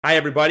Hi,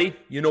 everybody.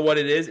 You know what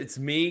it is. It's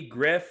me,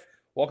 Griff.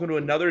 Welcome to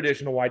another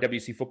edition of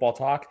YWC Football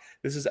Talk.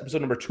 This is episode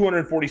number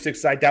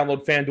 246. I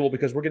download FanDuel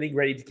because we're getting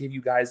ready to give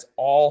you guys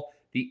all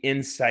the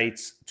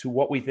insights to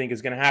what we think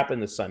is going to happen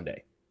this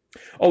Sunday.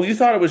 Oh, you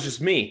thought it was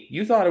just me.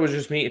 You thought it was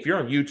just me. If you're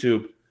on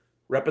YouTube,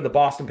 repping the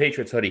Boston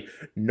Patriots hoodie.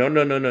 No,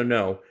 no, no, no,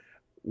 no.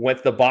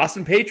 With the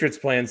Boston Patriots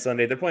playing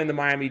Sunday, they're playing the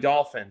Miami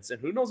Dolphins. And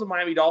who knows the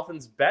Miami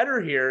Dolphins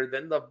better here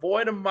than the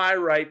boy to my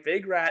right,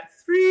 Big Rat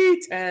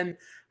 310.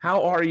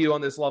 How are you on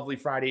this lovely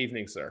Friday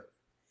evening, sir?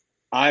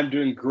 I'm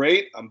doing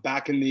great. I'm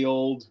back in the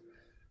old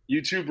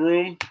YouTube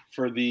room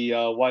for the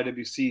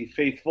YWC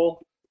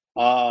faithful.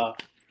 For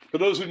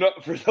those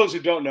who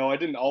don't know, I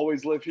didn't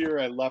always live here.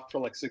 I left for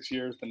like 6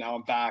 years, but now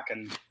I'm back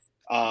and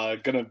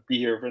gonna be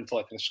here until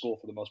I finish school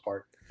for the most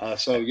part.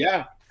 So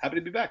yeah, happy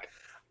to be back.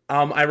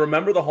 I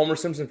remember the Homer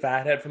Simpson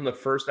fathead from the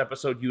first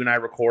episode you and I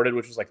recorded,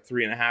 which was like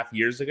 3.5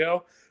 years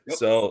ago. Yep.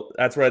 So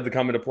that's where I had to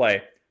come into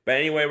play. But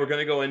anyway, we're going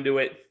to go into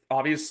it.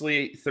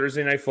 Obviously,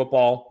 Thursday Night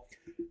Football.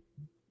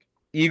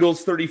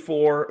 Eagles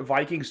 34,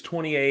 Vikings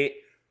 28.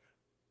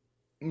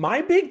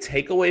 My big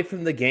takeaway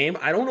from the game,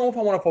 I don't know if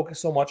I want to focus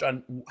so much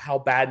on how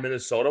bad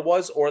Minnesota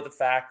was or the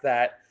fact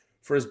that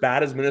for as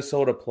bad as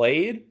Minnesota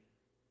played,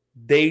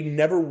 they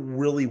never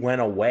really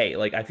went away.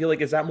 Like, I feel like,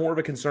 is that more of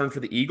a concern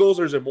for the Eagles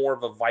or is it more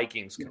of a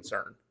Vikings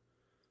concern?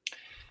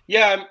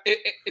 Yeah,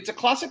 it's a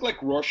classic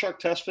like Rorschach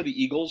test for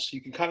the Eagles.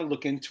 You can kind of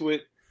look into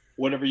it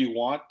whatever you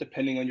want,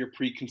 depending on your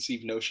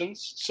preconceived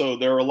notions. So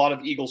there are a lot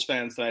of Eagles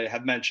fans that I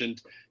have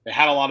mentioned. They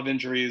had a lot of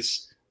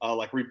injuries,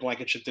 like Reed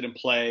Blankenship didn't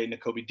play,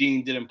 Nakobe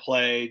Dean didn't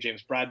play,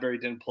 James Bradbury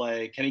didn't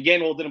play, Kenny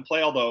Gainwell didn't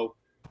play, although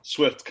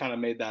Swift kind of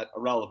made that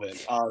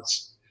irrelevant.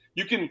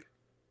 You can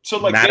 – so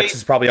like Maddox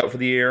is probably out for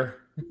the year.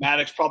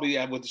 Maddox probably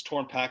with his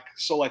torn pec.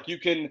 So like you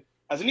can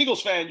 – as an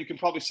Eagles fan, you can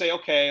probably say,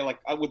 okay, like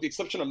with the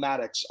exception of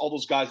Maddox, all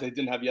those guys they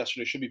didn't have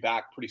yesterday should be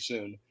back pretty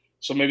soon.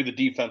 So maybe the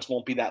defense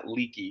won't be that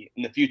leaky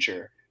in the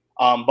future.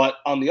 But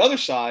on the other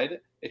side,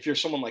 if you're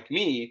someone like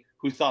me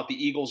who thought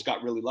the Eagles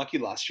got really lucky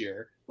last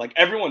year, like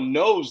everyone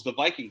knows the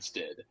Vikings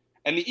did.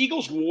 And the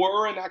Eagles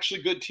were an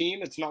actually good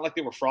team. It's not like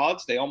they were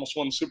frauds. They almost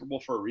won the Super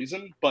Bowl for a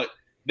reason. But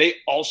they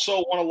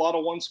also won a lot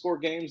of one-score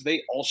games.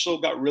 They also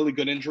got really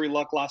good injury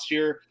luck last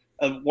year.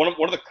 One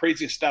of the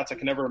craziest stats I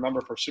can ever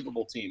remember for a Super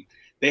Bowl team.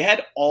 They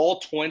had all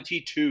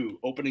 22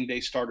 opening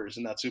day starters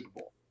in that Super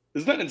Bowl.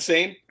 Isn't that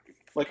insane?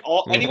 Like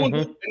anyone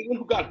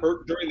who got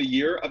hurt during the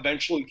year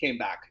eventually came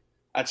back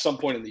at some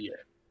point in the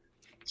year.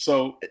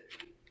 So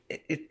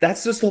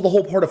that's just the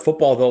whole part of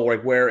football, though,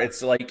 like where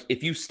it's like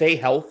if you stay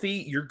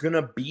healthy, you're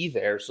gonna be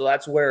there. So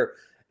that's where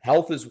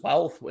health is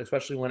wealth,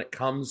 especially when it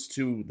comes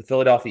to the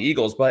Philadelphia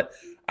Eagles. But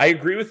I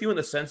agree with you in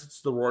the sense it's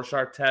the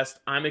Rorschach test.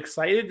 I'm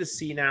excited to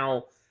see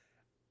now.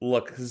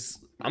 Look, because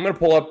I got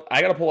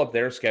to pull up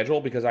their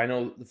schedule because I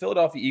know the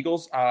Philadelphia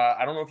Eagles,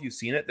 I don't know if you've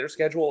seen it. Their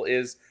schedule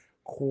is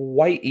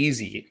quite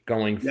easy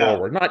going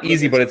forward. Not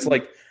easy, but it's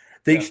like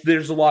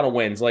there's a lot of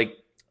wins. Like,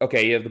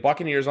 okay, you have the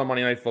Buccaneers on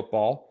Monday Night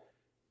Football,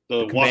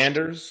 the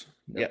Commanders,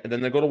 and then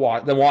they go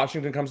to then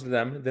Washington comes to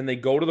them. Then they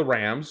go to the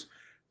Rams.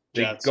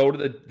 They go to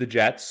the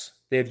Jets.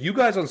 They have you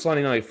guys on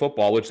Sunday Night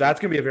Football, which that's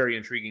going to be a very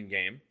intriguing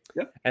game.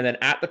 Yep. And then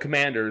at the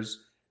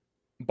Commanders.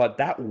 But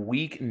that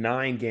week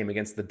 9 game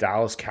against the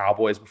Dallas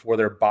Cowboys before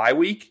their bye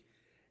week.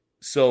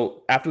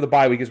 So after the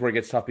bye week is where it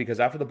gets tough because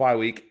after the bye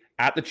week,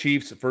 at the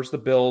Chiefs, first the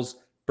Bills,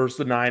 first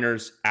the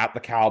Niners, at the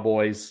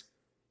Cowboys.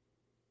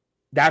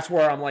 That's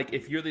where I'm like,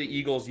 if you're the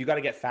Eagles, you got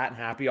to get fat and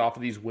happy off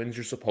of these wins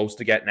you're supposed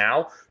to get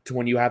now to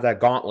when you have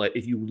that gauntlet.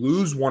 If you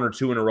lose 1 or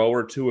 2 in a row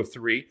or 2 or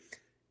 3,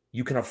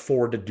 you can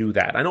afford to do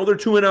that. I know they're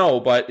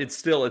 2-0, but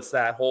it's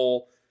that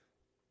whole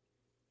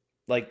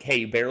like, hey,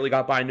 you barely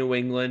got by New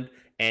England.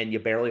 And you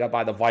barely got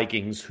by the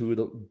Vikings, who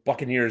the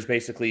Buccaneers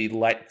basically gave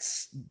life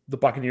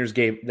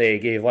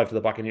to the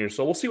Buccaneers.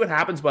 So we'll see what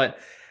happens. But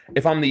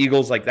if I'm the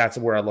Eagles, like that's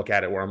where I look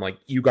at it, where I'm like,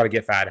 you got to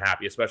get fat and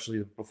happy,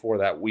 especially before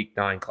that week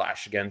 9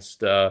 clash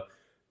against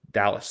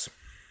Dallas.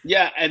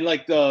 Yeah, and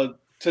like to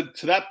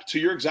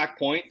your exact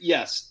point,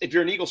 yes, if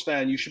you're an Eagles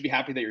fan, you should be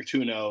happy that you're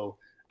 2-0.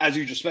 As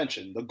you just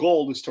mentioned, the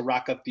goal is to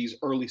rack up these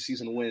early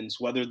season wins,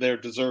 whether they're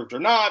deserved or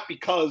not,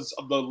 because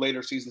of the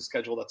later season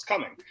schedule that's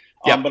coming.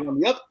 Yep.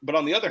 But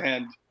on the other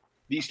hand,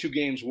 these 2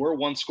 games were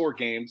one-score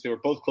games. They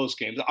were both close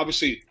games.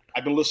 Obviously,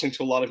 I've been listening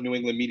to a lot of New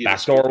England media.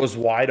 Backdoor was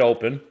wide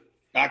open.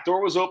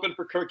 Backdoor was open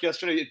for Kirk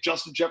yesterday.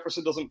 Justin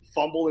Jefferson doesn't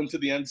fumble into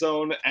the end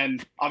zone.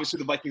 And obviously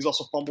the Vikings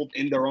also fumbled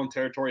in their own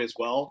territory as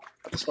well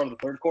at the start of the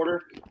third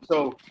quarter.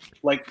 So,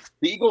 like,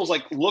 the Eagles,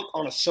 like, look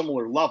on a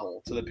similar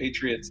level to the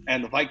Patriots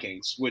and the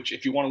Vikings, which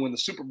if you want to win the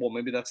Super Bowl,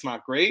 maybe that's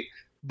not great.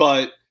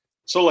 But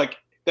so, like,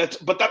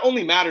 that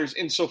only matters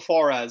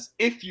insofar as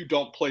if you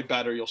don't play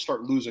better, you'll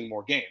start losing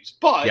more games.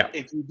 But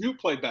if you do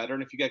play better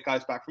and if you get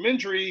guys back from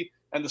injury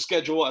and the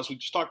schedule, as we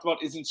just talked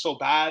about, isn't so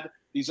bad –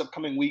 these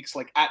upcoming weeks,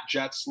 like at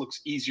Jets,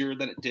 looks easier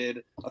than it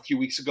did a few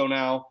weeks ago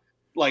now.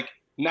 Like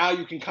now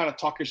you can kind of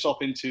talk yourself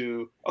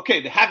into, okay,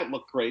 they haven't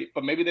looked great,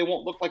 but maybe they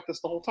won't look like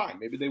this the whole time.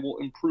 Maybe they will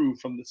improve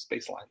from this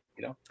baseline,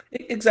 you know?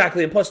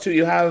 Exactly. And plus, too,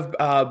 you have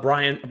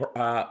Brian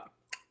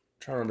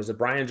trying to remember, is it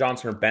Brian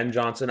Johnson or Ben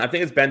Johnson? I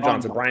think it's Ben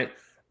Johnson. Brian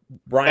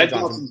Ben Johnson.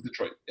 Johnson's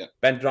Detroit. Yeah.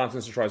 Ben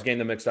Johnson's Detroit. I was getting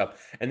them mixed up.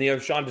 And you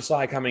have Sean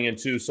Desai coming in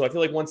too. So I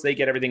feel like once they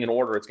get everything in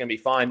order, it's going to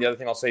be fine. The other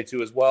thing I'll say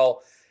too as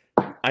well,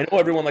 I know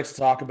everyone likes to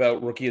talk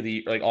about rookie of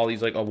the like all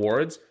these like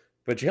awards,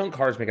 but Jalen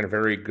Carter's making a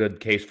very good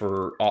case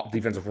for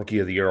defensive rookie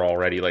of the year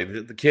already.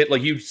 Like the kid,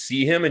 like you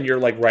see him and you're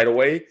like right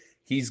away,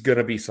 he's going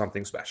to be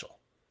something special.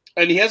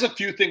 And he has a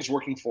few things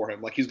working for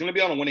him. Like he's going to be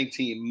on a winning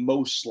team,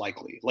 most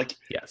likely. Like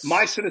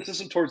my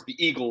cynicism towards the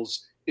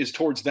Eagles is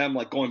towards them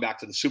like going back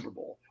to the Super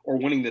Bowl or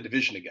winning the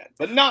division again,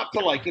 but not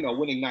for like,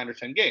 winning 9 or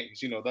 10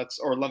 games,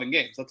 or 11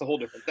 games. That's a whole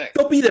different thing.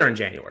 They'll be there in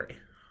January.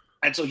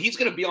 And so he's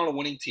going to be on a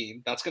winning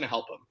team. That's going to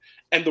help him.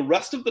 And the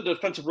rest of the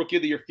defensive rookie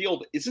of the year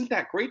field isn't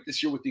that great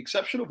this year with the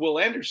exception of Will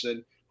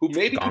Anderson, who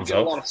maybe could get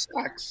a lot of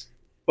sacks.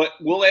 But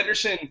Will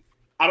Anderson,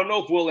 I don't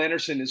know if Will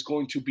Anderson is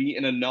going to be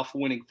in enough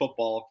winning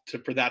football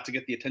for that to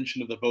get the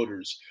attention of the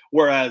voters.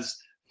 Whereas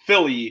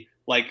Philly,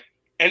 like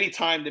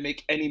anytime they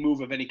make any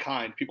move of any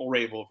kind, people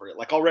rave over it.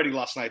 Like already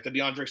last night, the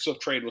DeAndre Swift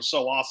trade was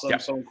so awesome,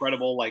 so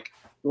incredible. Like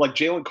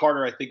Jalen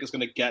Carter, I think is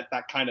going to get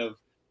that kind of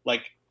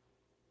like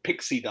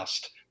pixie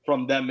dust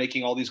from them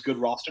making all these good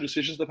roster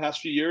decisions the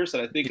past few years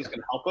that I think is going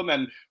to help him.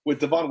 And with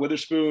Devon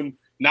Witherspoon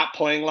not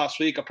playing last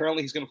week,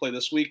 apparently he's going to play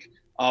this week.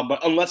 But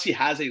unless he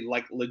has a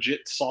like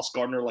legit Sauce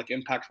Gardner like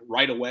impact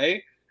right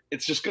away,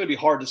 it's just going to be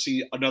hard to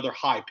see another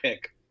high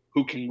pick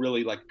who can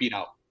really like beat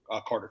out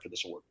Carter for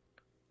this award.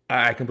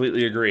 I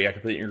completely agree.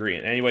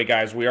 And anyway,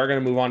 guys, we are going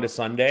to move on to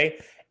Sunday.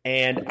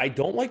 And I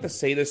don't like to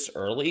say this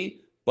early,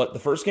 but the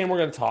first game we're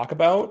going to talk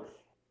about,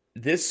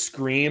 this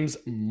screams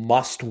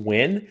must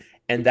win.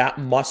 And that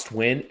must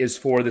win is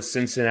for the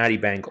Cincinnati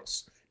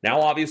Bengals. Now,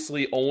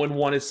 obviously,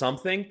 0-1 is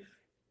something.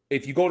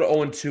 If you go to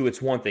 0-2,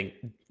 it's one thing.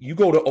 You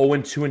go to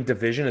 0-2 in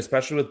division,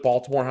 especially with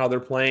Baltimore, how they're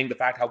playing, the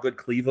fact how good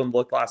Cleveland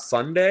looked last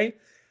Sunday,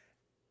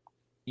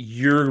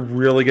 you're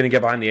really going to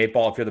get behind the 8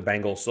 ball if you're the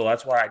Bengals. So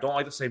that's why I don't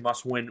like to say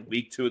must win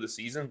week 2 of the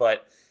season.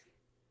 But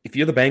if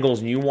you're the Bengals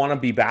and you want to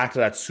be back to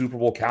that Super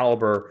Bowl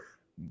caliber,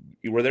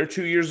 you were there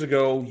 2 years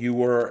ago. You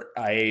were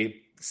a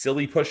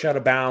silly push out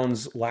of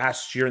bounds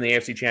last year in the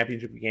AFC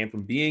Championship game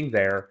from being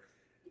there.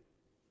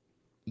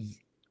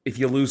 If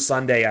you lose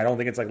Sunday, I don't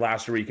think it's like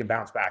last year where you can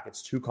bounce back.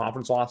 It's 2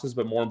 conference losses,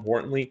 but more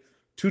importantly,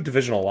 2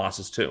 divisional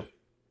losses too.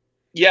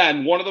 Yeah,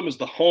 and one of them is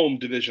the home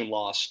division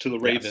loss to the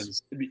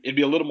Ravens. Yes. It'd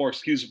be a little more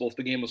excusable if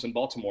the game was in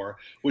Baltimore,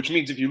 which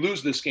means if you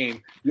lose this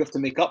game, you have to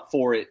make up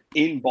for it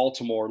in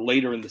Baltimore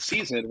later in the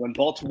season when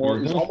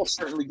Baltimore is almost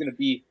certainly going to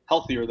be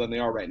healthier than they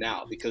are right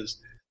now because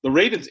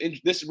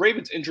this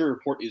Ravens injury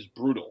report is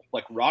brutal.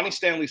 Like Ronnie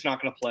Stanley's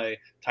not going to play.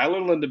 Tyler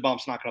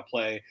Lindenbaum's not going to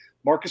play.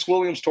 Marcus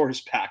Williams tore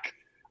his pec.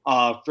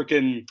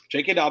 Freaking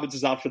J.K. Dobbins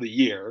is out for the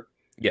year.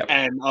 Yeah.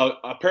 And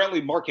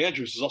apparently Mark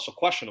Andrews is also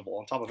questionable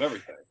on top of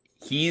everything.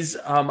 He's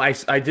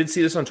I did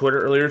see this on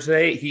Twitter earlier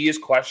today. He is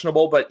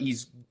questionable, but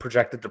he's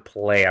projected to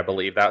play, I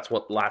believe. That's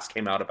what last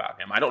came out about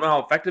him. I don't know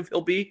how effective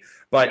he'll be,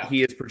 but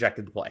he is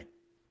projected to play.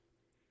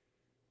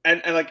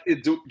 And like,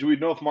 do we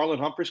know if Marlon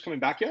Humphrey's coming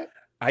back yet?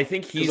 I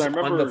think he's. I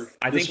remember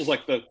this was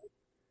like the.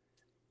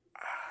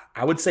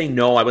 I would say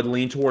no. I would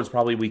lean towards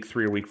probably week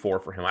 3 or week 4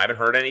 for him. I haven't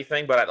heard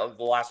anything, but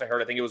the last I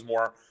heard, I think it was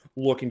more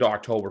looking to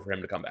October for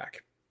him to come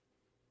back.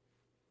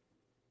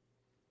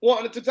 Well,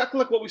 and it's exactly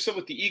like what we said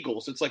with the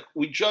Eagles. It's like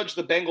we judge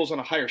the Bengals on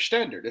a higher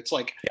standard. It's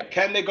like,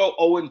 can they go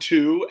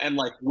 0-2 and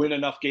like win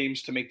enough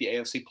games to make the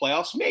AFC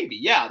playoffs? Maybe,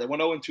 yeah. They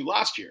went 0-2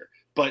 last year,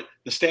 but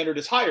the standard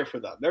is higher for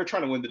them. They're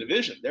trying to win the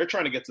division. They're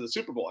trying to get to the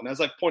Super Bowl. And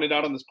as I've pointed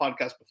out on this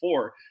podcast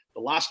before,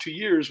 the last 2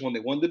 years when they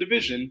won the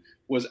division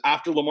was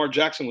after Lamar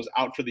Jackson was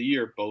out for the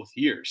year both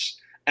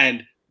years.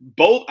 And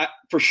both,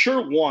 for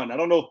sure one, I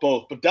don't know if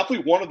both, but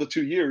definitely one of the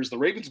 2 years, the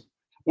Ravens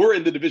were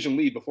in the division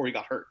lead before he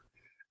got hurt.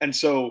 And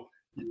so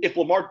if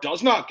Lamar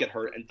does not get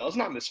hurt and does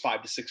not miss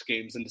 5 to 6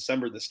 games in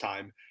December this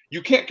time,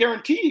 you can't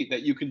guarantee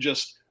that you can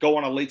just go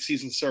on a late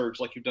season surge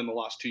like you've done the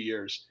last 2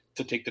 years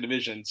to take the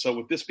division. So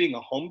with this being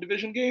a home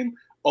division game,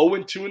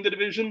 0-2 in the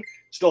division,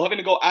 still having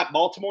to go at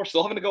Baltimore,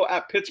 still having to go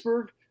at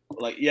Pittsburgh,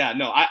 like, yeah,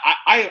 no,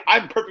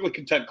 I'm perfectly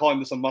content calling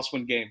this a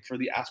must-win game for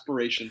the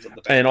aspirations of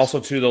the Bengals. And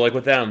also, too, though, like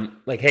with them,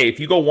 like, hey, if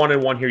you go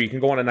 1-1 here, you can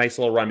go on a nice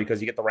little run because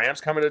you get the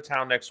Rams coming to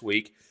town next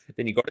week.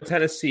 Then you go to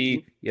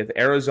Tennessee, you have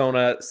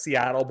Arizona,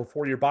 Seattle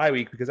before your bye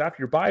week because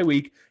after your bye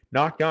week,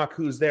 knock,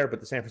 who's there but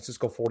the San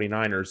Francisco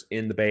 49ers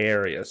in the Bay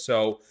Area.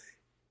 So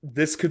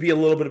this could be a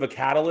little bit of a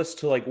catalyst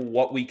to like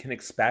what we can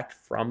expect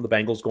from the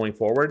Bengals going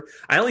forward.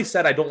 I only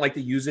said I don't like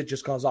to use it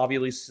just because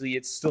obviously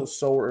it's still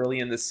so early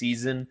in the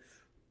season.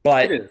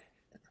 But it is.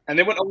 And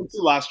they went 0-2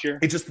 last year.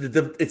 It's just the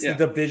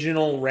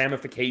divisional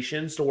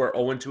ramifications to where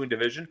 0-2 in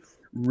division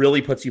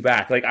really puts you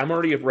back. Like I'm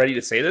already ready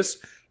to say this,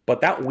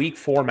 but that week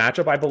 4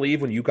 matchup, I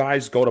believe, when you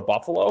guys go to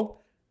Buffalo,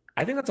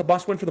 I think that's a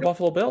must win for the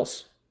Buffalo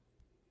Bills.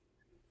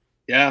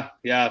 Yeah.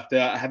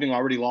 Having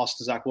already lost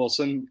to Zach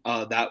Wilson,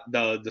 that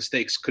the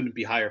stakes couldn't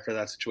be higher for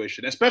that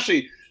situation.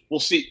 Especially, we'll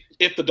see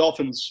if the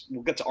Dolphins.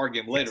 We'll get to our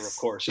game later, of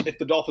course. If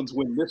the Dolphins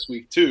win this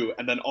week too,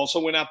 and then also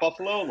win at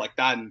Buffalo, like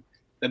that.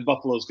 then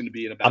Buffalo's going to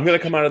be in a bad I'm going to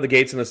position. come out of the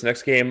gates in this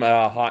next game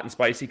hot and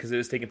spicy because it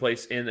is taking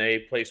place in a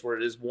place where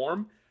it is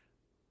warm.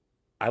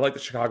 I like the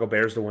Chicago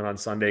Bears to win on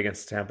Sunday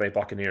against the Tampa Bay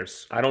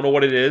Buccaneers. I don't know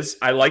what it is.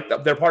 I like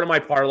them. They're part of my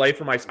parlay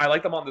for my. I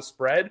like them on the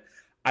spread.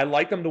 I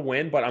like them to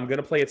win, but I'm going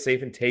to play it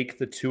safe and take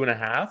the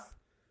 2.5.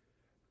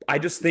 I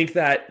just think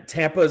that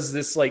Tampa's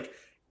this like,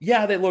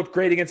 yeah, they looked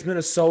great against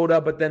Minnesota,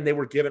 but then they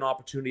were given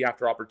opportunity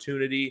after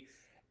opportunity.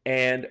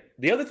 And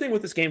the other thing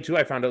with this game, too,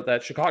 I found out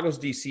that Chicago's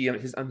DC,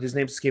 and his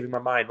name's escaping my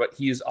mind, but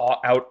he is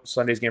out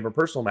Sunday's game for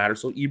personal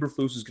matters, so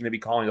Eberflus is going to be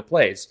calling the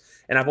plays.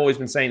 And I've always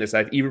been saying this,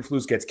 that if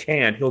Eberflus gets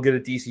canned, he'll get a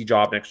DC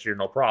job next year,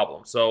 no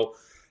problem. So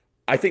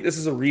I think this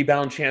is a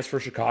rebound chance for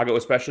Chicago,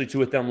 especially to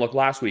with them look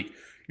last week.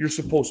 You're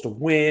supposed to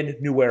win.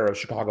 New era of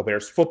Chicago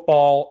Bears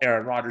football.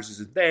 Aaron Rodgers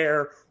isn't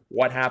there.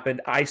 What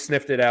happened? I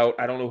sniffed it out.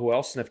 I don't know who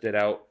else sniffed it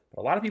out,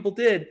 but a lot of people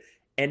did.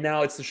 And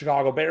now it's the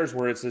Chicago Bears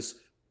where it's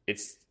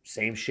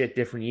same shit,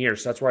 different year.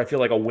 So that's where I feel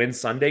like a win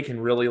Sunday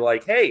can really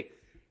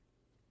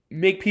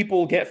make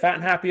people get fat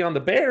and happy on the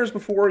Bears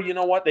before, you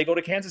know what, they go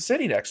to Kansas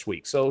City next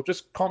week. So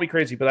just call me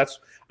crazy, but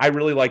I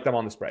really like them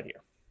on the spread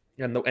here,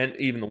 and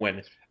even the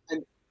win.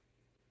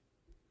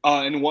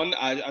 And one,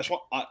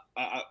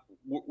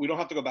 we don't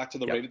have to go back to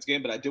the Ravens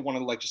game, but I did want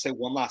to just say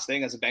one last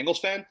thing as a Bengals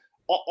fan.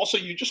 Also,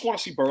 you just want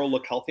to see Burrow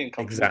look healthy and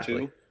comfortable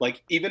too.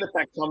 Even if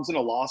that comes in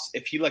a loss,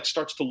 if he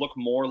starts to look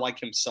more like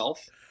himself,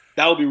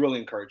 that would be really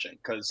encouraging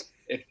because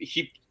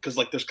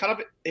there's kind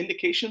of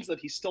indications that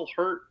he's still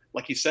hurt.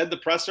 Like he said, the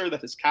presser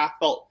that his calf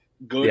felt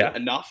good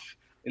enough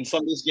in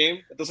Sunday's game.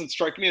 It doesn't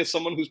strike me as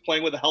someone who's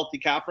playing with a healthy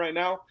calf right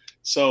now.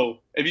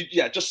 So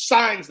just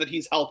signs that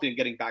he's healthy and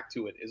getting back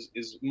to it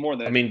is more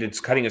than. I mean, did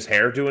cutting his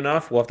hair do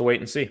enough? We'll have to wait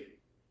and see.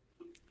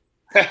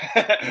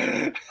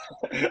 I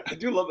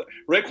do love it.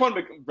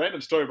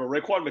 Random story, but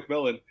Raekwon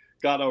McMillan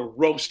got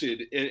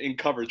roasted in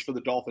coverage for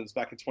the Dolphins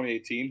back in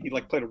 2018. He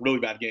played a really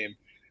bad game.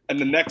 And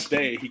the next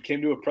day, he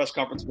came to a press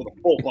conference with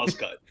a full buzz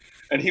cut.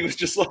 And he was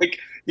just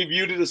he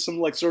viewed it as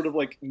some sort of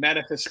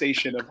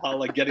manifestation of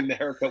how getting the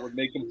haircut would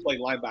make him play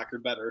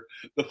linebacker better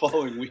the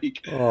following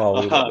week.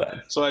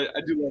 So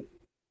I do love.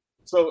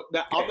 So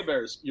now on the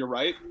Bears, you're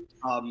right.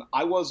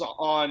 I was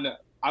on the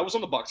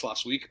Bucs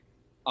last week.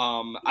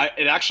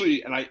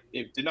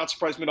 It did not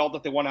surprise me at all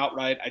that they won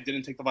outright. I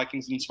didn't take the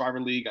Vikings in the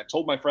Survivor League. I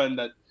told my friend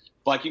that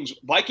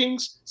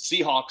Vikings,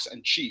 Seahawks,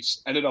 and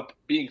Chiefs ended up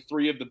being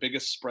 3 of the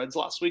biggest spreads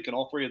last week, and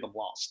all 3 of them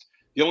lost.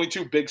 The only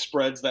 2 big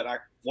spreads that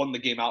won the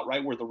game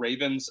outright were the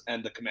Ravens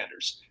and the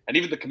Commanders, and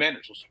even the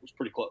Commanders was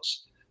pretty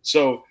close.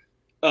 So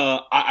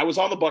I was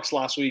on the Bucs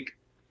last week,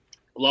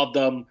 loved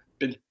them.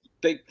 Been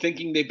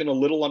thinking they've been a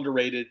little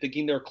underrated,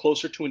 thinking they're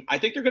closer to I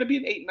think they're going to be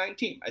an 8-9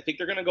 team. I think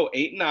they're going to go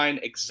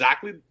 8-9,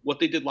 exactly what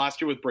they did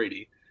last year with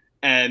Brady,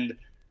 and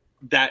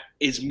that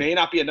may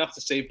not be enough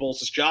to save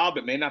Bowles' job.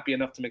 It may not be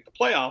enough to make the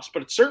playoffs,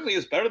 but it certainly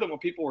is better than what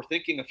people were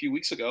thinking a few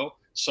weeks ago.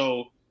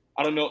 So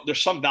I don't know.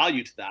 There's some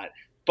value to that.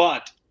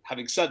 But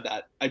having said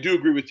that, I do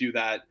agree with you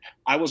that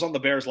I was on the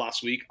Bears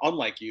last week,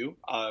 unlike you.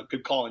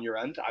 Good call on your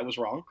end. I was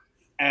wrong.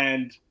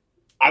 And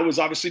I was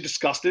obviously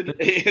disgusted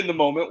in the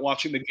moment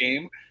watching the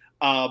game.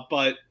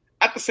 But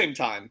at the same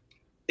time,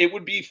 it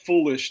would be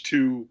foolish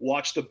to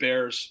watch the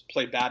Bears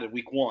play bad in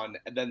week 1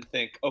 and then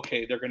think,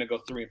 okay, they're going to go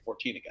 3-14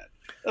 again.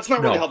 That's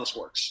not really how this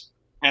works.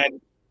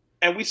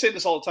 And we say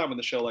this all the time on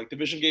the show,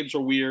 division games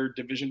are weird.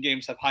 Division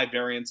games have high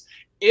variance.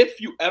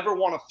 If you ever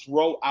want to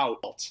throw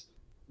out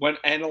when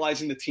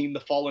analyzing the team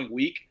the following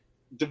week,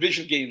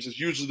 division games is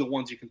usually the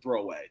ones you can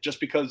throw away just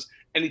because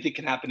anything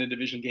can happen in a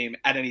division game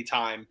at any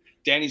time.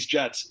 Danny's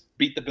Jets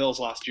beat the Bills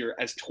last year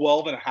as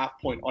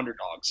 12.5-point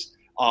underdogs.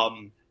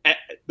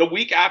 The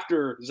week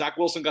after Zach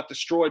Wilson got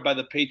destroyed by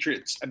the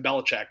Patriots and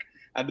Belichick,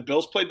 and the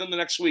Bills played them the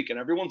next week, and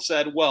everyone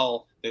said,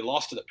 well, they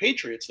lost to the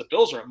Patriots. The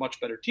Bills are a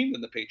much better team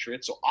than the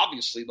Patriots, so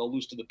obviously they'll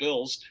lose to the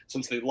Bills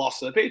since they lost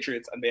to the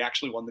Patriots, and they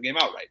actually won the game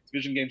outright.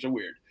 Division games are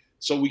weird.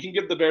 So we can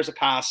give the Bears a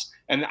pass,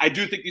 and I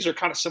do think these are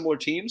kind of similar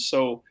teams,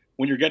 so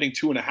when you're getting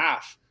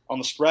 2.5 on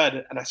the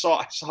spread, and I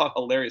saw a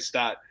hilarious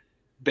stat.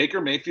 Baker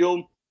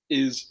Mayfield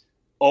is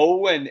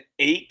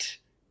 0-8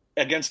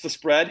 against the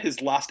spread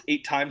his last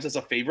 8 times as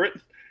a favorite.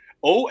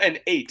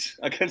 0-8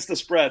 against the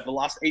spread the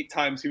last 8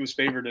 times he was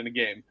favored in a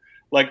game.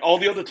 All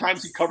the other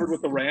times he covered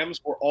with the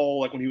Rams were all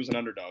when he was an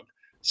underdog.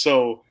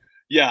 So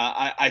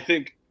yeah, I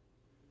think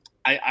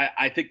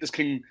this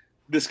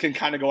can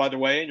kind of go either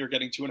way, and you're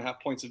getting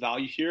 2.5 points of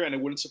value here. And it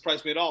wouldn't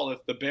surprise me at all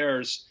if the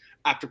Bears,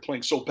 after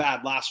playing so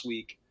bad last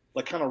week,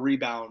 kind of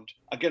rebound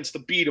against the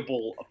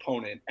beatable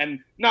opponent and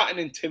not an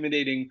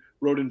intimidating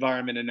road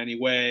environment in any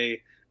way.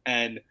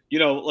 And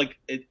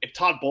if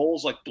Todd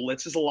Bowles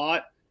blitzes a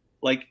lot,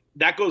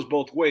 that goes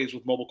both ways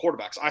with mobile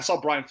quarterbacks. I saw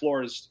Brian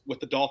Flores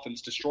with the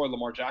Dolphins destroy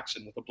Lamar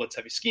Jackson with a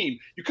blitz-heavy scheme.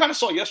 You kind of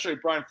saw yesterday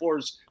Brian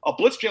Flores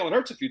blitz Jalen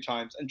Hurts a few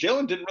times, and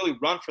Jalen didn't really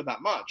run for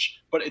that much,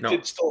 but it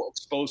did still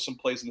expose some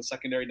plays in the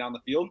secondary down the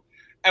field.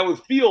 And with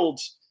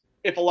Fields,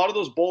 if a lot of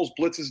those Bowles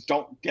blitzes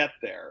don't get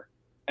there,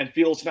 and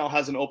Fields now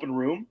has an open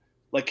room,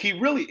 he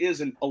really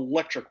is an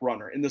electric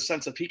runner in the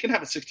sense of he can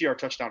have a 60-yard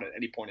touchdown at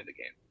any point in the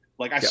game.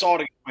 Like I saw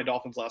it against my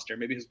Dolphins last year,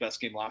 maybe his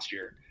best game last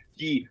year.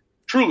 He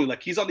truly,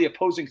 like, he's on the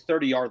opposing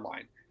 30-yard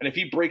line. And if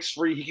he breaks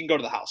free, he can go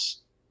to the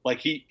house. Like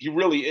he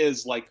really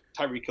is like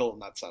Tyreek Hill in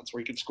that sense,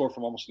 where he can score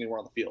from almost anywhere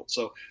on the field.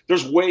 So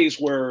there's ways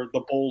where the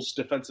Bulls'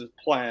 defensive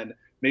plan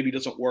maybe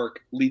doesn't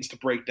work, leads to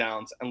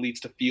breakdowns, and leads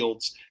to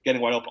Fields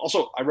getting wide open.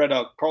 Also, I read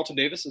Carlton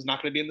Davis is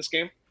not going to be in this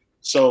game.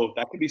 So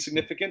that could be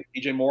significant.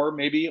 DJ Moore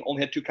maybe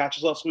only had 2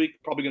 catches last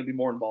week. Probably going to be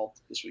more involved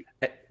this week.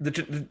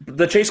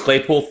 The Chase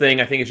Claypool thing,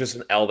 I think, is just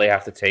an L they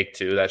have to take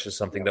too. That's just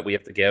something that we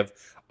have to give.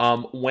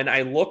 When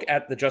I look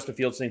at the Justin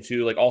Fields thing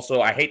too, like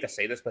also I hate to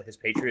say this, but his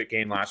Patriot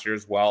game last year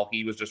as well,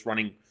 he was just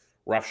running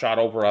roughshod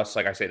over us.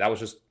 Like I say, that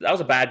was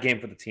a bad game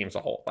for the team as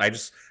a whole. I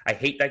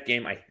hate that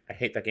game. I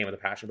hate that game with a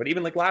passion. But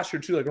even like last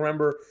year too, like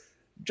remember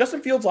Justin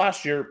Fields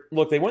last year.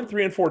 Look, they went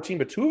 3-14,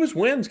 but 2 of his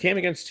wins came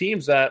against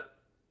teams that.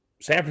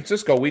 San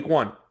Francisco, week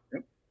 1.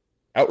 Yep.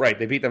 Outright.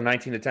 They beat them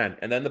 19-10.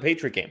 And then the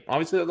Patriot game.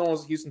 Obviously, the other one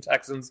was the Houston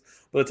Texans,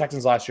 but the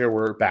Texans last year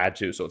were bad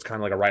too, so it's kind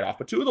of like a write-off.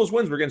 But 2 of those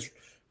wins were against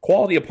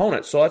quality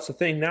opponents. So that's the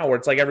thing now where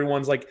it's like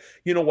everyone's like,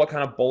 you know what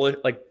kind of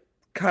bullet, like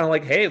kind of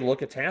like, hey,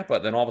 look at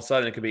Tampa. Then all of a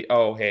sudden it could be,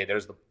 oh, hey,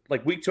 there's the,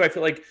 like week 2, I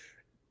feel like,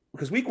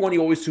 because week 1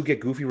 you always do get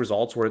goofy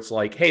results where it's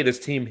like, hey, this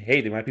team,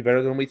 hey, they might be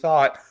better than we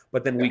thought.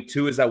 But then week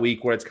 2 is that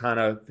week where it's kind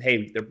of,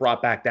 hey, they're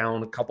brought back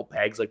down a couple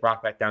pegs, like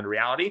brought back down to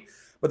reality.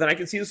 But then I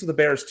can see this with the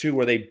Bears too,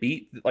 where they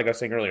beat, like I was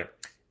saying earlier,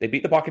 they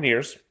beat the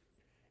Buccaneers.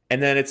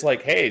 And then it's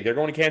like, hey, they're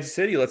going to Kansas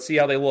City. Let's see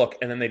how they look.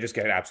 And then they just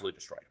get absolutely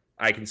destroyed.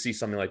 I can see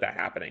something like that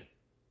happening.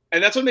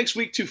 And that's what makes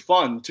week 2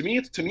 fun. To me,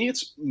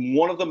 it's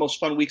one of the most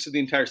fun weeks of the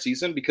entire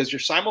season because you're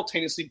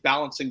simultaneously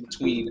balancing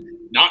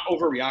between not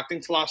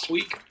overreacting to last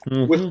week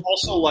with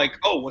also like,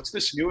 oh, what's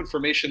this new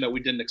information that we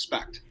didn't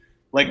expect?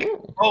 Like,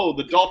 oh,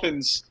 the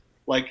Dolphins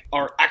like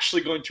are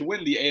actually going to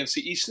win the AFC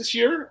East this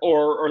year,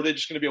 or are they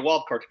just going to be a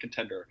wild card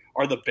contender?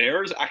 Are the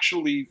Bears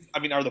actually? I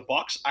mean, are the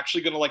Bucs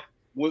actually going to like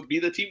be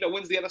the team that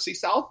wins the NFC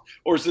South,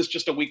 or is this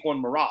just a week 1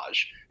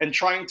 mirage? And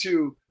trying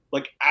to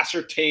like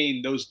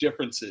ascertain those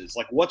differences,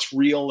 like what's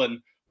real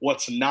and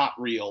what's not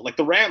real. Like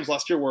the Rams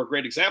last year were a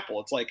great example.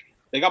 It's like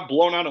they got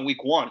blown out in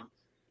week 1,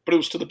 but it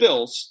was to the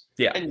Bills,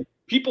 and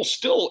people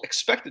still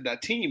expected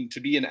that team to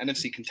be an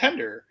NFC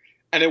contender.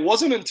 And it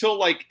wasn't until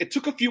like it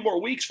took a few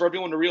more weeks for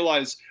everyone to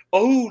realize,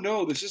 oh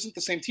no, this isn't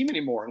the same team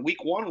anymore. And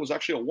week 1 was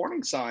actually a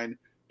warning sign,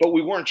 but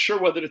we weren't sure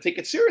whether to take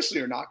it seriously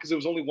or not because it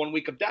was only 1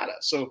 week of data.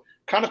 So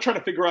kind of trying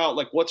to figure out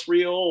like what's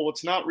real,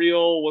 what's not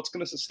real, what's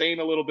going to sustain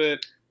a little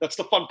bit. That's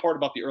the fun part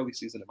about the early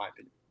season, in my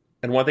opinion.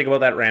 And one thing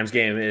about that Rams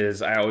game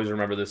is I always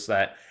remember this,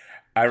 that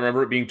I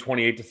remember it being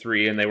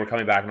 28-3 and they were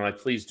coming back and I'm like,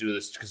 please do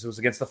this because it was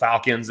against the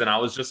Falcons. And I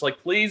was just like,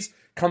 please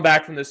come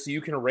back from this so you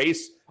can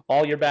erase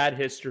all your bad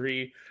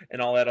history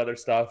and all that other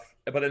stuff.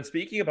 But then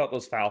speaking about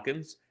those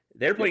Falcons,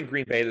 they're playing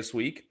Green Bay this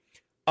week.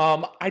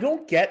 I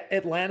don't get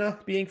Atlanta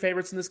being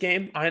favorites in this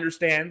game. I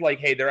understand, like,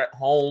 hey, they're at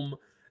home.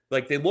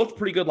 Like, they looked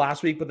pretty good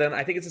last week, but then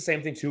I think it's the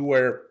same thing, too,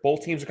 where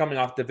both teams are coming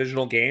off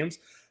divisional games.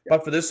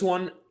 But for this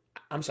one,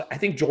 I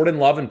think Jordan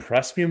Love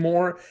impressed me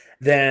more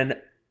than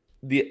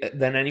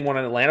anyone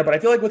in Atlanta. But I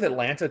feel like with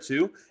Atlanta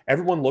too,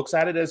 everyone looks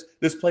at it as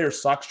this player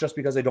sucks just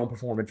because they don't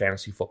perform in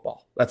fantasy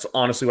football. That's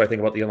honestly what I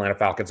think about the Atlanta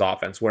Falcons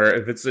offense, where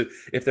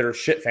if they're a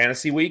shit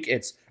fantasy week,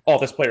 it's, oh,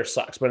 this player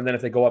sucks. But then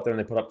if they go up there and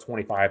they put up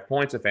 25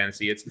 points in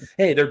fantasy, it's,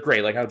 hey, they're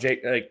great. Like how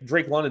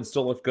Drake London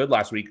still looked good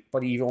last week,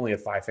 but he only had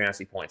 5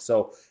 fantasy points.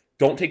 So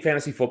don't take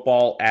fantasy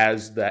football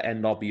as the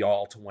end all be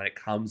all to when it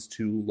comes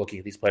to looking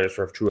at these players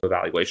for a true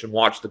evaluation.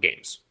 Watch the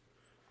games.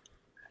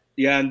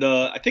 Yeah, and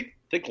I think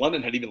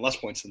London had even less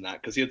points than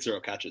that because he had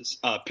 0 catches.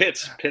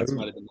 Pitts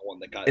might have been the one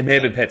that got it. It may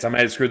have been Pitts. I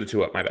might have screwed the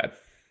 2 up. My bad.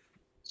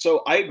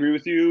 So I agree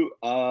with you.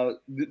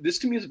 This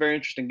to me is a very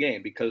interesting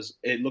game because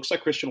it looks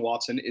like Christian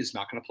Watson is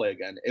not going to play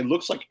again. It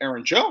looks like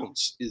Aaron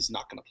Jones is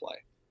not going to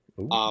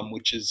play,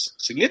 which is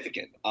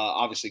significant,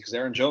 obviously, because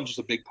Aaron Jones was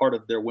a big part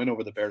of their win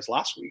over the Bears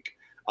last week.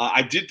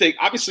 I did think,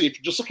 obviously, if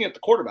you're just looking at the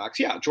quarterbacks,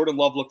 yeah, Jordan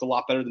Love looked a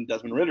lot better than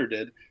Desmond Ridder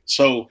did.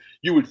 So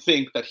you would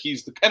think that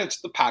and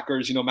it's the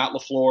Packers. You know, Matt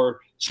LaFleur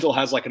still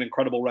has like an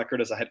incredible record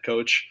as a head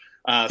coach.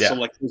 So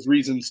like there's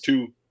reasons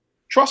to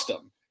trust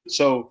him.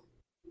 So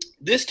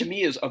this to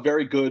me is a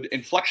very good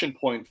inflection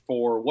point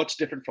for what's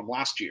different from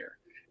last year.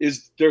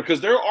 Because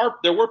there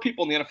were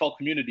people in the NFL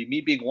community, me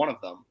being one of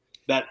them,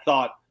 that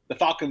thought the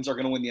Falcons are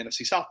going to win the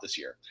NFC South this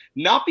year.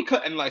 Not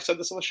because, and I said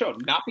this on the show,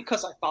 not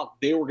because I thought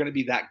they were going to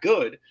be that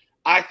good.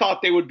 I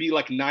thought they would be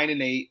like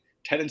 9-8,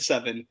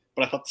 10-7,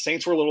 but I thought the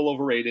Saints were a little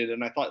overrated,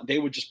 and I thought they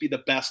would just be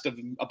the best of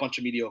a bunch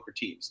of mediocre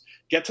teams.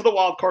 Get to the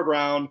wild card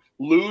round,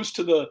 lose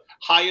to the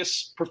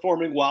highest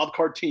performing wild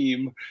card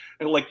team,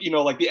 and like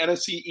the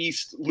NFC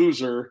East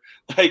loser,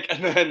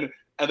 and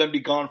then be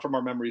gone from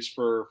our memories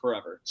for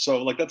forever.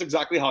 So like that's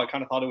exactly how I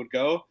kind of thought it would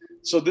go.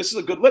 So this is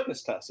a good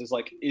litmus test.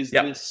 Is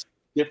this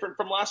different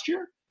from last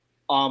year,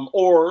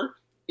 or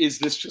is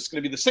this just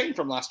going to be the same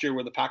from last year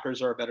where the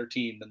Packers are a better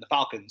team than the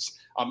Falcons,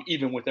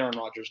 even with Aaron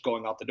Rodgers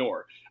going out the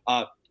door?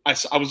 I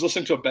was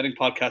listening to a betting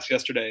podcast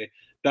yesterday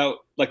that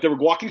like they were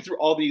walking through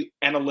all the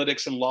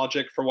analytics and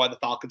logic for why the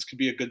Falcons could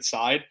be a good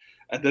side.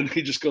 And then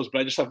he just goes, but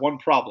I just have one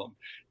problem.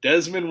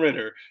 Desmond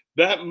Ridder,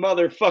 that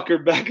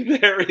motherfucker back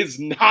there is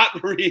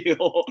not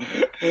real.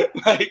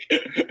 Like,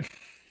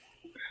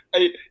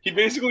 he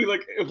basically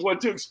like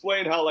went to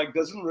explain how like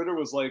Desmond Ridder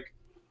was like,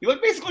 he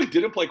like basically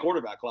didn't play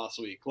quarterback last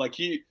week. Like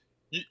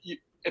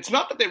it's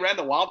not that they ran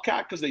the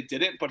Wildcat because they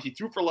didn't, but he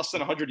threw for less than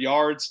 100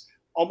 yards.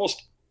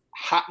 Almost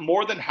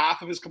more than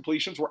half of his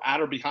completions were at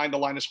or behind the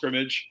line of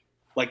scrimmage.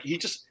 Like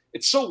it's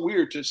so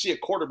weird to see a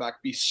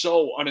quarterback be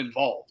so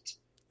uninvolved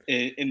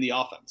in the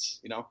offense,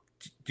 you know?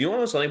 Do you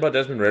know something about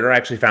Desmond Ridder? I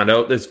actually found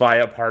out this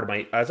via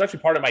it's actually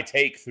part of my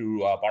take through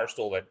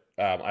Barstool that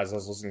as I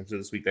was listening to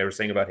this week, they were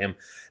saying about him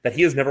that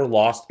he has never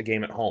lost a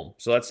game at home.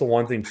 So that's the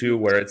one thing too,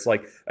 where it's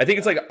like, I think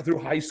it's like through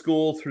high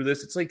school, through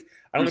this, it's like,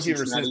 I don't know if you've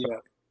ever seen this,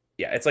 but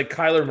yeah, it's like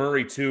Kyler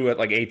Murray too at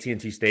like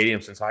AT&T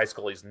Stadium since high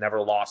school. He's never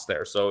lost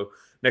there. So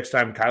next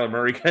time Kyler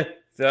Murray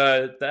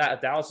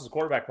Dallas is a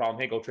quarterback problem,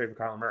 hey, go trade for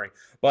Kyler Murray.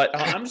 But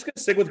I'm just going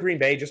to stick with Green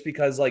Bay just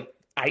because like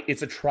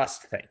it's a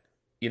trust thing.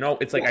 You know,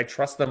 it's like I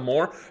trust them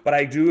more, but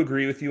I do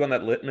agree with you on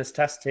that litmus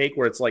test take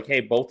where it's like,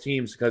 hey, both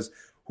teams, because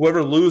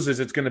whoever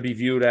loses, it's going to be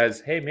viewed as,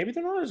 hey, maybe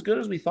they're not as good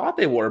as we thought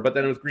they were. But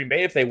then with Green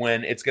Bay, if they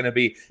win, it's going to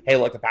be, hey,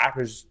 look, the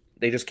Packers,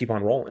 they just keep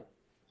on rolling.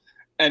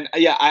 And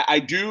yeah, I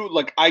do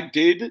like I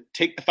did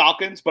take the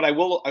Falcons, but I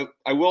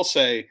will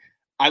say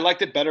I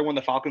liked it better when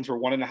the Falcons were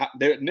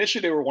 1.5.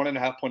 Initially, they were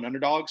 1.5 point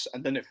underdogs,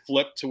 and then it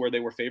flipped to where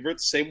they were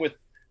favorites. Same with,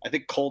 I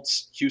think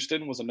Colts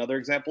Houston was another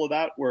example of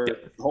that, where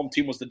the home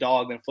team was the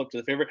dog, then flipped to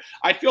the favorite.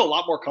 I'd feel a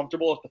lot more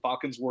comfortable if the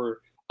Falcons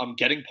were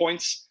getting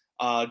points.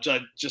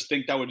 Just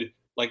think that would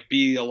like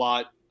be a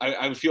lot.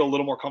 I would feel a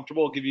little more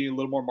comfortable, give you a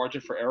little more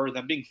margin for error.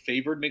 Them being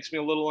favored makes me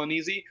a little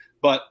uneasy,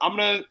 but I'm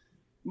gonna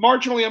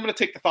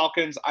take the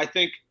Falcons. I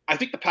think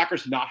the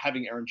Packers not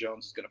having Aaron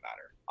Jones is gonna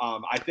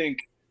matter. I think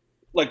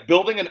like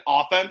building an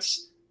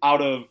offense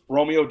out of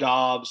Romeo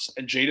Doubs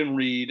and Jaden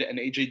Reed and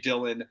AJ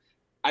Dillon.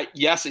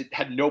 Yes, it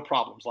had no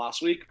problems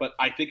last week, but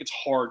I think it's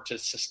hard to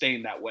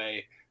sustain that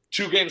way.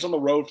 2 games on the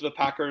road for the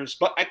Packers,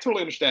 but I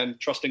totally understand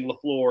trusting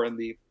LaFleur and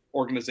the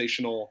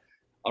organizational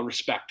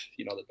respect,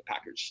 that the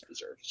Packers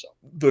deserve. So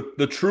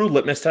the true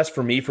litmus test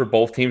for me for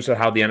both teams of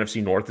how the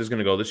NFC North is going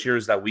to go this year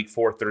is that Week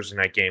 4 Thursday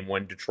night game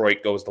when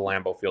Detroit goes to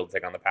Lambeau Field to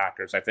take on the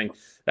Packers. I think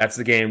that's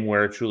the game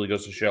where it truly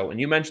goes to show.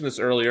 And you mentioned this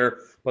earlier,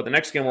 but the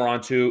next game we're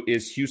on to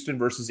is Houston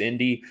versus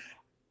Indy.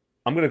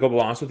 I'm going to go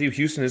honest with you.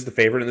 Houston is the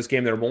favorite in this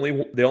game.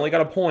 They only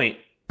got a point,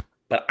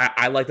 but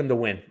I like them to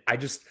win.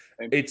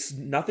 It's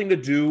nothing to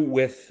do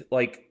with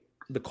like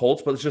the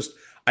Colts, but it's just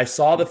I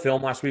saw the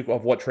film last week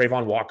of what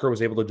Trayvon Walker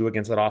was able to do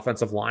against that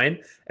offensive line,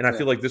 and I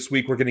feel like this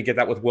week we're going to get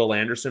that with Will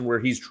Anderson, where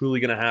he's truly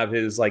going to have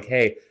his like,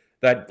 hey,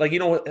 that like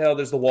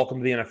there's the welcome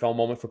to the NFL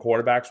moment for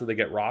quarterbacks where they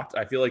get rocked.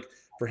 I feel like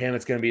for him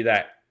it's going to be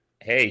that.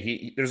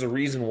 Hey, there's a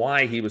reason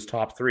why he was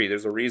top 3.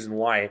 There's a reason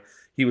why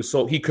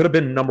he could have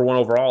been number 1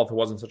 overall if it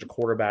wasn't such a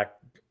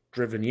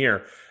quarterback-driven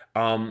year.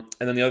 And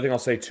then the other thing I'll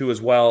say too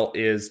as well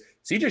is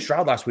CJ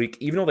Stroud last week,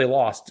 even though they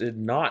lost, did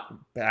not.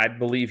 I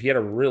believe he had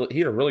a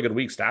really good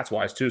week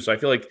stats-wise too. So I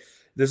feel like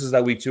this is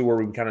that week too where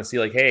we kind of see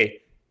like, hey,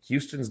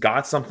 Houston's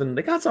got something.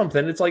 They got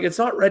something. It's like it's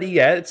not ready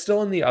yet. It's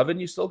still in the oven.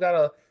 You still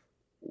gotta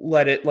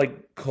let it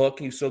like cook.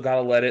 You still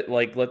gotta let it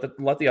like let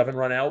the oven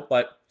run out,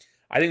 but.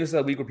 I think this is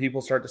a week where people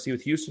start to see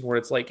with Houston where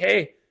it's like,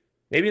 hey,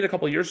 maybe in a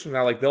couple of years from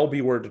now, like they'll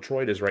be where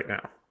Detroit is right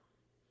now.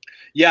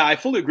 Yeah, I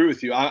fully agree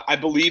with you. I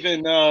believe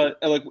in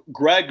like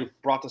Greg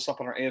brought this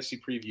up on our AFC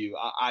preview.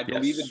 I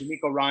believe in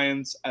DeMeco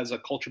Ryans as a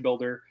culture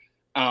builder.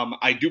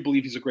 I do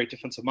believe he's a great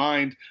defensive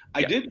mind.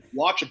 I did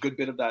watch a good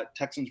bit of that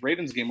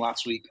Texans-Ravens game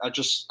last week. I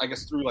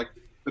guess through like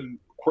the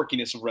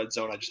quirkiness of Red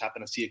Zone, I just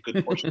happened to see a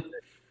good portion of it.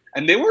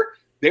 And they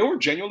were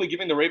genuinely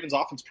giving the Ravens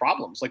offense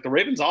problems. Like the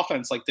Ravens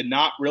offense, like did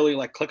not really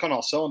like click on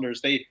all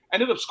cylinders. They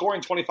ended up scoring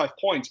 25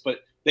 points, but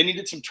they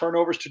needed some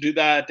turnovers to do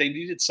that. They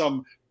needed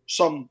some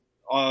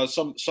a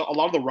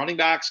lot of the running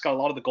backs got a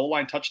lot of the goal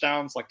line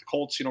touchdowns. Like the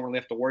Colts, you don't really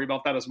have to worry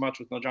about that as much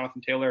with no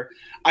Jonathan Taylor.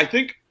 I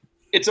think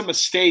it's a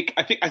mistake.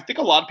 I think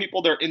a lot of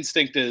people, their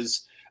instinct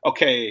is,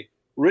 okay,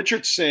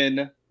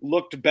 Richardson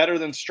looked better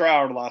than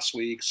Stroud last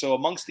week. So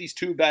amongst these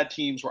 2 bad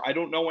teams where I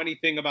don't know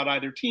anything about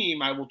either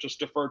team, I will just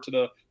defer to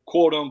the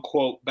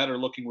quote-unquote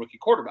better-looking rookie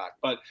quarterback.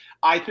 But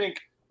I think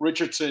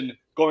Richardson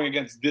going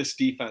against this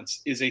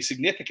defense is a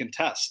significant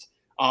test.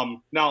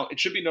 Now, it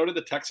should be noted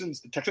the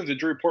Texans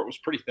injury report was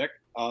pretty thick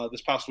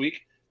this past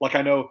week. Like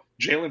I know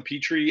Jalen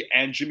Petrie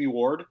and Jimmy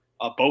Ward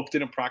both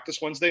didn't practice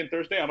Wednesday and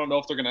Thursday. I don't know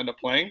if they're going to end up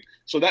playing.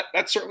 So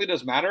that certainly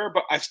does matter.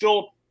 But I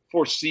still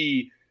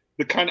foresee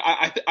the kind.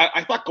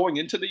 I thought going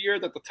into the year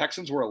that the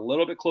Texans were a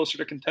little bit closer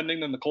to contending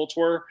than the Colts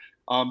were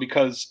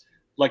because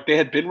like they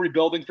had been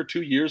rebuilding for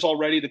 2 years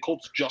already. The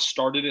Colts just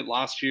started it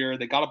last year.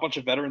 They got a bunch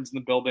of veterans in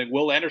the building.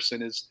 Will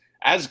Anderson is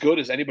as good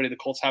as anybody the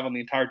Colts have on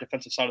the entire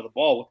defensive side of the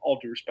ball, with all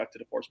due respect to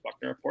DeForest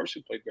Buckner, of course,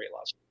 who played great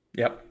last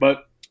year. Yep.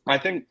 But I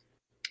think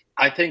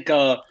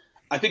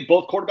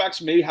both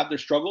quarterbacks may have their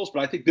struggles,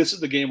 but I think this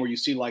is the game where you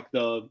see like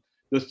the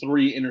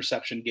 3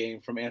 interception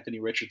game from Anthony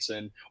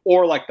Richardson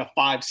or like the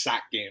 5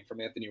 sack game from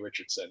Anthony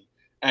Richardson.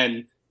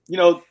 And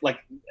like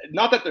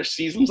not that their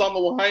season's on the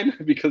line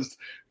because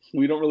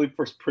we don't really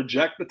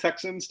project the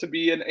Texans to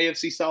be an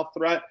AFC South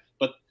threat,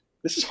 but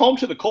this is home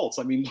to the Colts.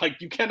 I mean,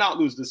 like you cannot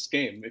lose this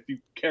game if you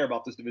care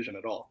about this division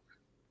at all.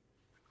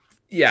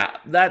 Yeah,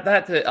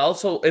 that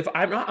also, if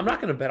I'm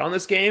not going to bet on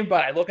this game,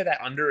 but I look at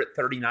that under at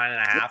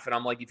 39.5, and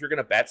I'm like, if you're going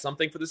to bet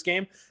something for this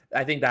game,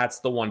 I think that's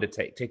the one to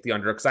take the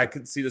under, because I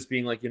could see this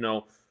being like,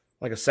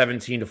 like a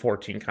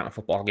 17-14 kind of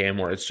football game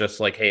where it's just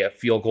like, hey, a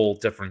field goal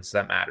difference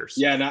that matters.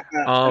 Yeah,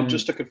 and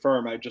just to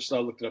confirm, I just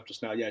looked it up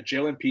just now. Yeah,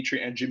 Jalen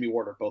Petrie and Jimmy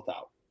Ward are both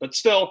out, but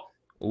still,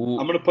 I'm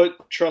going to put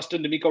trust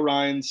in D'Amico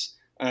Ryans.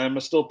 I'm going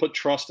to still put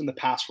trust in the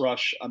pass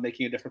rush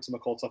making a difference in the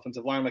Colts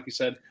offensive line. Like you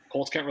said,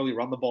 Colts can't really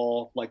run the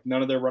ball. Like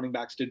none of their running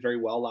backs did very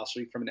well last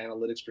week from an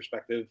analytics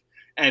perspective.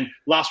 And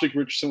last week,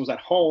 Richardson was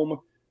at home.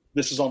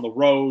 This is on the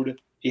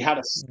road. He had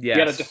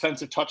a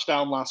defensive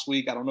touchdown last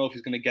week. I don't know if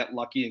he's going to get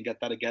lucky and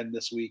get that again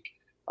this week.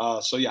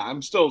 So, yeah,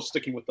 I'm still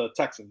sticking with the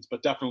Texans,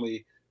 but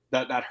definitely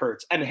that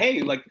hurts. And,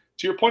 hey, like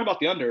to your point about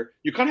the under,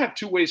 you kind of have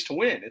two ways to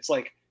win. It's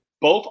like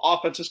both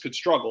offenses could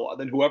struggle, and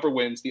then whoever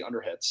wins, the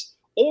under hits.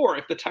 Or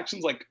if the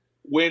Texans, like,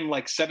 win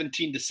like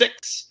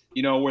 17-6,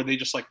 where they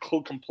just like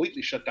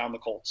completely shut down the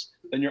Colts,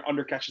 then your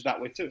under catches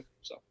that way too.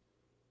 So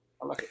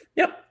I like it.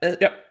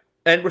 Yep.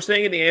 And we're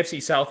staying in the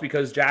AFC South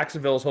because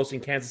Jacksonville is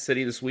hosting Kansas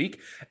City this week.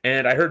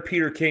 And I heard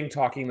Peter King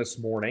talking this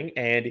morning,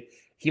 and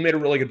he made a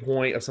really good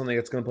point of something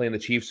that's going to play in the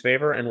Chiefs'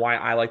 favor and why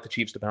I like the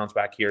Chiefs to bounce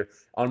back here.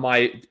 On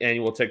my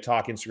annual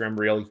TikTok, Instagram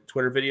Reel,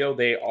 Twitter video,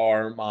 they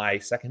are my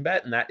second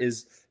bet, and that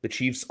is the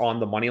Chiefs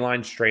on the money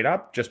line straight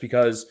up, just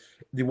because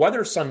the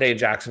weather Sunday in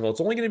Jacksonville, it's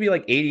only going to be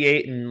like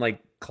 88 and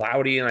like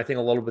cloudy, and I think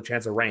a little bit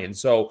chance of rain.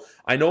 So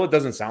I know it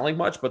doesn't sound like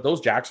much, but those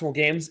Jacksonville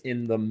games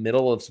in the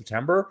middle of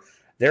September,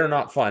 they're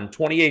not fun.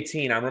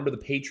 2018, I remember the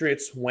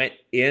Patriots went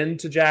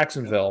into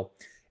Jacksonville.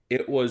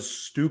 It was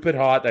stupid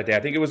hot that day.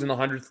 I think it was in the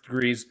 100th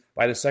degrees.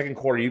 By the second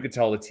quarter, you could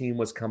tell the team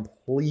was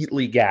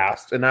completely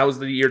gassed. And that was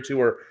the year too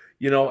where,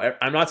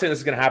 I'm not saying this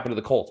is going to happen to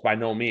the Colts by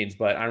no means,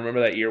 but I remember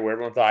that year where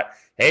everyone thought,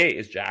 hey,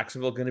 is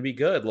Jacksonville going to be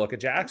good? Look at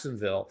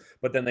Jacksonville.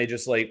 But then they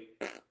just like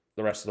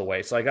the rest of the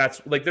way. So like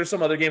that's like there's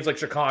some other games like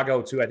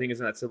Chicago too, I think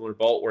is in that similar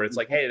boat where it's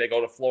like, hey, they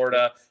go to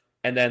Florida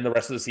and then the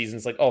rest of the season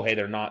it's like, oh, hey,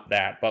 they're not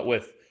that. But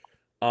with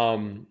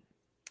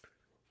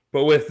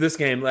this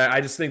game,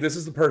 I just think this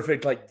is the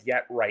perfect like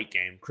get right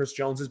game. Chris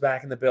Jones is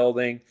back in the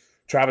building.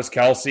 Travis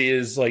Kelce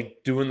is like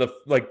doing the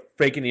like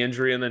faking the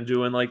injury and then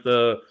doing like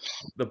the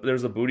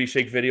there's a booty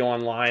shake video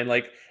online.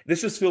 Like this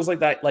just feels like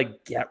that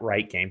like get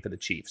right game for the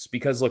Chiefs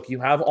because look,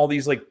 you have all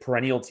these like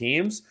perennial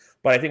teams,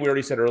 but I think we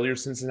already said earlier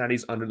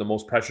Cincinnati's under the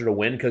most pressure to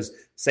win because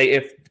say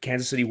if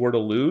Kansas City were to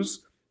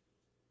lose,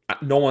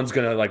 no one's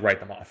gonna like write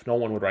them off. No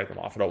one would write them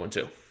off at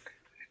 0-2.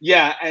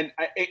 Yeah, and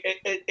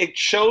it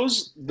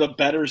shows the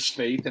bettor's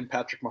faith in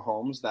Patrick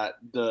Mahomes that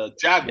the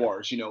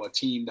Jaguars, a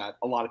team that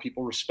a lot of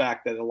people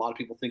respect, that a lot of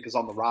people think is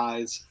on the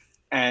rise,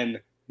 and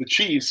the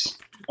Chiefs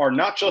are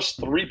not just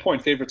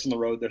 3-point favorites in the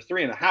road, they're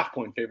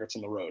 3.5-point favorites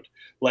in the road.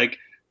 Like,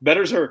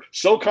 bettors are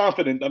so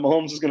confident that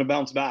Mahomes is going to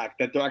bounce back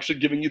that they're actually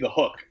giving you the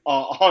hook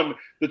on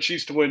the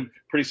Chiefs to win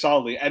pretty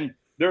solidly. And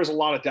there's a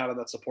lot of data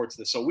that supports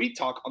this. So we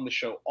talk on the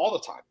show all the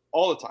time,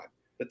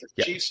 that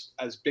the Chiefs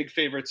as big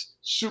favorites,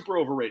 super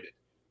overrated.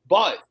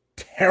 But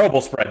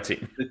terrible spread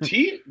team.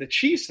 The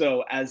Chiefs,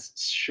 though, as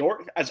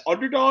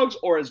underdogs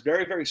or as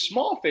very, very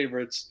small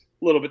favorites,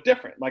 a little bit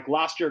different. Like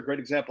last year, a great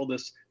example of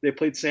this, they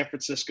played San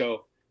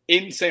Francisco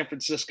in San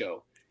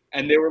Francisco,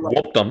 and they were like,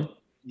 whooped them.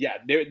 Yeah,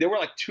 they were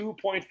like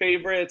 2-point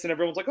favorites, and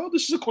everyone's like, oh,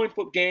 this is a coin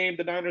flip game.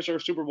 The Niners are a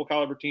Super Bowl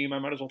caliber team. I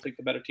might as well take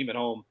the better team at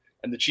home.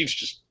 And the Chiefs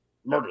just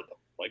murdered them,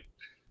 like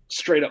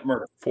straight up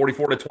murder.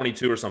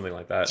 44-22 or something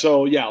like that.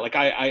 So yeah, like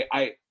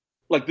I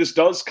like this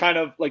does kind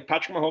of like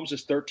Patrick Mahomes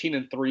is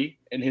 13-3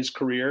 in his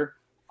career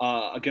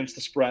against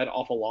the spread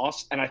off a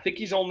loss, and I think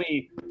he's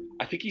only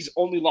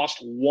lost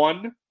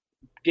 1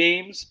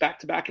 games back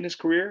to back in his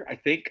career. I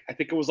think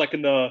it was like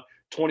in the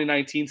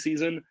 2019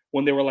 season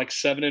when they were like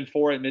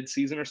 7-4 at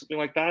midseason or something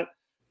like that.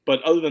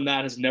 But other than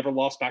that, has never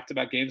lost back to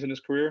back games in his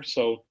career.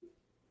 So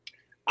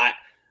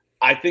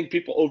I think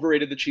people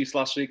overrated the Chiefs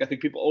last week. I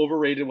think people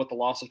overrated what the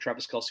loss of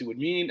Travis Kelce would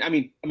mean. I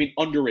mean,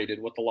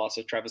 underrated what the loss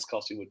of Travis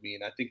Kelce would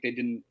mean. I think they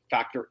didn't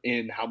factor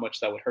in how much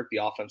that would hurt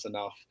the offense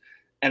enough.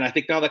 And I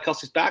think now that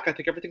Kelce's back, I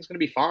think everything's going to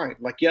be fine.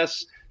 Like,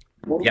 yes,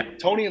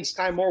 Tony and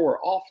Sky Moore were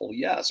awful,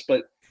 yes,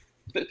 but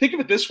think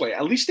of it this way: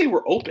 at least they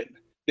were open.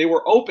 They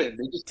were open.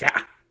 They just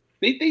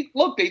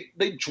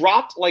they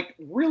dropped like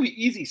really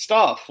easy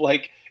stuff.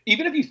 Like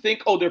even if you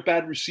think, oh, they're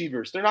bad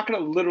receivers, they're not going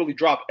to literally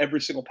drop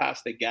every single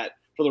pass they get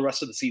for the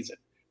rest of the season.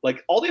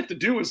 Like all they have to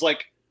do is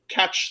like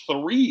catch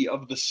 3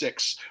 of the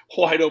 6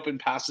 wide open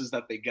passes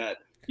that they get,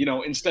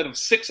 instead of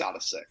 6 out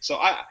of 6. So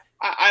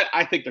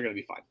I think they're going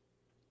to be fine.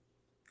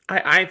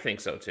 I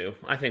think so too.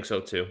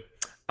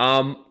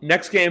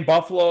 Next game,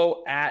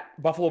 Buffalo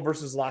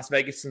versus Las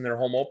Vegas in their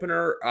home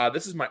opener.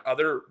 This is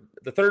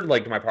the third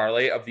leg to my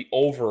parlay of the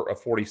over of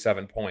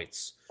 47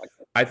 points.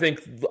 I think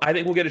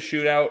we'll get a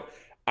shootout.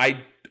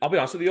 I'll be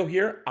honest with you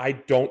here. I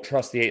don't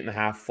trust the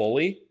 8.5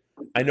 fully.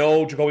 I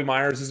know Jacoby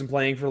Myers isn't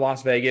playing for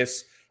Las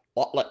Vegas.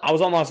 I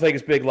was on Las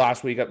Vegas big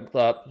last week at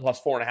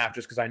plus 4.5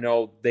 just because I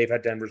know they've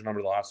had Denver's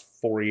number the last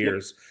 4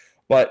 years. Yep.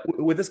 But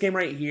with this game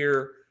right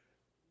here,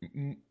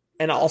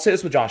 and I'll say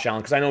this with Josh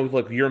Allen because I know,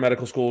 look, you're in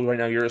medical school right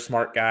now. You're a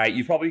smart guy.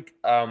 You've probably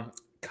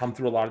come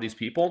through a lot of these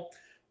people.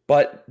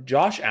 But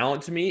Josh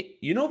Allen, to me,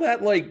 you know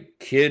that like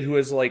kid who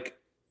is like,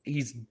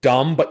 he's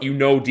dumb, but you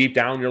know deep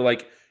down you're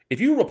like, if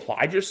you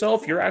replied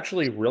yourself, you're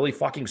actually really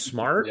fucking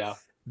smart. Yeah.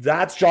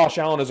 That's Josh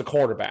Allen as a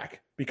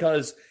quarterback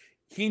because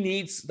he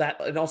needs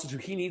that. And also, too,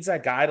 he needs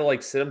that guy to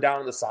like sit him down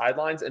on the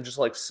sidelines and just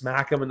like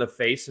smack him in the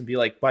face and be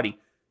like, buddy,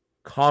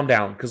 calm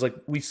down. Because like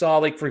we saw,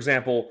 like, for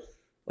example,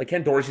 like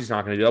Ken Dorsey's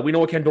not going to do that. We know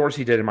what Ken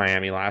Dorsey did in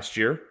Miami last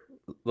year,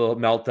 the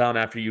meltdown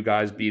after you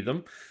guys beat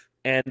them.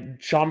 And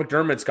Sean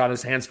McDermott's got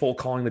his hands full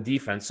calling the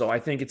defense. So I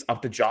think it's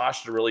up to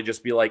Josh to really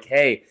just be like,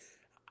 hey,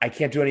 I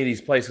can't do any of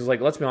these plays. Because,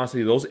 like, let's be honest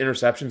with you, those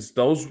interceptions,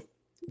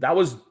 that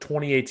was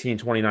 2018,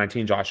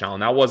 2019 Josh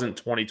Allen. That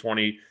wasn't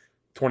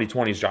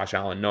 2020's Josh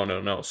Allen.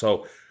 No.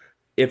 So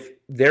if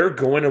they're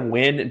going to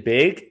win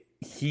big,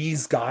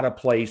 he's got to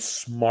play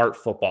smart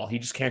football. He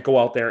just can't go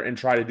out there and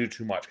try to do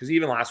too much. Because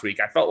even last week,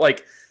 I felt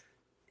like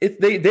if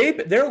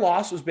their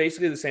loss was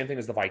basically the same thing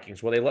as the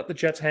Vikings, where they let the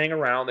Jets hang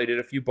around. They did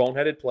a few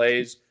boneheaded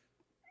plays.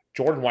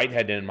 Jordan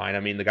Whitehead didn't mind.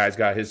 I mean, the guy's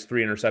got his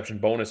 3 interception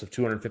bonus of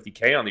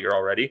 $250K on the year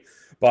already.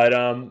 But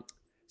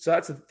so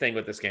that's the thing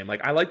with this game.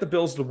 Like, I like the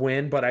Bills to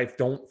win, but I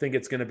don't think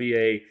it's going to be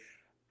a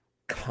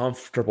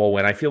comfortable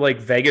win. I feel like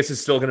Vegas is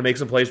still going to make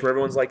some plays where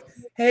everyone's like,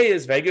 hey,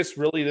 is Vegas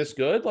really this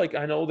good? Like,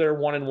 I know they're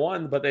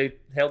 1-1, but they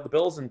held the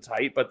Bills in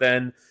tight, but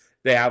then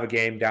they have a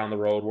game down the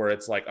road where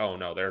it's like, oh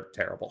no, they're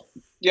terrible.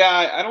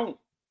 Yeah, I don't.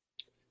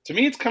 To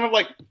me, it's kind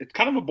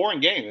of a boring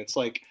game. It's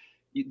like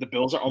the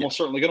Bills are almost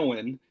certainly going to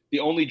win. The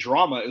only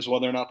drama is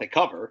whether or not they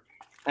cover,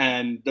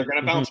 and they're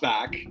going to bounce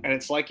back. And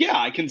it's like, yeah,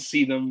 I can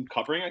see them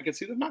covering. I can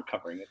see them not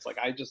covering. It's like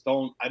I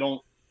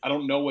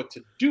don't know what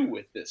to do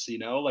with this. You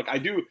know, like I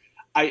do.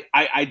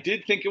 I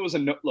did think it was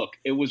look.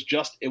 It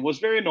was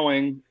very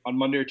annoying on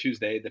Monday or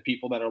Tuesday. The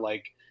people that are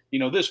like, you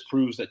know, this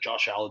proves that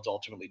Josh Allen's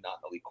ultimately not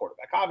an elite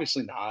quarterback.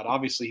 Obviously not.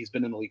 Obviously he's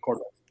been an elite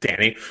quarterback.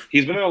 Danny,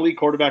 he's been an elite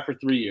quarterback for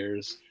 3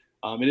 years.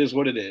 It is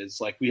what it is.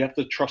 Like, we have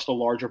to trust a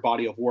larger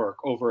body of work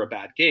over a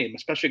bad game,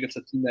 especially against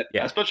a team that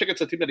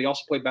he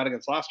also played bad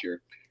against last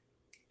year.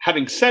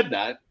 Having said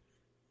that,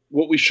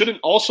 what we shouldn't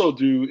also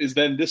do is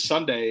then this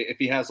Sunday, if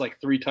he has like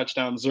 3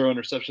 touchdowns, 0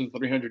 interceptions,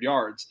 300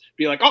 yards,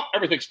 be like, oh,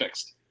 everything's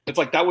fixed. It's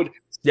like that would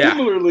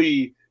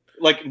similarly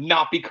like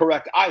not be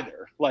correct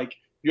either. Like,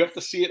 you have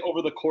to see it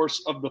over the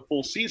course of the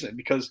full season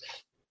because,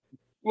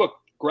 look,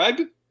 Greg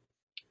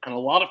and a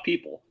lot of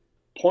people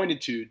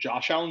pointed to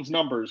Josh Allen's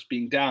numbers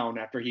being down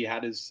after he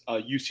had his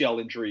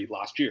UCL injury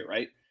last year,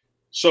 right?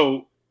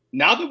 So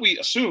now that we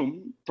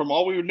assume, from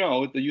all we would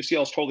know, the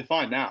UCL is totally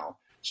fine now.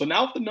 So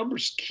now if the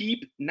numbers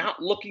keep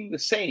not looking the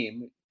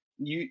same,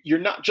 you're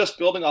not just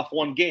building off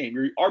one game.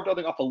 You are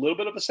building off a little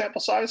bit of a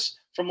sample size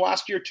from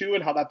last year too,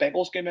 and how that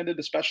Bengals game ended,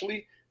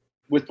 especially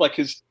with like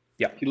he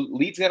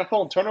leads the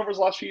NFL in turnovers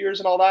the last few years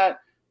and all that.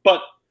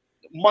 But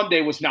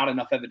Monday was not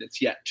enough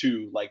evidence yet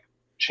to like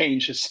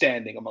change his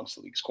standing amongst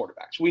the league's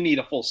quarterbacks. We need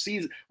a full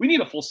season. We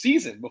need a full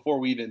season before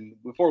we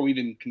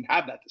even can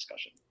have that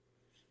discussion.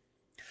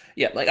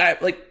 Yeah,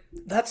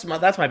 that's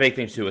my big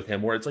thing too with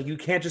him, where it's like you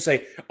can't just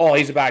say, "Oh,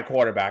 he's a bad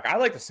quarterback." I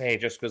like to say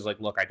it just because, like,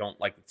 look, I don't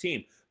like the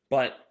team,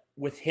 but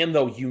with him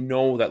though, you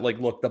know that, like,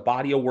 look, the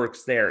body of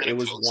work's there. It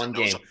was one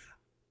game.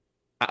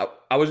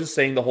 I was just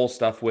saying the whole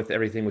stuff with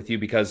everything with you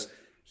because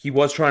he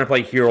was trying to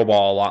play hero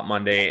ball a lot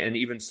Monday, and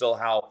even still,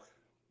 how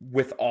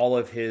with all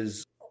of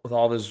his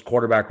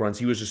quarterback runs,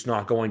 he was just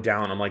not going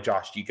down. I'm like,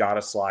 Josh, you got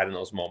to slide in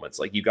those moments.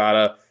 Like, you got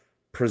to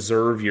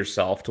preserve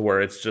yourself to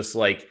where it's just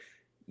like,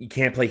 you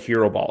can't play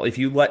hero ball. If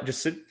you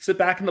just sit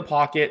back in the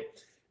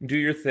pocket and do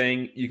your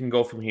thing, you can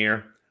go from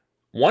here.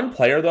 One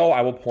player, though,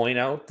 I will point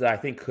out that I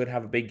think could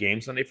have a big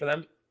game Sunday for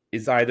them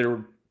is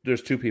either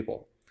there's 2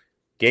 people,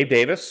 Gabe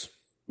Davis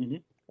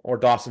or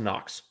Dawson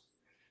Knox.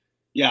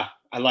 Yeah,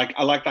 I like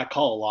that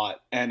call a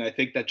lot. And I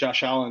think that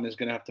Josh Allen is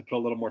going to have to put a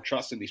little more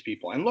trust in these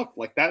people. And look,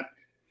 like that,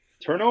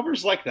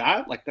 turnovers like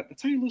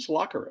that's how you lose the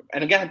locker room.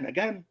 And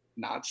again,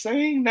 not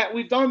saying that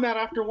we've done that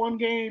after one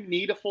game,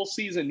 need a full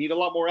season, need a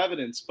lot more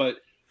evidence, but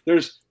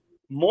there's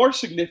more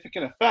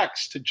significant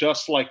effects to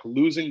just like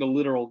losing the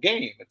literal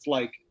game. It's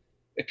like,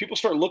 if people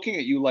start looking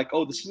at you like,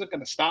 oh, this isn't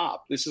going to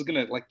stop, this is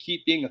going to like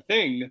keep being a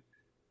thing,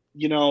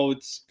 you know,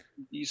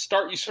 you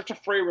start to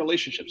fray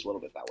relationships a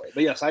little bit that way.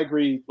 But yes, I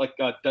agree. Like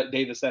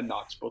Davis and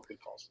Knox, both good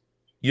calls.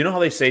 You know how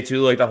they say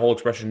too, like that whole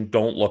expression,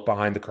 don't look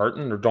behind the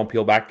curtain or don't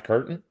peel back the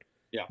curtain?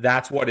 Yeah.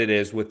 That's what it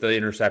is with the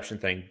interception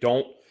thing.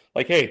 Don't,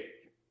 like, hey,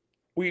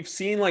 we've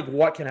seen like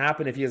what can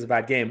happen if he has a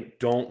bad game.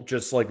 Don't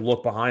just like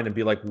look behind and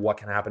be like, what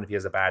can happen if he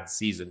has a bad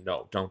season?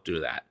 No, don't do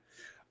that.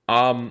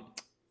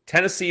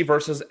 Tennessee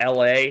versus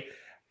LA.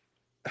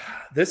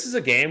 This is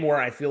a game where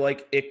I feel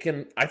like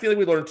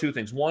we learned 2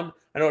 things. One,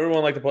 I know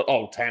everyone like to put,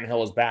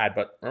 Tannehill is bad,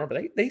 but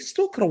remember, they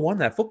still could have won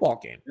that football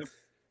game. Yep.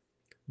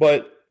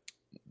 But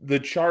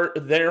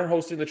they're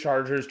hosting the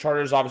Chargers.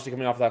 Chargers obviously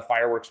coming off that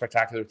fireworks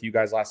spectacular with you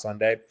guys last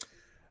Sunday.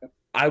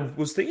 I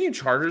was thinking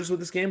Chargers with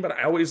this game, but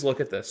I always look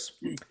at this.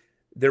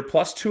 They're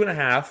plus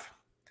 2.5.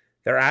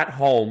 They're at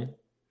home.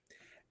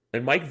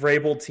 And Mike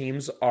Vrabel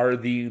teams are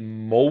the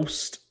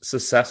most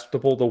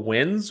susceptible to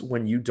wins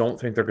when you don't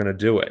think they're going to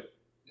do it.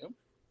 Yep.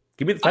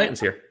 Give me the Titans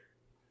here.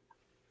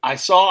 I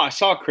saw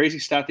a crazy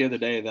stat the other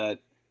day that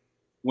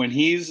when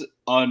he's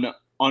an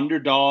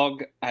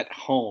underdog at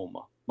home,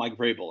 Mike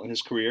Vrabel in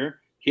his career,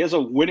 he has a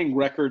winning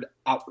record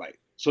outright.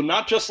 So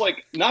not just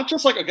like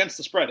against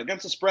the spread.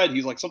 Against the spread,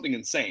 he's like something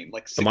insane,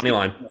 like the money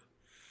line.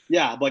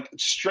 Yeah, like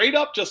straight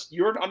up, just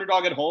you're an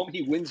underdog at home.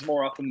 He wins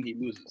more often than he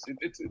loses.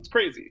 It's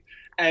crazy,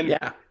 and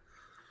yeah,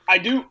 I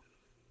do.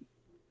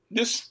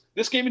 This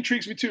game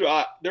intrigues me too.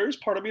 There is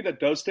part of me that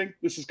does think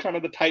this is kind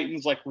of the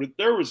Titans, like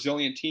they're a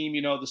resilient team.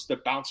 This is their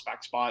bounce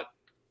back spot,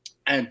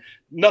 and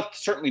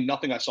certainly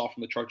nothing I saw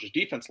from the Chargers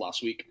defense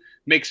last week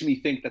makes me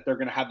think that they're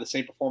going to have the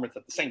same performance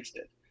that the Saints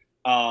did.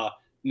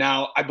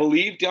 Now, I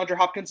believe DeAndre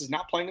Hopkins is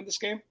not playing in this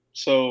game,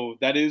 so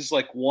that is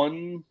like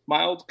one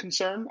mild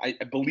concern. I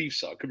believe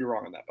so. I could be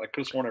wrong on that, but I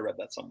could have sworn I read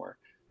that somewhere.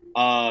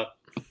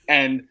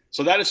 And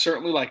so that is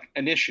certainly like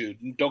an issue.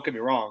 Don't get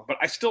me wrong, but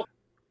I still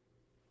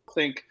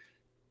think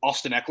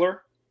Austin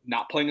Eckler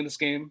not playing in this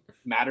game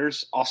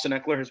matters. Austin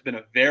Eckler has been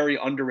a very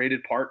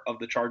underrated part of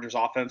the Chargers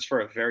offense for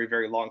a very,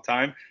 very long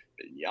time.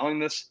 Been yelling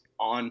this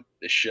on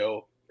this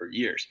show for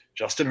years.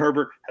 Justin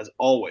Herbert has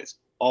always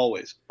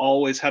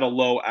had a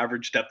low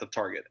average depth of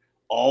target.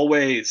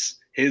 Always.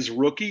 His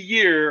rookie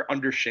year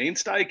under Shane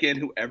Steichen,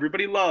 who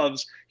everybody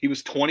loves, he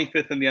was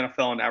 25th in the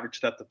NFL in average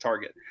depth of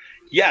target.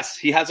 Yes,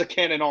 he has a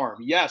cannon arm.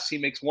 Yes, he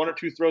makes one or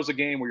two throws a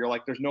game where you're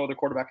like, there's no other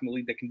quarterback in the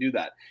league that can do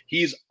that.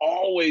 He's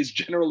always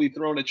generally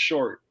thrown it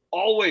short.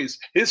 Always.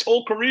 His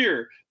whole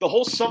career, the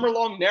whole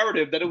summer-long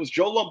narrative that it was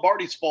Joe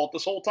Lombardi's fault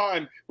this whole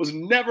time was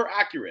never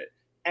accurate.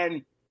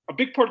 And a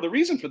big part of the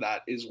reason for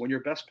that is when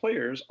your best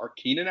players are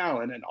Keenan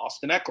Allen and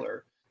Austin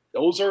Eckler,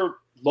 those are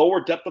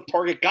lower depth of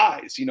target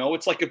guys.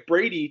 It's like if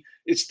Brady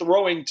is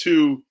throwing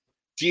to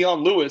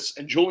Deion Lewis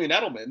and Julian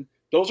Edelman,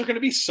 those are going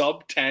to be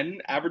sub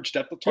 10 average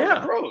depth of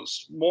target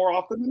throws more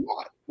often than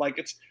not.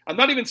 Like I'm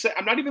not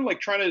even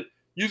like trying to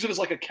use it as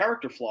like a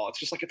character flaw. It's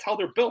just like it's how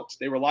they're built.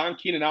 They rely on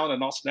Keenan Allen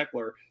and Austin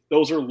Eckler.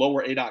 Those are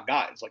lower ADOT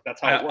guys. Like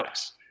that's how it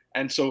works.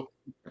 And so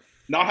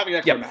not having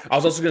Eckler. Yeah, I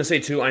was also going to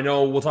say too, I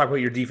know we'll talk about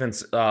your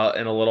defense in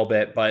a little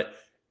bit, but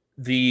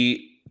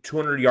the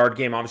 200-yard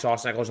game, obviously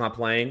Austin Eckler's not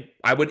playing.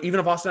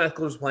 Even if Austin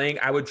Eckler's playing,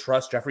 I would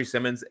trust Jeffrey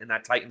Simmons in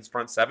that Titans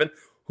front seven,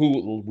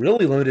 who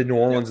really limited New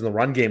Orleans in the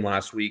run game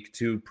last week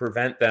to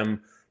prevent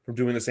them from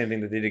doing the same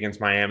thing they did against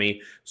Miami.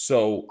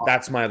 So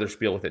that's my other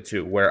spiel with it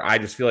too, where I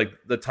just feel like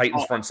the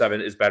Titans front seven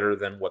is better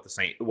than what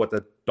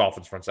the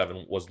Dolphins front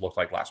seven looked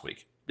like last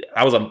week.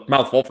 That was a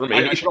mouthful for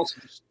me. I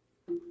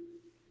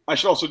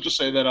should also just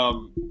say that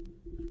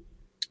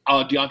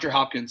DeAndre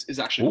Hopkins is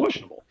actually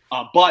questionable.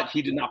 But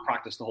he did not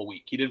practice the whole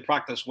week. He didn't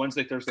practice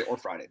Wednesday, Thursday, or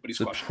Friday. But he's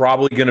questionable.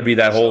 Probably going to be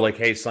that whole like,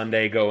 hey,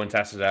 Sunday, go and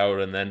test it out,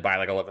 and then by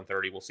like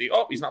 11:30, we'll see.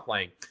 Oh, he's not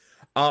playing.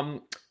 But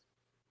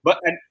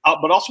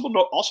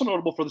also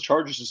notable for the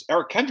Chargers is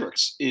Eric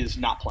Kendricks is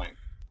not playing.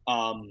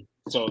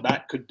 So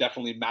that could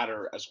definitely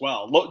matter as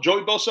well.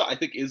 Joey Bosa, I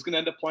think, is going to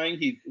end up playing.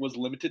 He was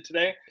limited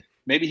today.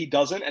 Maybe he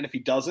doesn't, and if he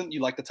doesn't,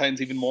 you like the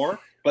Titans even more.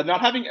 But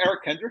not having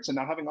Eric Kendricks and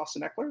not having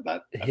Austin Eckler,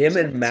 that him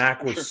and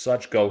Mac were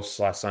such ghosts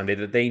last Sunday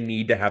that they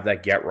need to have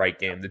that get right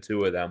game, the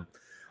two of them.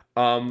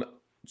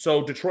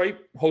 So Detroit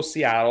hosts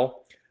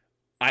Seattle.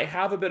 I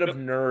have a bit of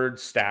nerd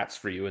stats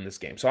for you in this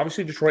game. So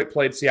obviously Detroit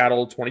played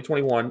Seattle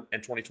 2021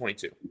 and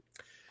 2022.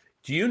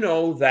 Do you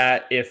know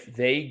that if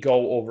they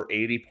go over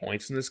 80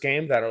 points in this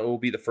game, that it will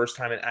be the first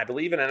time I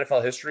believe in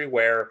NFL history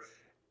where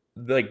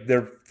like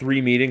their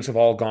three meetings have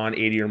all gone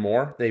 80 or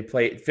more. They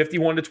played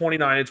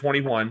 51-29 and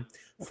 21,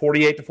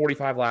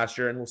 48-45 last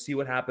year, and we'll see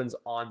what happens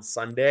on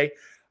Sunday.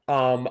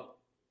 I'm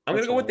going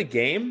to go with the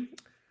game.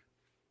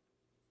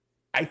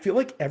 I feel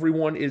like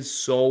everyone is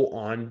so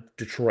on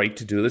Detroit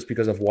to do this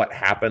because of what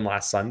happened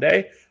last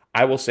Sunday.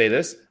 I will say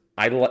this.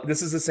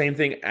 This is the same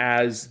thing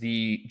as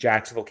the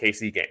Jacksonville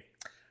KC game.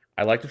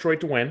 I like Detroit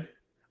to win.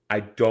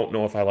 I don't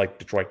know if I like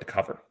Detroit to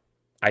cover.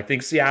 I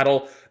think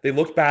Seattle, they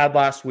looked bad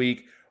last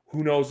week.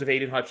 Who knows if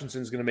Aiden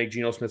Hutchinson is going to make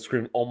Geno Smith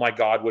scream, oh my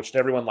God, which to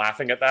everyone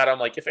laughing at that, I'm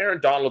like, if Aaron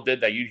Donald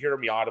did that, you'd hear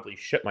me audibly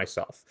shit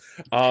myself.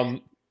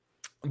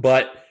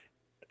 But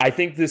I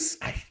think that's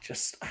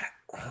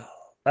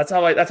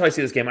how I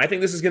see this game. I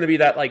think this is going to be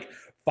that like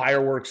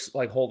fireworks,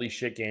 like holy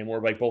shit game where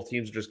like both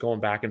teams are just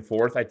going back and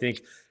forth. I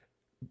think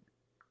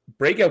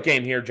breakout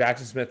game here,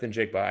 Jackson Smith and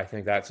Jigba. I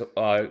think that's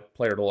a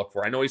player to look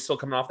for. I know he's still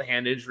coming off the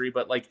hand injury,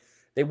 but like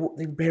they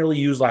barely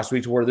used last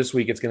week to where this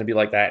week it's going to be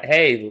like that.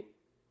 Hey,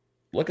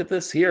 look at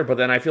this here. But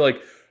then I feel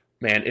like,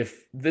 man,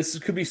 if this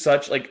could be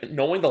such, like,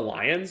 knowing the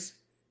Lions,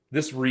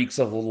 this reeks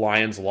of the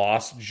Lions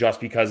loss just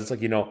because it's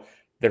like,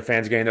 their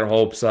fans getting their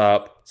hopes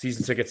up.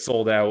 Season tickets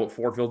sold out.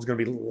 Ford Field's going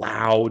to be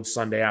loud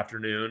Sunday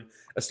afternoon.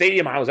 A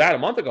stadium I was at a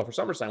month ago for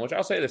SummerSlam, which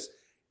I'll say this,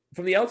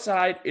 from the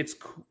outside, it's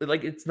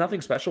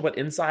nothing special, but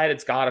inside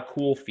it's got a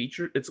cool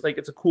feature. It's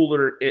a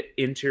cooler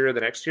interior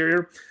than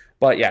exterior.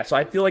 But yeah, so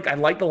I feel like I'd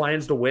like the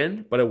Lions to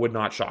win, but it would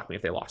not shock me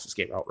if they lost this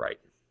game outright.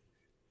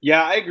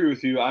 Yeah, I agree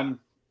with you.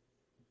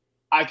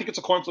 I think it's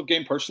a coin flip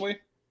game personally,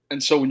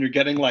 and so when you're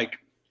getting like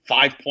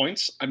 5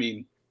 points, I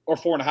mean, or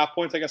 4.5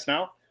 points, I guess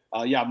now.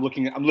 Yeah, I'm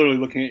literally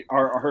looking at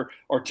our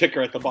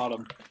ticker at the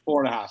bottom,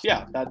 4.5.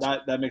 Yeah,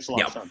 that makes a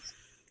lot of sense.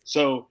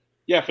 So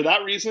yeah, for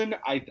that reason,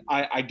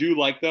 I do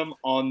like them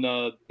on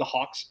the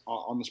Hawks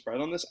on the spread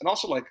on this, and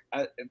also like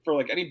for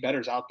like any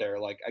bettors out there,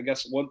 like I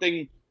guess one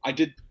thing I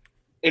did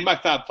in my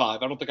Fab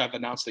Five, I don't think I've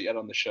announced it yet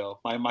on the show.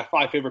 My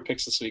 5 favorite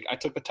picks this week: I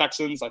took the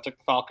Texans, I took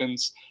the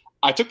Falcons.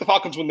 I took the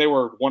Falcons when they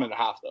were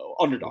 1.5 though,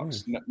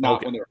 underdogs,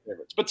 not when they were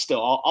favorites. But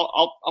still,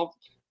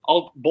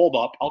 I'll bulb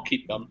up, I'll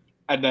keep them,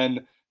 and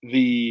then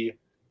the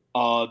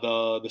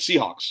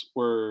Seahawks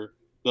were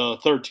the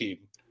third team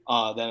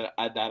that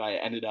I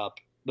ended up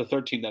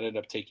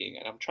taking,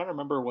 and I'm trying to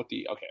remember what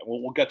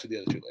we'll get to the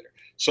other two later.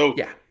 So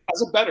yeah,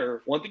 as a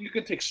bettor, one thing you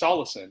can take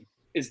solace in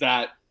is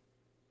that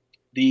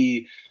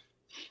the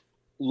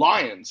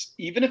Lions,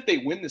 even if they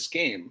win this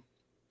game,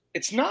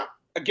 it's not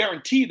a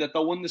guarantee that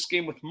they'll win this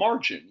game with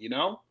margin,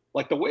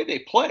 like the way they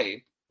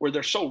play where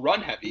they're so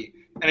run heavy.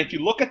 And if you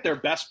look at their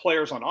best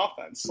players on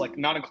offense, like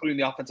not including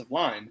the offensive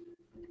line,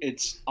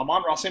 it's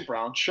Amon-Ra St.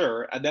 Brown,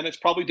 sure. And then it's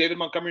probably David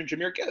Montgomery and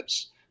Jahmyr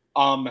Gibbs.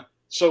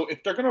 So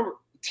if they're going to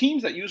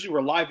teams that usually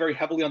rely very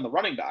heavily on the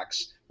running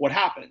backs, what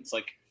happens?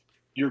 Like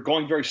you're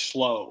going very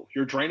slow.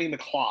 You're draining the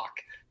clock.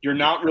 You're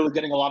not really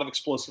getting a lot of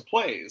explosive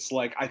plays.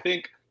 Like I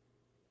think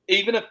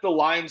even if the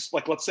Lions,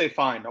 like let's say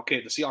fine,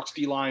 okay, the Seahawks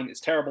D-line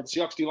is terrible. The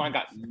Seahawks D-line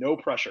got no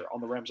pressure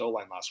on the Rams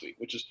O-line last week,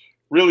 which is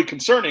really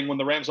concerning when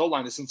the Rams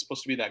O-line isn't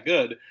supposed to be that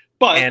good.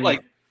 But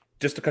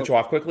just to cut you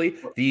off quickly,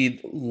 the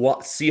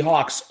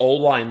Seahawks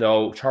O-line,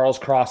 though, Charles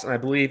Cross and I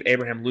believe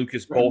Abraham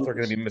Lucas both are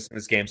going to be missing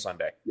this game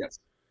Sunday. Yes.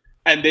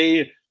 And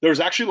there's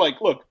actually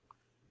look,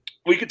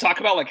 we could talk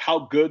about how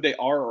good they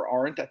are or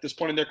aren't at this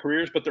point in their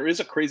careers, but there is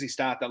a crazy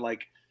stat that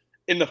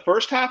in the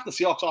first half, the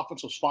Seahawks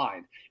offense was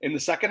fine. In the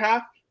second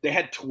half, they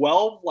had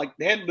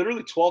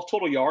literally 12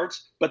 total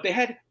yards, but they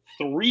had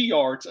 3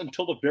 yards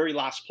until the very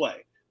last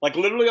play.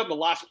 Literally on the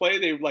last play,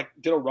 they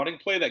did a running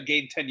play that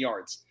gained 10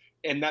 yards.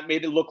 And that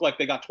made it look like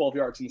they got 12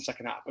 yards in the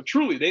second half. But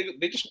truly, they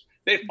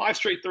had 5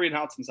 straight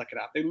 3-and-outs in the second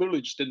half. They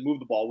literally just didn't move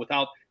the ball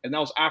and that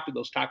was after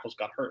those tackles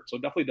got hurt. So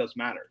it definitely does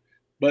matter.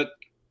 But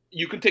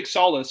you can take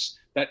solace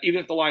that even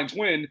if the Lions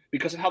win,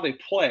 because of how they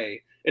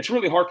play, it's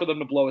really hard for them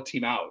to blow a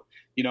team out.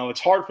 It's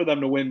hard for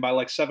them to win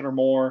by 7 or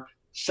more.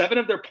 7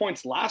 of their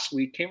points last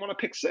week came on a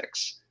pick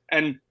 6.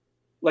 And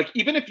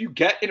even if you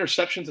get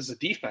interceptions as a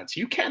defense,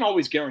 you can't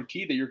always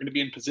guarantee that you're going to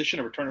be in position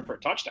to return it for a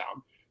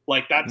touchdown.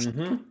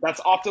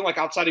 That's often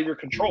outside of your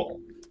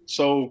control.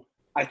 So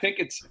I think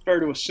it's fair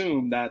to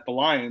assume that the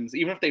Lions,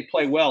 even if they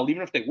play well,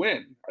 even if they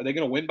win, are they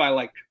going to win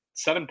by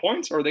 7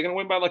 points or are they going to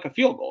win by a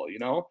field goal,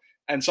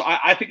 And so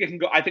I think it can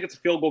go. I think it's a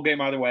field goal game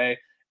either way.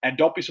 And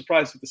don't be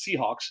surprised if the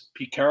Seahawks,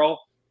 Pete Carroll,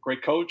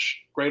 great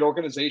coach, great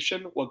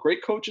organization. What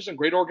great coaches and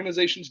great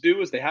organizations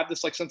do is they have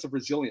this sense of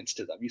resilience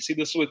to them. You see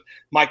this with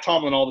Mike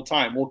Tomlin all the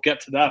time. We'll get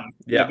to them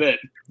in a bit.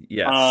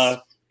 Yes.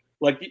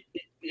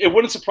 It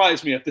wouldn't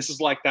surprise me if this is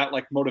that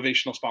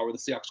motivational spot where the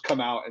Seahawks come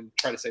out and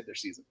try to save their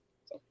season.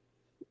 So.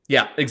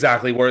 Yeah,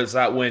 exactly. Whereas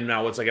that win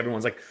now, it's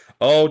everyone's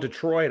oh,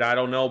 Detroit, I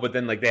don't know. But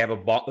then they have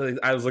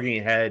I was looking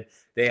ahead.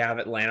 They have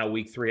Atlanta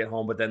week 3 at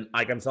home. But then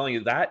I'm telling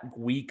you, that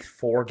week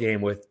 4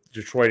 game with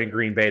Detroit and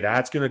Green Bay,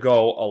 that's going to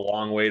go a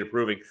long way to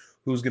proving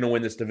who's going to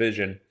win this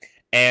division.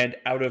 And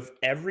out of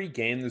every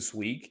game this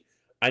week,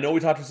 I know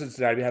we talked about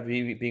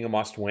Cincinnati being a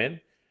must win.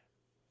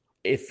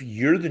 If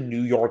you're the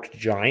New York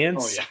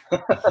Giants,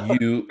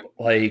 you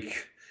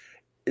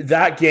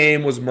that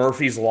game was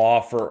Murphy's Law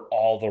for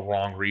all the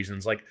wrong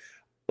reasons.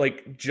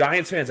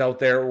 Giants fans out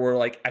there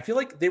were I feel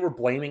like they were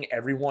blaming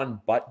everyone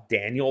but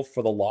Daniel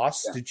for the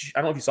loss. Yeah. I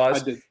don't know if you saw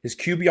this. His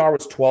QBR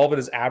was 12 and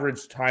his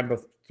average time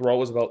of throw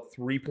was about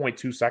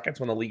 3.2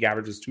 seconds when the league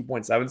average is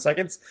 2.7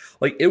 seconds.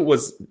 It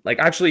was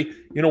actually,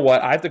 you know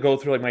what? I have to go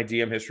through my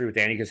DM history with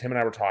Danny because him and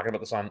I were talking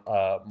about this on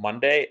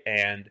Monday,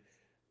 and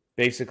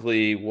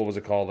basically, what was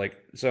it called?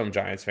 Some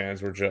Giants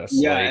fans were just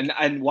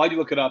and while you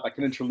look it up, I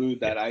can interlude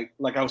that I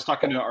was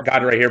talking to our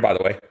got it right here, by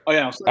the way. Oh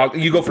yeah,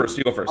 you go first.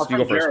 I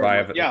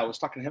was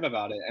talking to him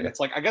about it, and it's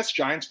I guess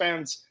Giants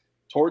fans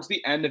towards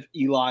the end of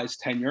Eli's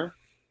tenure,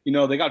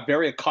 they got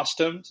very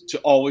accustomed to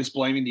always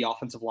blaming the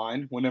offensive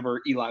line whenever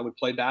Eli would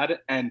play bad,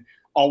 and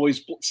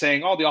always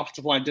saying, "Oh, the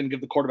offensive line didn't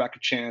give the quarterback a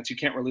chance. You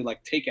can't really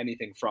take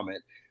anything from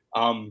it."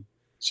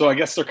 So I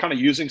guess they're kind of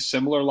using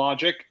similar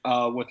logic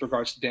with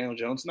regards to Daniel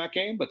Jones in that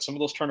game, but some of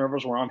those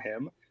turnovers were on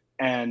him,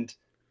 and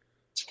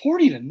it's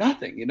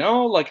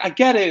 40-0. I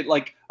get it,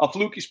 a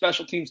fluky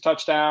special teams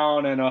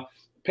touchdown and a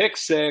pick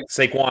 6,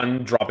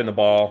 Saquon dropping the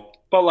ball,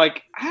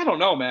 but I don't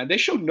know, man. They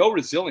showed no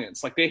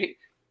resilience.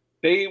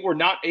 They were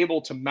not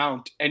able to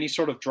mount any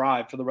sort of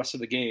drive for the rest of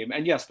the game.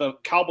 And yes, the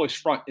Cowboys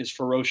front is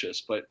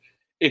ferocious, but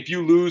if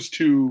you lose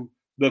to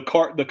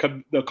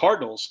the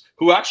Cardinals,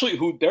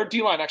 who their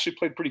D-line actually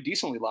played pretty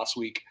decently last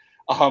week.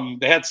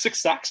 They had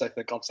 6 sacks, I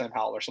think, on Sam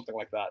Howell or something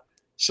like that.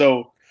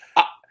 So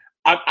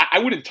I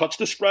wouldn't touch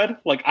the spread,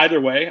 like,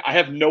 either way. I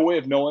have no way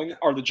of knowing,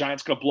 are the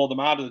Giants going to blow them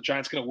out? Are the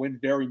Giants going to win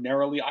very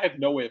narrowly? I have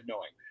no way of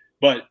knowing.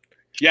 But,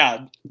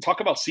 yeah, talk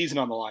about season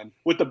on the line.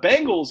 With the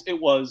Bengals, it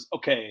was,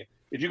 okay,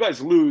 if you guys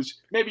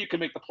lose, maybe you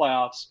can make the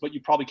playoffs, but you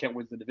probably can't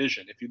win the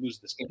division if you lose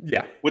this game.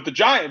 Yeah. With the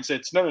Giants,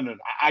 it's, no.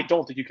 I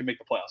don't think you can make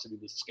the playoffs if you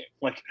lose this game.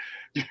 Like,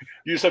 you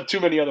just have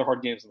too many other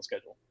hard games on the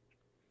schedule.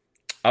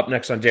 Up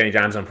next on Danny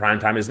John's on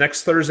Primetime is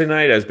next Thursday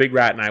night, as Big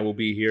Rat and I will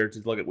be here to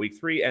look at Week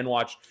 3 and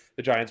watch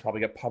the Giants probably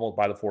get pummeled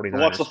by the 49ers. To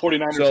watch the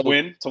 49ers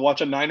win, to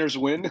watch a Niners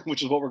win,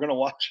 which is what we're going to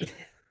watch.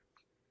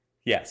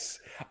 Yes.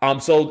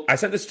 So I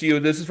sent this to you.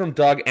 This is from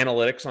Doug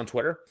Analytics on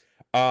Twitter.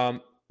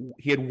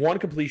 He had 1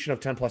 completion of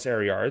 10-plus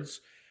air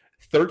yards.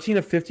 13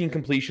 of 15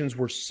 completions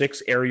were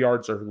 6 air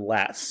yards or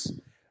less.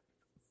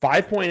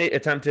 5.8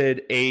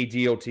 attempted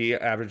ADOT,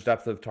 average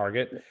depth of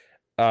target.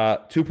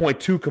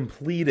 2.2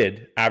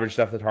 completed average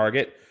depth of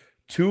target,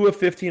 2 of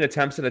 15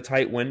 attempts in a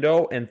tight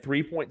window, and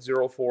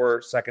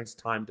 3.04 seconds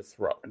time to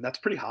throw. And that's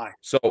pretty high.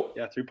 So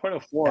yeah,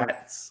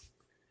 3.04.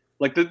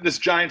 Like this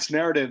Giants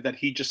narrative that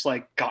he just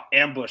like got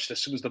ambushed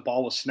as soon as the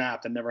ball was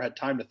snapped and never had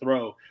time to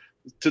throw.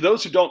 To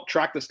those who don't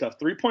track this stuff,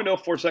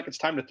 3.04 seconds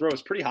time to throw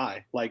is pretty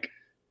high. Like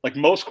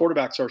most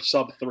quarterbacks are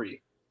sub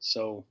 3.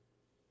 So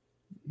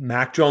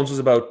Mac Jones was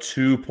about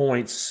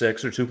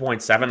 2.6 or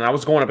 2.7, and I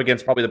was going up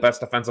against probably the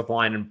best defensive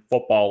line in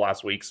football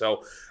last week.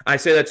 So I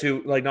say that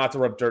to like not to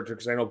rub dirt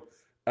because I know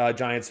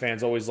Giants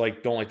fans always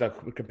like don't like to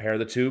compare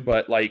the two,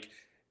 but like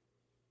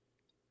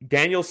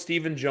Daniel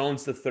Stephen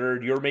Jones III,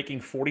 you're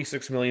making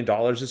 $46 million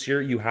this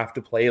year. You have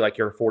to play like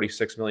you're a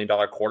 $46 million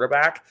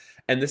quarterback,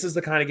 and this is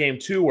the kind of game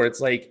too where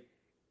it's like,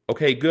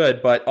 okay, good,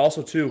 but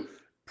also too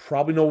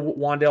probably no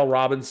Wan'Dale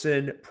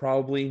Robinson,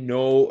 probably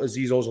no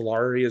Azeez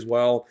Ojulari as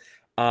well.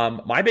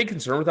 My big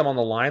concern with them on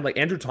the line, like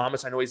Andrew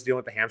Thomas, I know he's dealing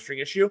with the hamstring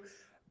issue,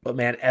 but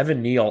man,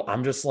 Evan Neal,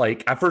 I'm just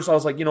like, at first I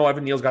was like,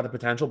 Evan Neal's got the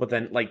potential, but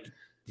then like,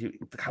 dude,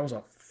 the guy was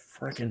a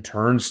freaking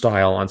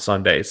turnstile on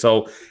Sunday.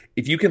 So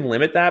if you can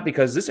limit that,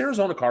 because this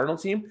Arizona Cardinal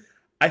team,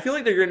 I feel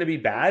like they're going to be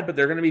bad, but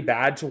they're going to be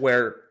bad to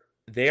where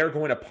they are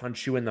going to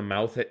punch you in the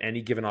mouth at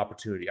any given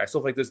opportunity. I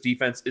still think this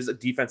defense is a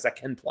defense that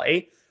can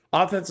play.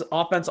 Offense,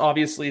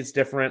 obviously, is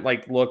different.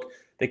 Like, look,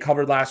 they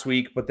covered last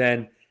week, but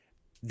then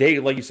they,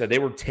 like you said, they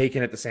were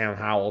taken at the Sam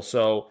Howell.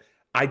 So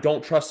I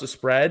don't trust the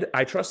spread.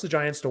 I trust the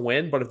Giants to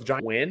win, but if the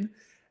Giants win,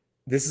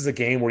 this is a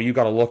game where you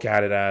got to look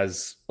at it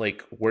as,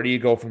 like, where do you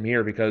go from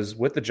here? Because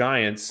with the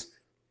Giants,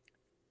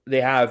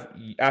 they have,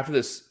 after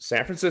this,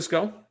 San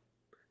Francisco,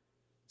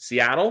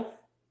 Seattle,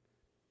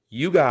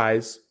 you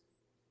guys,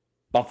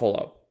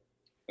 Buffalo.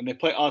 And they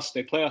play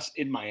us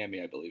in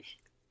Miami, I believe.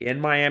 In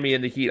Miami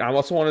in the Heat. I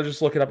also want to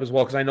just look it up as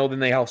well, because I know then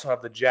they also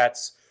have the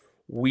Jets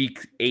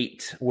Week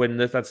 8 when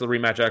that's the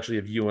rematch actually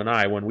of you and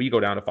I when we go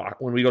down to Fox,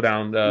 when we go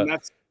down to,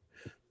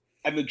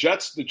 and the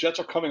Jets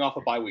are coming off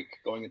a bye week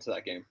going into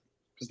that game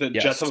because the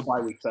Jets have a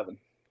bye week 7.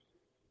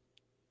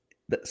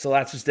 So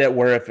that's just it.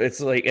 Where if it's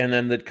like, and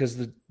then because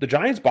the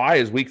Giants bye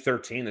is week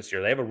 13 this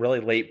year, they have a really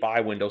late bye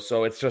window.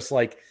 So it's just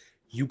like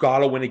you got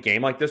to win a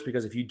game like this,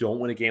 because if you don't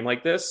win a game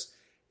like this,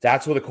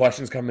 that's where the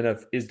questions come in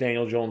of, is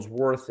Daniel Jones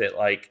worth it?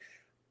 Like,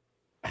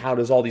 how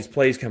does all these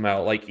plays come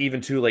out? Like, even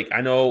to, like,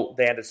 I know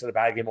they had to set a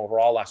bad game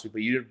overall last week,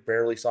 but you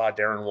barely saw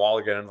Darren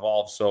Waller get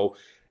involved. So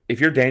if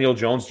you're Daniel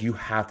Jones, you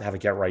have to have a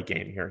get-right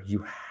game here.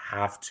 You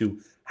have to.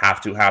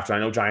 I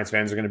know Giants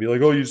fans are going to be like,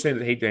 oh, you're just saying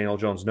that hate Daniel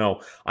Jones.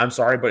 No, I'm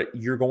sorry, but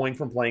you're going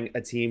from playing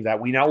a team that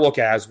we now look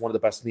at as one of the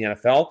best in the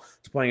NFL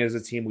to playing as a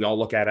team we all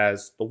look at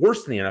as the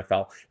worst in the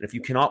NFL. And if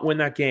you cannot win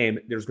that game,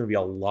 there's going to be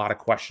a lot of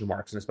question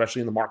marks. And especially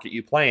in the market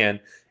you play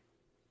in,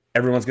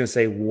 everyone's going to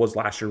say, was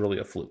last year really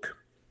a fluke?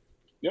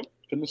 Yep.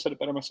 Couldn't have said it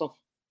better myself.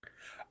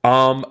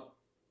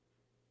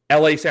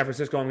 LA, San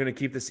Francisco, I'm going to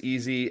keep this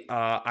easy.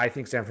 I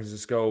think San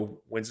Francisco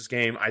wins this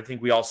game. I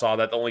think we all saw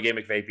that the only game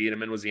McVay beat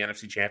him in was the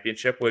NFC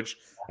Championship, which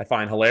I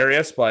find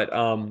hilarious. But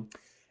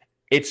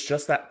it's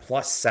just that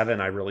 +7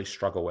 I really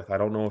struggle with. I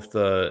don't know if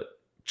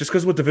just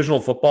because with divisional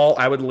football,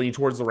 I would lean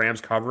towards the Rams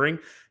covering,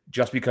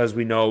 just because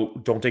we know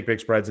don't take big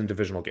spreads in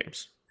divisional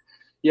games.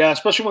 Yeah,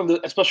 especially when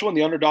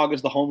the underdog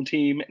is the home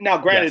team. Now,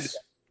 granted,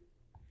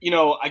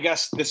 I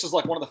guess this is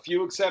like one of the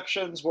few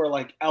exceptions where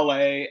like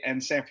LA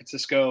and San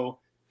Francisco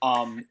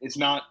is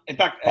not, in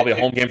fact, probably a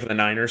home game for the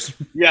Niners.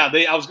 Yeah,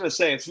 I was going to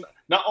say, it's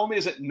not only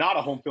is it not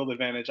a home field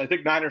advantage, I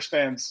think Niners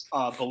fans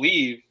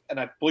believe, and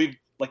I believe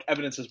like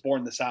evidence has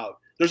borne this out.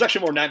 There's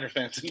actually more Niner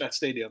fans in that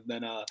stadium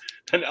than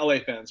LA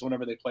fans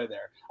whenever they play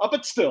there.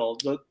 But still,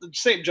 the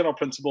same general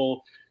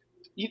principle.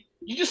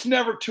 You just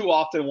never too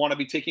often want to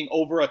be taking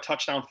over a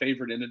touchdown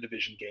favorite in a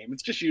division game.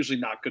 It's just usually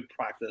not good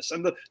practice.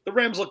 And the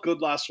Rams looked good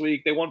last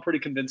week. They won pretty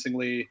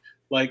convincingly.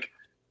 Like,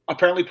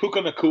 apparently Puka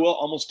Nacua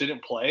almost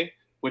didn't play,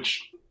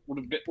 which would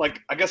have been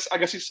like, I guess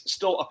he's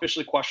still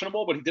officially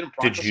questionable, but he didn't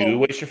practice. Did you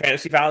waste your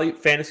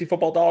fantasy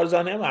football dollars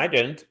on him? I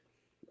didn't.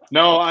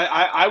 No,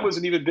 I was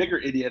an even bigger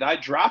idiot. I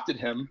drafted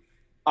him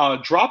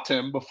dropped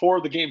him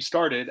before the game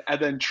started and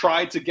then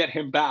tried to get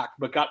him back,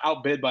 but got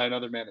outbid by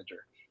another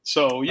manager.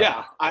 So,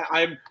 yeah,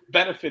 I'm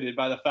benefited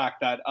by the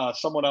fact that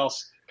someone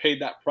else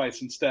paid that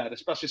price instead,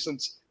 especially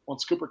since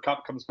once Cooper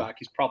Kupp comes back,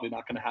 he's probably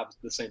not going to have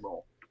the same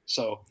role.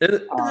 So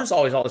and there's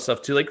always all this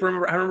stuff too. Like I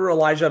remember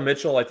Elijah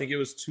Mitchell. I think it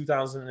was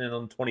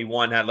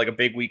 2021 had like a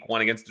big week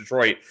 1 against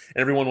Detroit,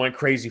 and everyone went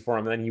crazy for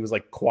him. And then he was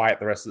like quiet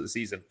the rest of the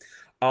season.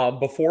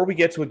 Before we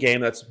get to a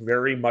game that's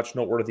very much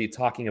noteworthy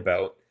talking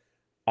about,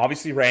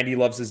 obviously Randy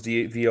loves his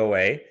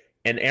DVOA,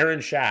 and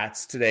Aaron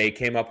Schatz today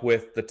came up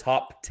with the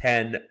top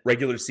 10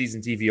 regular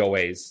season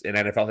DVOAs in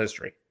NFL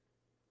history.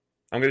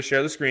 I'm going to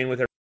share the screen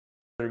with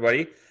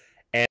everybody,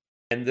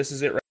 and this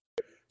is it. Right.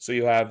 So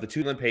you have the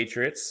New England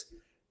Patriots,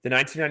 the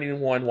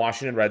 1991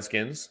 Washington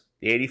Redskins,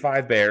 the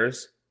 85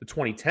 Bears, the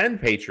 2010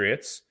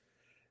 Patriots,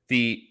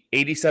 the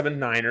 87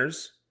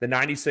 Niners, the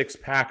 96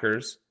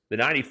 Packers, the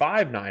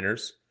 95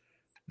 Niners,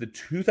 the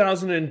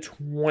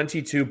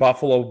 2022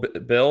 Buffalo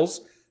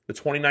Bills, the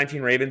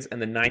 2019 Ravens,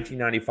 and the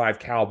 1995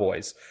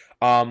 Cowboys.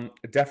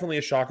 Definitely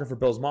a shocker for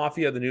Bills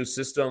Mafia. The new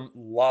system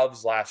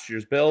loves last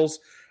year's Bills.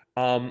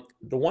 The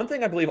one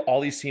thing I believe all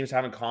these teams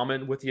have in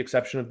common, with the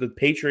exception of the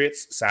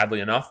Patriots, sadly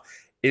enough,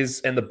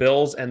 and the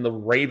Bills and the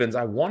Ravens,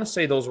 I want to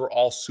say those were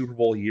all Super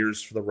Bowl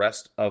years for the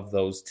rest of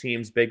those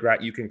teams. Big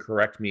Rat, you can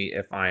correct me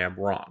if I am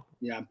wrong.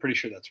 Yeah, I'm pretty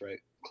sure that's right.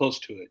 Close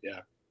to it,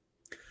 yeah.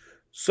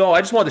 So I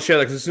just wanted to share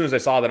that because as soon as I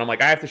saw that, I'm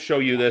like, I have to show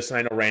you this, and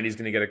I know Randy's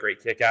going to get a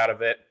great kick out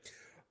of it.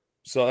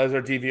 So that's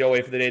our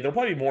DVOA for the day. There'll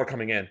probably be more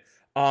coming in.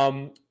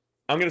 I'm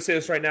going to say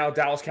this right now.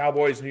 Dallas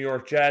Cowboys, New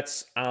York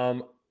Jets.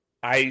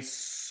 I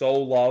so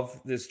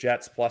love this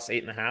Jets plus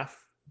 8.5.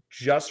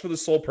 Just for the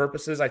sole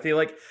purposes, I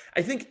think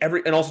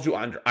and also to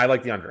under. I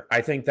like the under. I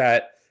think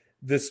that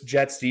this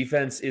Jets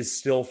defense is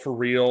still for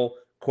real.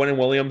 Quentin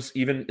Williams,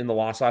 even in the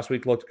loss last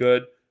week, looked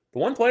good. The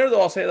one player,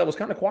 though, I'll say that was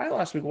kind of quiet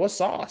last week was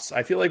Sauce.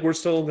 I feel like we're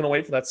still going to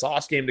wait for that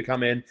Sauce game to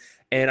come in.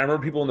 And I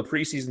remember people in the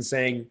preseason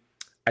saying,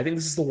 I think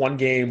this is the one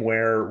game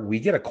where we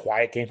get a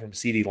quiet game from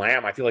CeeDee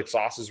Lamb. I feel like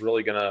Sauce is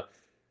really going to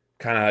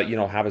kind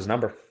of, have his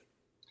number.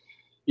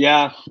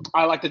 Yeah,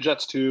 I like the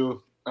Jets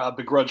too,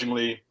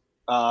 begrudgingly.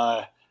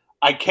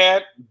 I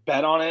can't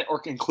bet on it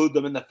or include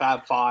them in the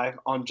Fab Five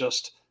on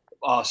just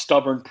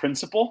stubborn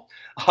principle.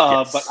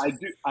 Yes. But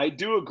I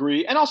do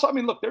agree. And also, I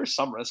mean, look, there's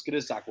some risk. It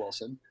is Zach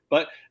Wilson.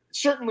 But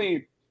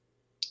certainly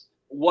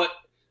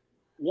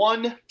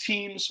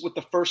teams with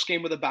the first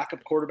game with a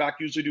backup quarterback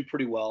usually do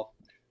pretty well.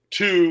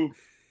 2,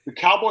 the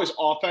Cowboys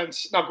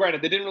offense. Now,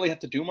 granted, they didn't really have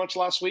to do much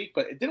last week,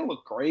 but it didn't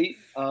look great.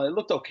 It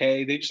looked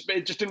okay.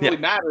 It just didn't really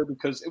matter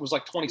because it was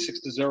like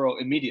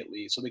 26-0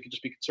 immediately, so they could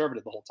just be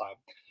conservative the whole time.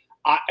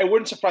 It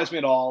wouldn't surprise me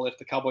at all if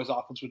the Cowboys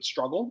offense would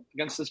struggle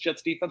against this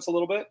Jets defense a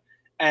little bit.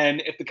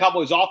 And if the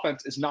Cowboys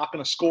offense is not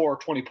going to score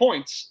 20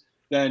 points,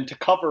 then to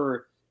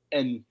cover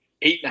an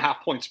 8.5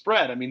 point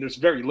spread, I mean, there's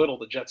very little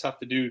the Jets have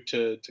to do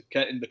to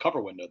get in the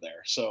cover window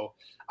there. So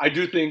I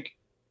do think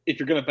if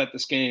you're going to bet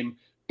this game,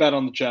 bet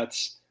on the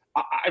Jets.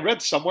 I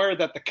read somewhere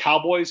that the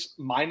Cowboys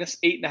minus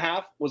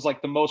 8.5 was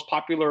like the most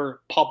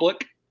popular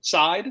public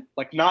side,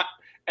 like not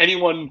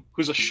anyone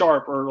who's a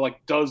sharp or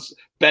like does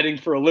betting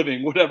for a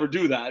living would ever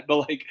do that,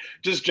 but like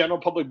just general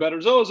public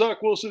bettors. Oh,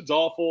 Zach Wilson's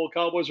awful.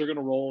 Cowboys are going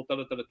to roll. Da,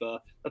 da, da, da, da.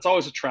 That's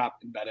always a trap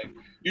in betting.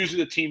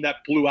 Usually the team that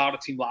blew out a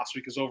team last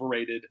week is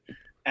overrated,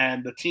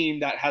 and the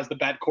team that has the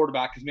bad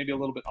quarterback is maybe a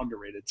little bit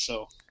underrated.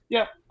 So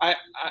yeah, I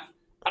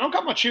don't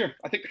got much here.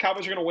 I think the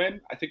Cowboys are going to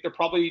win. I think they're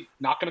probably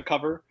not going to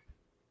cover.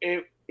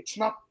 It's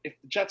not, if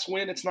the Jets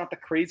win, it's not the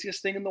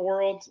craziest thing in the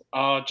world.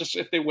 Just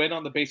if they win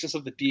on the basis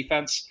of the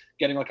defense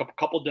getting like a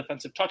couple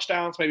defensive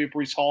touchdowns, maybe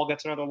Breece Hall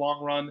gets another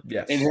long run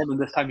in him, and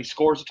this time he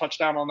scores a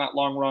touchdown on that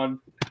long run.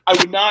 I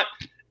would not,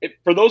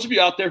 for those of you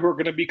out there who are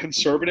going to be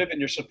conservative in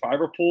your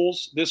survivor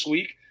pools this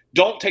week,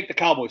 don't take the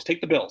Cowboys,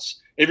 take the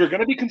Bills. If you're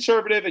going to be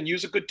conservative and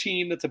use a good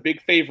team that's a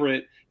big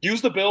favorite,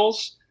 use the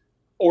Bills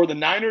or the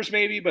Niners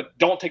maybe, but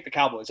don't take the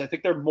Cowboys. I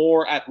think they're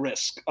more at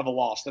risk of a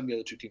loss than the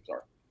other two teams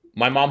are.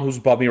 My mom, who's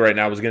above me right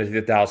now, was going to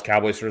take the Dallas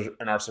Cowboys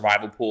in our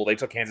survival pool. They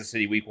took Kansas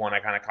City week 1. I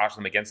kind of cautioned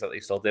them against that. They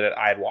still did it.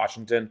 I had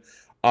Washington.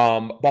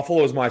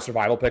 Buffalo is my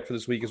survival pick for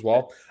this week as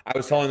well. I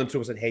was telling them too,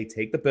 I said, hey,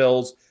 take the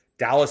Bills.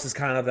 Dallas is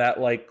kind of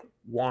that like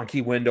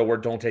wonky window where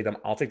don't take them.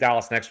 I'll take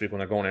Dallas next week when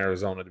they're going to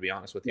Arizona, to be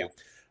honest with you.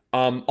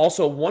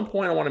 Also, one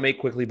point I want to make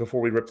quickly before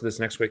we rip to this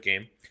next week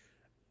game.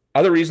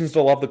 Other reasons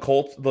to love the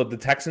Colts, the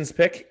Texans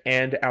pick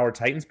and our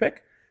Titans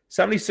pick.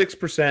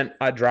 76%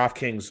 at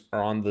DraftKings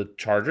are on the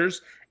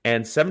Chargers,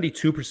 and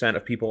 72%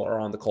 of people are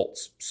on the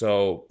Colts.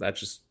 So that's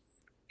just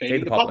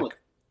fade the public.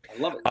 I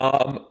love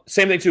it.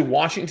 Same thing too.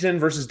 Washington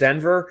versus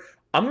Denver.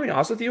 I'm going to be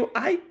honest with you.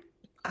 I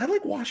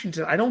like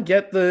Washington. I don't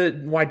get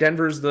why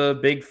Denver's the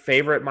big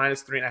favorite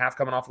minus 3.5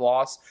 coming off the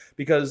loss,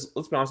 because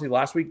let's be honest with you,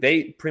 last week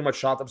they pretty much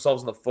shot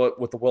themselves in the foot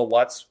with the Will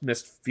Lutz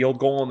missed field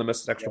goal and the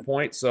missed extra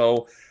point.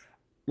 So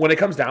when it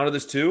comes down to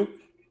this too,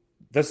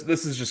 this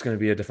is just going to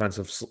be a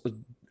defensive.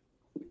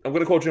 I'm going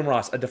to quote Jim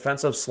Ross, a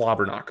defensive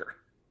slobber knocker.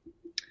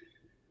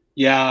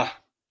 Yeah.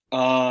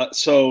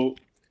 So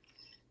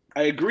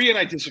I agree and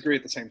I disagree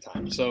at the same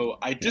time. So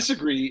I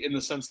disagree in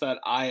the sense that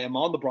I am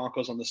on the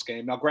Broncos on this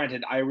game. Now,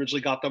 granted, I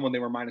originally got them when they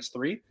were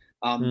 -3.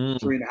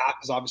 3.5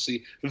 is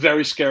obviously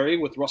very scary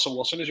with Russell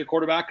Wilson as your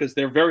quarterback because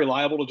they're very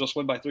liable to just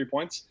win by 3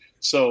 points.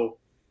 So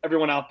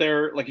everyone out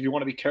there, like if you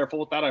want to be careful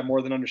with that, I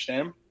more than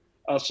understand.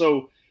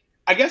 So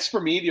I guess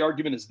for me, the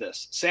argument is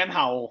this. Sam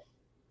Howell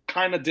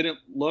kind of didn't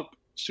look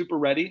super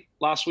ready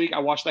last week. I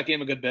watched that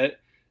game a good bit.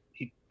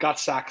 He got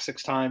sacked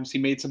 6 times. He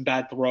made some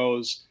bad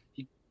throws.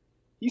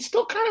 He's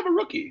still kind of a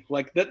rookie.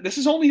 Like this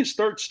is only his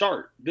 3rd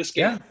start this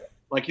game. Yeah.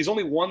 Like he's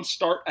only 1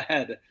 start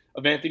ahead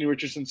of Anthony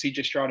Richardson,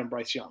 CJ Stroud, and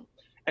Bryce Young.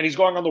 And he's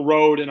going on the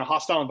road in a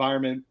hostile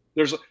environment.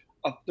 There's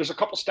a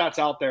couple stats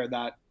out there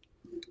that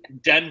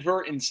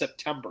Denver in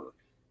September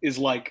is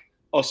like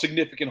a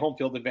significant home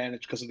field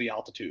advantage because of the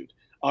altitude.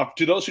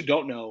 To those who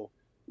don't know,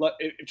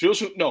 to those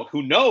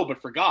who know but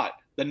forgot,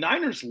 the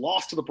Niners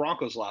lost to the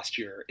Broncos last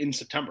year in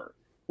September,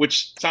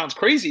 which sounds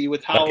crazy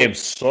with how that game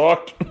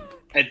sucked.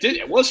 It did.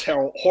 It was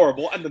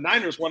horrible, and the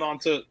Niners went on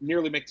to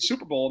nearly make the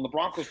Super Bowl, and the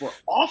Broncos were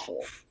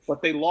awful,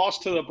 but they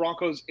lost to the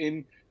Broncos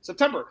in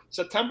September.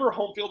 September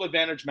home field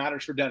advantage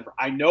matters for Denver.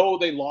 I know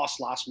they lost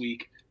last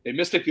week. They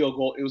missed a field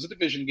goal. It was a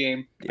division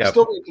game. Yep.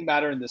 Still didn't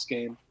matter in this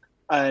game.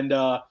 And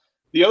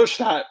the other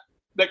stat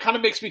that kind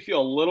of makes me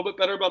feel a little bit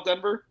better about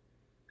Denver,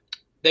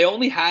 they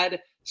only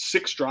had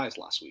 6 drives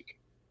last week,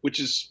 which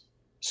is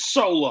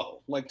so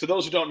low. Like, to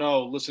those who don't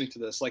know, listening to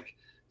this, like,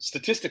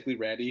 statistically,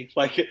 Randy,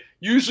 like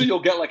usually you'll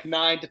get like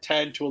 9 to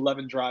 10 to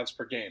 11 drives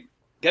per game.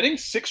 Getting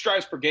 6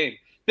 drives per game,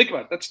 think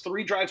about it. That's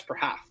 3 drives per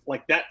half.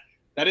 Like that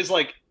is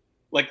like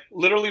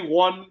literally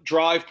 1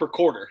 drive per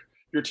quarter.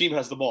 Your team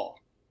has the ball,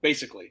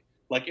 basically.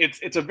 Like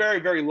it's a very,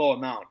 very low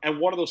amount. And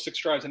one of those 6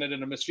 drives ended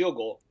in a missed field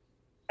goal.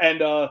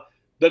 And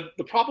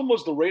the problem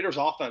was the Raiders'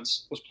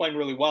 offense was playing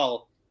really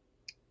well,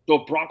 though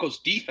Broncos'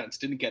 defense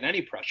didn't get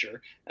any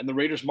pressure, and the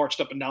Raiders marched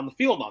up and down the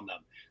field on them.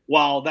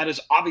 While that is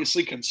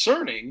obviously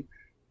concerning,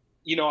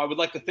 I would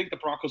like to think the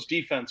Broncos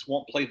defense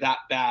won't play that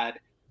bad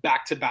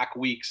back-to-back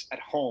weeks at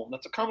home.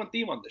 That's a common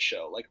theme on this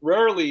show. Like,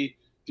 rarely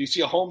do you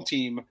see a home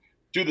team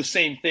do the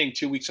same thing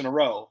 2 weeks in a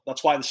row.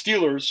 That's why the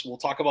Steelers, we'll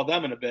talk about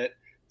them in a bit,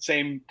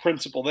 same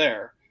principle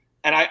there.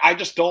 And I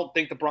just don't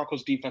think the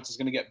Broncos defense is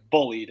going to get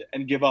bullied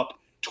and give up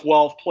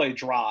 12-play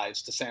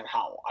drives to Sam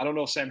Howell. I don't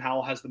know if Sam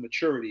Howell has the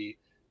maturity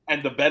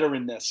and the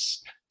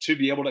veteranness to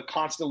be able to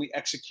constantly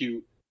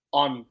execute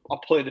on a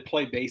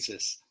play-to-play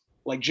basis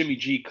like Jimmy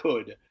G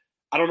could.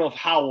 I don't know if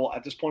Howell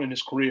at this point in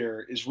his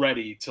career is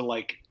ready to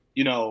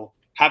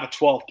have a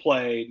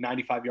 12-play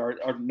 95-yard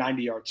or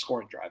 90-yard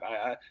scoring drive.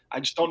 I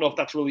just don't know if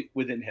that's really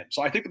within him.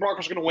 So I think the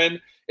Broncos are going to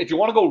win. If you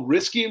want to go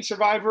risky in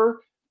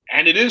Survivor,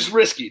 and it is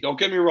risky, don't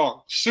get me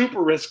wrong,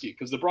 super risky,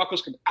 because the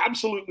Broncos can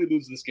absolutely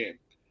lose this game.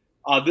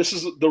 This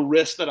is the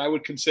risk that I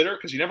would consider,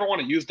 because you never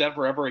want to use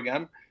Denver ever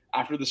again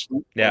after this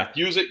week. Yeah.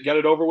 Use it, get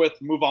it over with,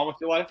 move on with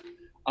your life.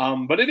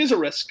 But it is a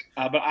risk.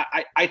 But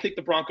I think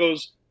the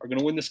Broncos are going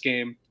to win this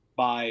game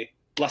by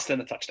less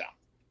than a touchdown.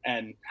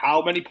 And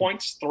how many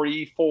points?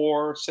 3,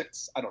 4,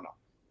 6? I don't know.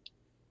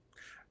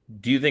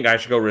 Do you think I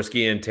should go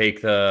risky and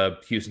take the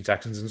Houston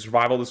Texans in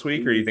survival this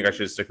week, or do you think I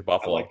should stick to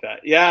Buffalo? I like that.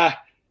 Yeah,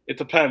 it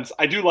depends.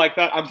 I do like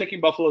that. I'm taking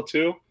Buffalo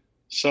too.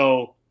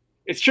 So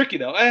it's tricky,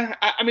 though.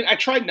 I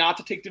try not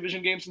to take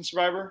division games in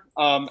Survivor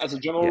as a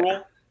general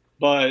rule,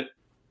 but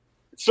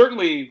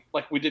certainly,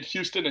 like we did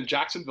Houston and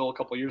Jacksonville a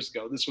couple of years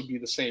ago, this would be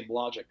the same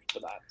logic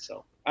for that.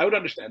 So I would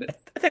understand it.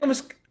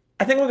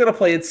 I think we're going to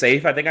play it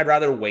safe. I think I'd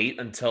rather wait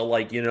until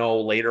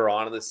later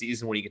on in the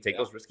season when you can take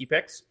those risky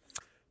picks.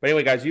 But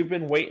anyway, guys, you've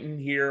been waiting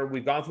here.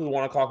 We've gone through the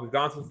 1 o'clock. We've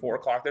gone through the 4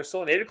 o'clock. There's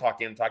still an 8 o'clock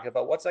game talking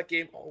about. What's that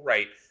game? Oh,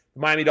 right. The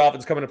Miami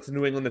Dolphins coming up to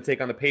New England to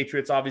take on the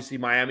Patriots. Obviously,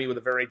 Miami with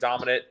a very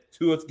dominant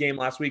Tua game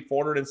last week,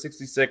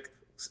 466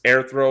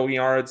 air throw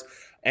yards.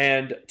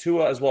 And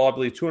Tua as well, I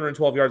believe,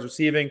 212 yards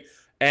receiving.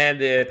 And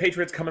the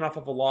Patriots coming off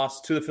of a loss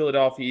to the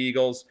Philadelphia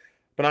Eagles.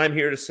 But I'm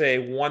here to say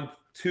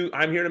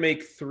I'm here to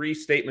make 3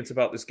 statements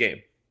about this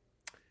game.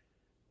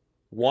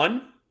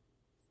 1,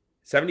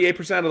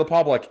 78% of the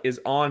public is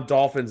on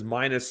Dolphins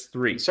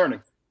 -3.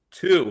 Concerning.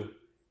 2,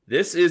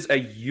 this is a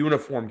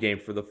uniform game.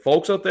 For the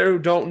folks out there who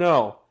don't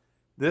know,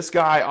 this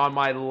guy on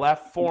my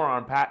left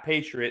forearm, Pat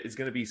Patriot, is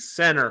going to be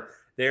center.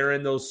 They're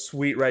in those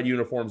sweet red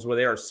uniforms where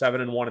they are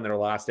 7-1 in their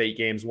last 8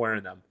 games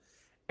wearing them.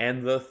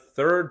 And the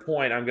third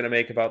point I'm going to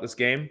make about this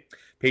game,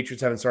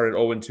 Patriots haven't started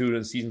 0-2 in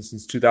the season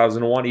since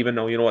 2001, even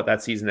though, you know what,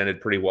 that season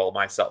ended pretty well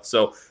myself.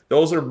 So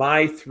those are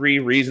my 3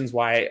 reasons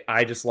why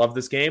I just love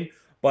this game.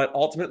 But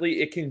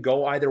ultimately, it can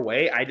go either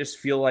way. I just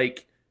feel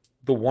like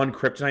the one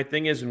kryptonite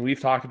thing is, and we've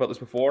talked about this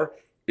before,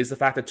 is the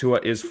fact that Tua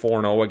is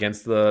 4-0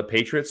 against the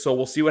Patriots. So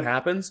we'll see what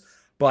happens.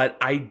 But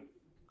I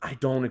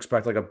don't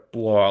expect like a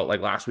blowout like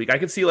last week. I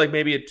could see like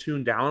maybe it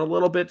tuned down a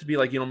little bit to be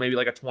like, maybe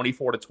like a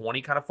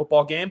 24-20 kind of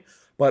football game.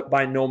 But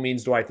by no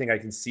means do I think I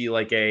can see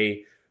like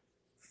a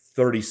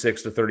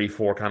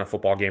 36-34 kind of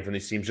football game from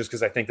these teams, just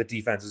because I think the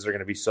defenses are going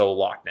to be so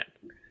locked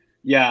in.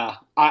 Yeah,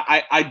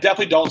 I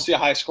definitely don't see a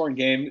high-scoring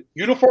game.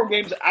 Uniform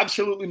games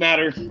absolutely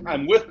matter.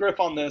 I'm with Griff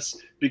on this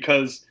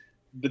because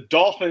the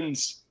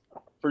Dolphins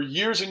for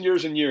years and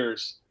years and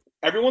years,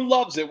 everyone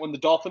loves it when the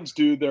Dolphins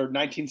do their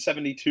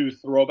 1972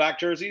 throwback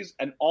jerseys,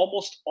 and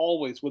almost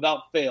always,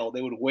 without fail,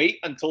 they would wait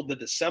until the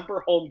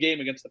December home game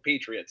against the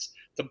Patriots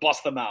to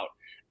bust them out.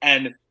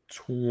 And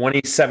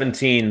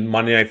 2017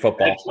 Monday Night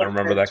Football. I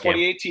remember that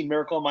 2018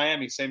 Miracle in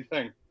Miami, same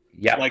thing.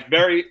 Yeah. Like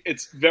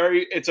it's a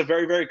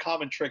very, very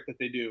common trick that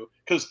they do.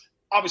 Because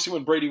obviously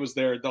when Brady was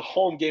there, the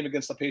home game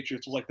against the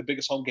Patriots was like the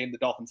biggest home game the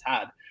Dolphins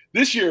had.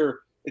 This year,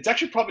 it's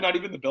actually probably not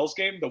even the Bills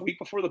game. The week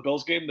before the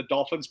Bills game, the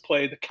Dolphins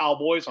play the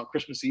Cowboys on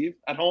Christmas Eve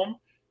at home.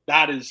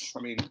 That game's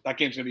going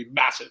to be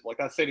massive. Like,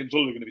 that stadium's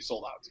literally going to be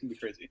sold out. It's going to be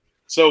crazy.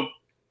 So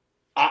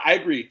I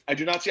agree. I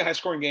do not see a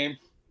high-scoring game.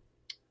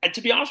 And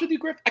to be honest with you,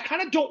 Griff, I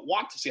kind of don't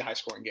want to see a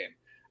high-scoring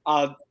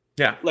game.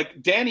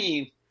 Like,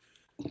 Danny,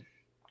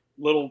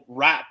 little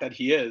rat that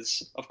he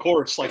is, of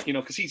course, like, you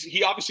know, because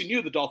he obviously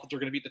knew the Dolphins were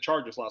going to beat the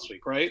Chargers last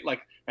week, right?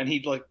 Like, and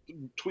he like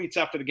tweets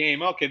after the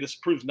game, okay, this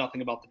proves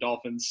nothing about the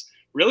Dolphins.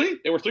 Really?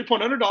 They were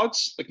 3-point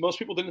underdogs. Like, most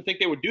people didn't think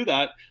they would do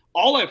that.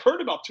 All I've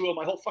heard about Tua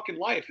my whole fucking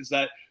life is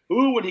that,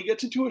 when he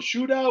gets into a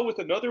shootout with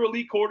another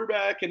elite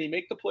quarterback and he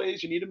make the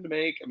plays you need him to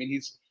make. I mean,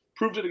 he's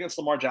proved it against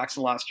Lamar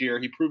Jackson last year.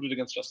 He proved it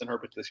against Justin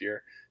Herbert this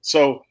year.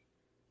 So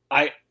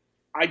I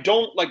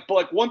don't like, but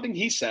like one thing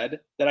he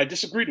said that I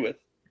disagreed with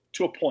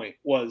to a point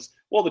was,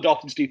 well, the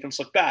Dolphins defense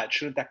looked bad.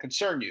 Shouldn't that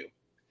concern you?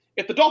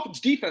 If the Dolphins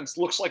defense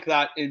looks like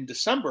that in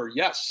December,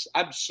 yes,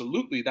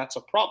 absolutely, that's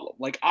a problem.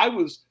 Like, I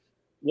was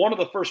one of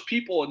the first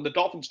people in the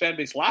Dolphins fan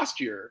base last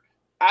year,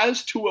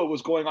 as Tua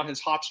was going on his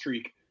hot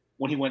streak,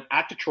 when he went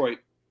at Detroit,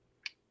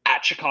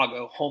 at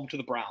Chicago, home to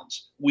the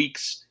Browns,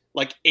 weeks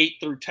like 8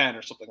 through 10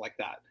 or something like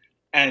that.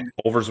 And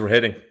overs were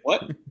hitting.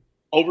 What?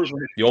 Overs were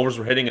hitting. The overs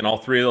were hitting in all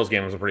three of those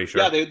games, I'm pretty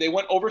sure. Yeah, they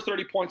went over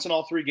 30 points in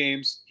all three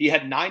games. He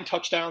had 9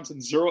 touchdowns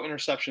and 0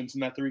 interceptions in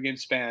that 3-game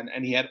span,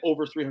 and he had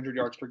over 300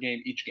 yards per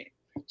game each game.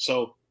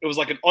 So it was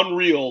like an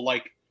unreal,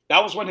 like,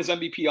 that was when his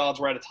MVP odds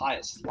were at its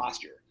highest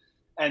last year.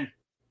 And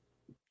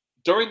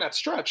during that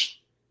stretch,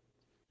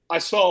 I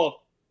saw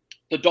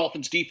the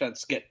Dolphins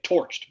defense get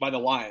torched by the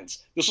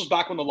Lions. This was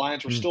back when the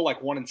Lions were still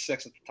like 1-6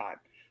 at the time.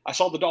 I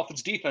saw the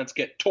Dolphins defense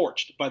get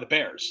torched by the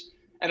Bears.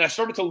 And I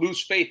started to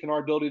lose faith in our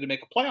ability to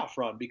make a playoff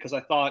run because I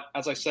thought,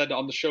 as I said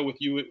on the show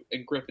with you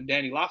and Griff and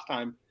Danny last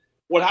time,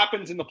 what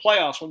happens in the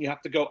playoffs when you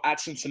have to go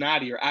at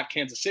Cincinnati or at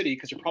Kansas City,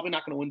 because you're probably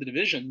not going to win the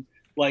division,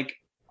 like,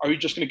 are you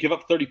just going to give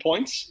up 30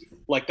 points?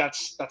 Like,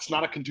 that's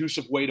not a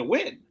conducive way to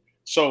win.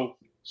 So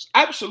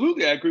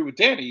absolutely, I agree with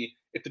Danny.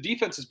 If the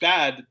defense is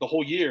bad the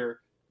whole year,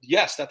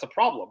 yes, that's a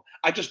problem.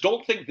 I just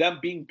don't think them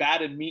being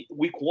bad in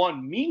week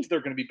 1 means they're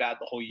going to be bad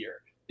the whole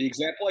year. The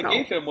example I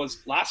gave him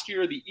was last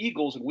year, the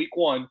Eagles in week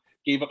 1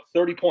 gave up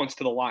 30 points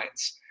to the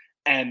Lions.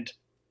 And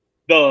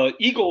the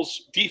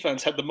Eagles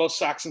defense had the most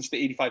sacks since the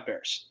 85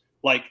 Bears.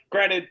 Like,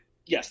 granted,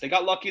 yes, they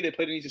got lucky. They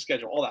played an easy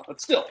schedule, all that.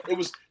 But still, it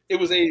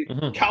was a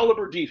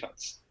caliber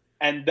defense.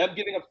 And them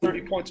giving up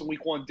 30 points in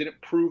week 1 didn't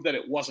prove that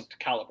it wasn't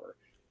caliber.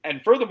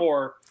 And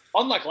furthermore,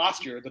 unlike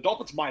last year, the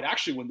Dolphins might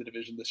actually win the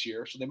division this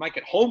year, so they might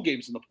get home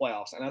games in the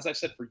playoffs. And as I've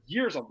said for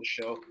years on the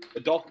show,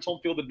 the Dolphins' home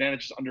field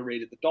advantage is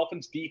underrated. The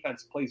Dolphins'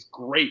 defense plays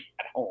great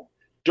at home.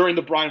 During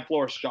the Brian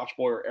Flores, Josh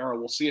Boyer era,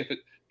 we'll see if it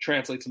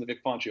translates in the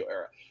Vic Fangio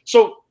era.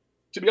 So,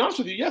 to be honest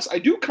with you, yes, I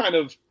do kind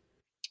of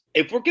 –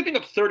 if we're giving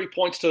up 30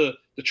 points to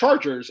the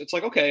Chargers, it's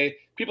like, okay,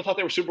 people thought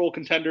they were Super Bowl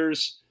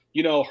contenders.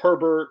 You know,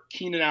 Herbert,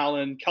 Keenan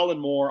Allen, Kellen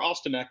Moore,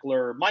 Austin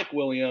Eckler, Mike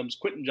Williams,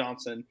 Quentin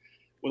Johnson.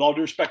 With all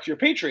due respect to your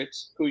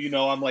Patriots, who, you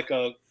know, I'm like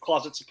a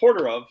closet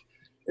supporter of,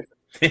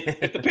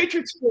 if the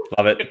Patriots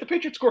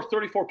score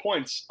 34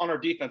 points on our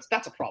defense,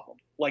 that's a problem.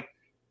 Like,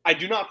 I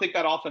do not think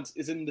that offense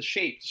is in the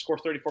shape to score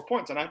 34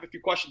 points. And I have a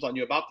few questions on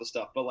you about this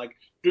stuff, but like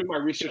doing my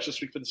research this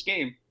week for this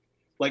game,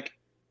 like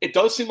it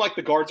does seem like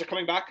the guards are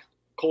coming back,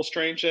 Cole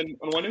Strange and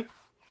Onwenu.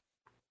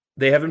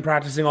 They have been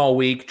practicing all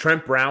week.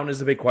 Trent Brown is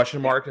a big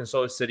question mark, and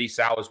so is Sidney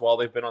Sow as well.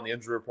 They've been on the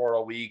injury report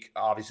all week,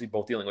 obviously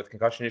both dealing with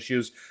concussion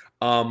issues.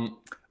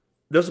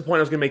 There's a point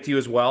I was going to make to you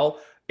as well.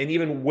 And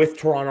even with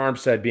Teron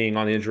Armstead being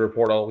on the injury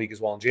report all week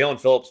as well, and Jalen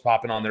Phillips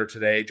popping on there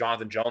today,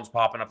 Jonathan Jones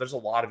popping up, there's a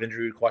lot of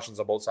injury questions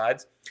on both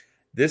sides.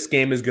 This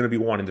game is going to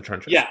be won in the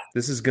trenches. Yeah.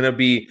 This is going to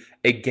be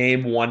a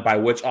game won by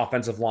which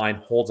offensive line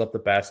holds up the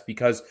best,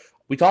 because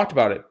we talked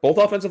about it. Both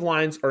offensive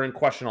lines are in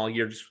question all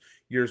year, just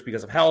years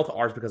because of health,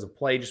 ours because of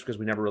play, just because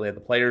we never really had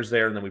the players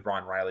there. And then we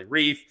brought in Riley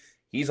Reif.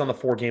 He's on the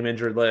 4-game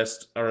injured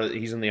list, or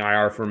he's in the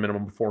IR for a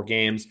minimum of 4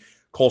 games.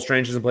 Cole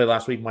Strange doesn't play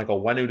last week. Michael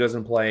Onwenu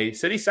doesn't play.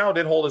 Sidney Sow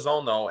did hold his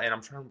own, though, and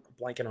I'm trying to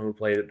blank on who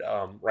played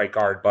right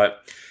guard.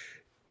 But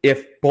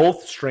if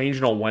both Strange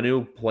and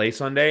Onwenu play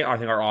Sunday, I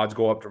think our odds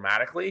go up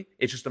dramatically.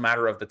 It's just a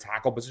matter of the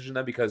tackle position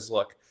then, because,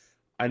 look,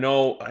 I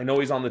know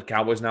he's on the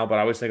Cowboys now, but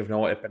I always think of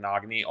Noah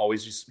Ipenagni.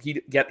 Always just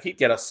he'd get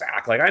a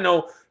sack. Like, I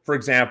know, for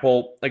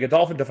example, like a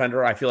Dolphin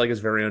defender I feel like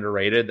is very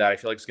underrated, that I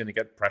feel like is going to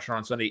get pressure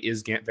on Sunday,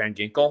 is Van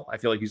Ginkel. I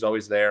feel like he's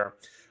always there.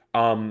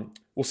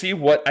 We'll see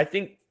what I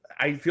think.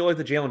 I feel like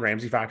the Jalen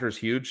Ramsey factor is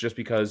huge, just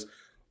because,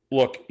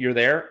 look, you're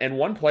there. And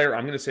one player,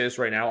 I'm going to say this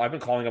right now, I've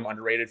been calling him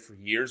underrated for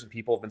years, and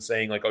people have been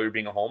saying, like, oh, you're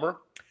being a homer.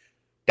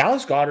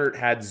 Dallas Goedert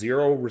had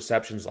 0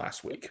 receptions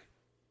last week.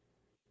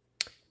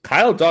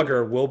 Kyle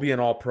Duggar will be an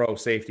all-pro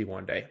safety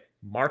one day.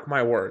 Mark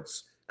my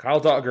words. Kyle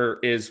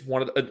Duggar is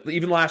one of the,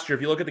 even last year,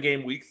 if you look at the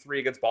game week 3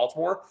 against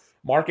Baltimore,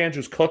 Mark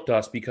Andrews cooked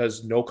us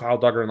because no Kyle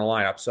Duggar in the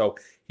lineup. So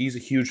he's a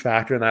huge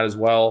factor in that as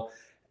well.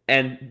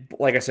 And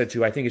like I said,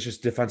 too, I think it's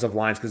just defensive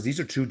lines because these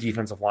are 2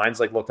 defensive lines.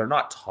 Like, look, they're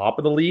not top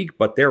of the league,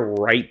 but they're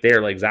right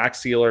there. Like Zach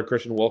Sealer,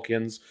 Christian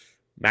Wilkins,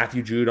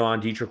 Matthew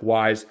Judon, Dietrich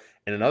Wise,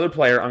 and another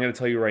player I'm going to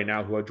tell you right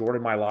now who had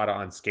Jordan Mailata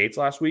on skates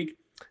last week.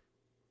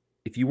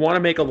 If you want to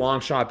make a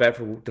long shot bet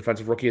for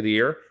Defensive Rookie of the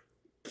Year,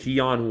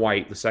 Keon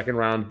White, the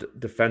second-round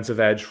defensive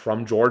edge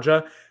from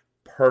Georgia,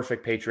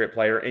 perfect Patriot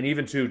player. And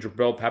even, too,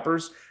 Jabril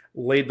Peppers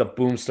laid the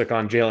boomstick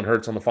on Jalen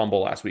Hurts on the fumble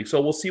last week. So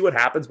we'll see what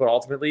happens, but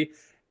ultimately,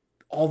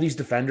 all these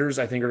defenders,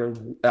 I think, are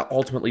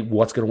ultimately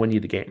what's going to win you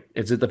the game.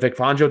 Is it the Vic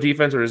Fangio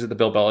defense, or is it the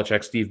Bill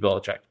Belichick, Steve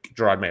Belichick,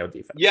 Gerard Mayo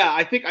defense? Yeah,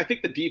 I think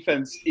the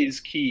defense is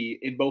key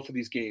in both of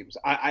these games.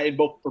 For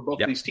both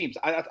of these teams.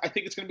 I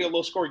think it's going to be a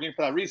low-scoring game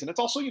for that reason.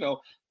 It's also,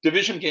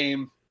 division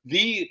game.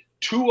 The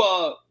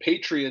Tua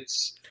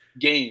Patriots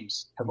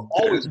games have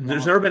always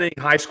there's never been any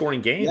high-scoring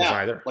games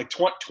either. Like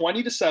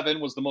 20-7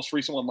 was the most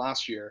recent one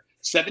last year.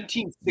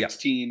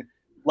 17-16.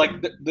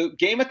 Like the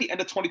game at the end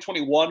of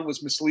 2021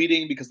 was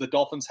misleading because the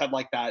Dolphins had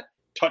like that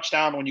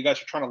touchdown when you guys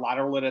were trying to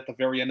lateral it at the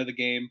very end of the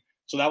game.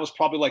 So that was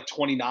probably like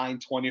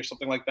 29-20 or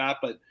something like that.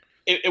 But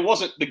it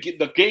wasn't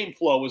the game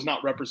flow was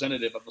not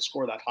representative of the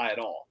score that high at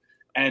all.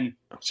 And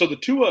so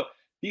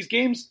these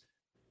games,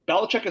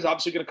 Belichick is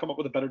obviously going to come up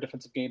with a better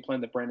defensive game plan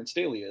than Brandon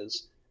Staley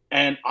is.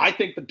 And I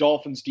think the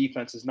Dolphins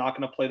defense is not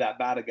going to play that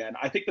bad again.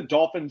 I think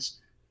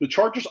the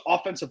Chargers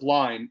offensive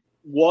line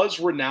was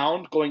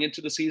renowned going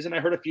into the season. I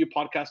heard a few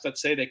podcasts that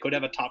say they could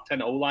have a top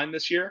 10 O-line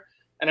this year.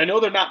 And I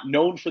know they're not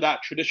known for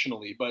that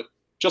traditionally, but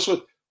just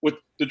with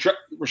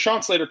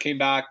Rashawn Slater came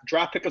back,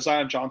 draft pick of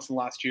Zion Johnson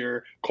last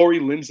year, Corey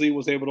Linsley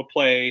was able to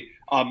play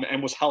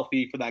and was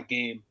healthy for that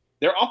game.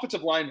 Their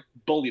offensive line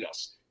bullied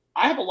us.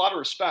 I have a lot of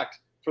respect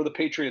for the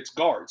Patriots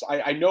guards.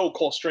 I know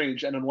Cole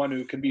Strange and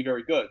Nwenu can be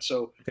very good.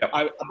 So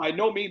by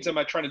no means am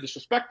I trying to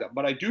disrespect them,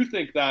 but I do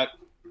think that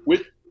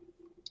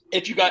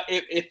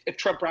if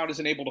Trent Brown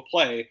isn't able to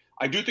play,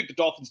 I do think the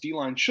Dolphins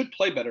D-line should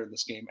play better in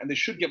this game, and they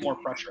should get more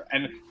pressure.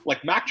 And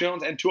like Mac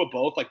Jones and Tua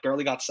both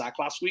barely got sacked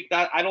last week.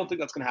 I don't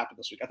think that's going to happen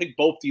this week. I think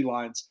both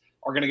D-lines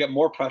are going to get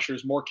more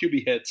pressures, more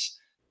QB hits.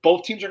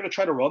 Both teams are going to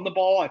try to run the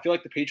ball. I feel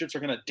like the Patriots are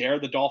going to dare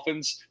the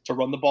Dolphins to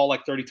run the ball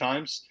like 30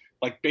 times.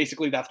 Like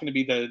basically that's going to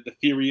be the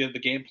theory of the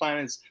game plan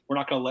is we're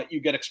not going to let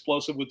you get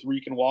explosive with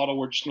Reek and Waddle.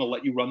 We're just going to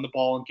let you run the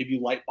ball and give you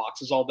light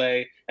boxes all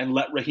day and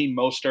let Raheem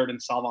Mostert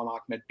and Salvon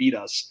Ahmed beat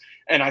us.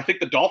 And I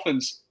think the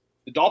Dolphins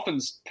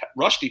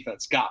rush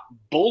defense got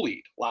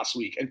bullied last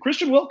week. And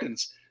Christian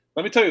Wilkins,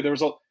 let me tell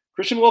you,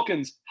 Christian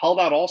Wilkins held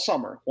out all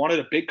summer, wanted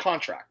a big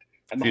contract.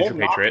 And the whole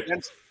knock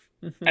against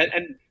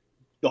and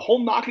the whole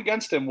knock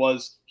against him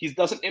was he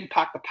doesn't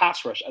impact the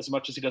pass rush as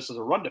much as he does as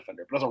a run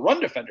defender. But as a run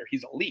defender,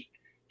 he's elite.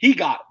 He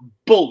got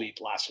bullied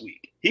last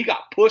week. He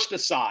got pushed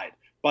aside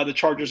by the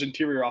Chargers'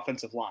 interior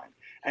offensive line.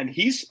 And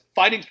he's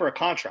fighting for a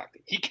contract.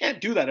 He can't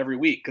do that every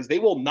week because they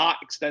will not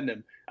extend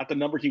him at the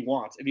number he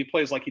wants if he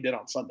plays like he did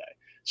on Sunday.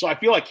 So I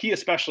feel like he,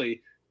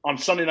 especially on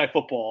Sunday Night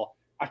Football,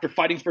 after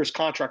fighting for his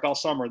contract all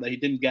summer that he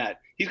didn't get,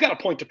 he's got a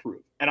point to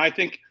prove. And I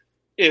think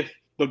if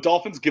the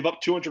Dolphins give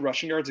up 200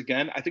 rushing yards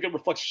again, I think it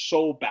reflects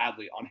so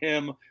badly on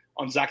him,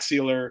 on Zach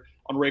Sealer,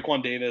 on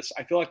Raekwon Davis.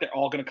 I feel like they're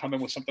all going to come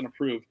in with something to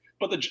prove.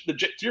 But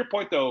to your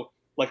point, though,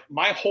 like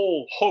my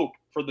whole hope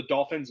for the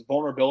Dolphins'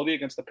 vulnerability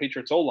against the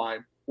Patriots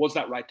O-line was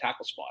that right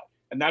tackle spot.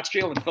 And that's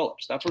Jalen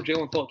Phillips. That's where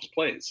Jalen Phillips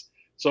plays.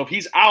 So if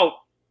he's out,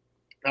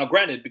 now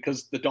granted,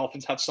 because the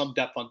Dolphins have some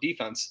depth on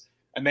defense,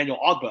 Emmanuel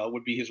Ogbah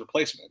would be his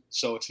replacement.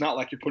 So it's not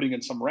like you're putting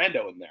in some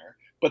rando in there.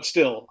 But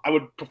still, I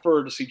would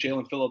prefer to see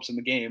Jalen Phillips in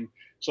the game.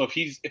 So if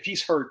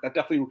he's hurt, that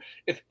definitely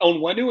 – if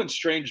Onwenu and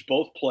Strange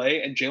both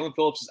play and Jalen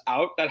Phillips is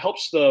out, that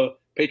helps the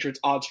Patriots'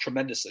 odds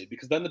tremendously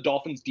because then the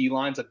Dolphins'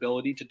 D-line's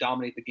ability to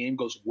dominate the game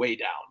goes way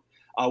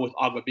down with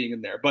Ogbah being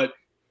in there. But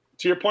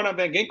to your point on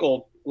Van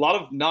Ginkel, a lot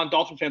of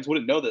non-Dolphin fans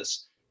wouldn't know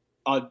this.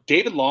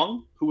 David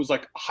Long, who was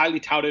like a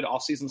highly touted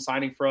offseason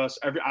signing for us,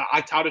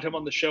 I touted him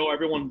on the show.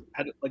 Everyone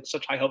had like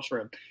such high hopes for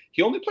him.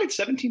 He only played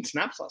 17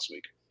 snaps last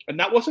week, and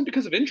that wasn't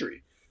because of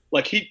injury.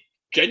 Like he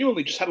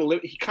genuinely just had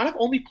he kind of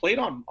only played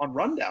on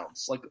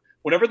rundowns. Like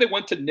whenever they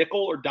went to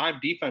nickel or dime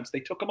defense, they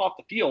took him off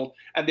the field,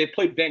 and they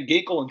played Van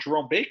Ginkel and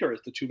Jerome Baker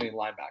as the two main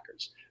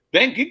linebackers.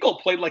 Van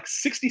Ginkel played like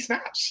 60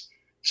 snaps.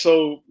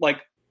 So like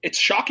it's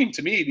shocking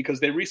to me because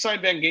they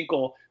re-signed Van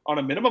Ginkel on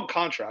a minimum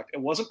contract.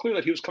 It wasn't clear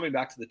that he was coming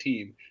back to the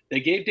team. They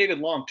gave David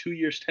Long 2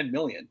 years, $10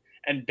 million,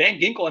 and Van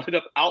Ginkel ended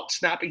up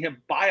out-snapping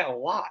him by a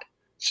lot.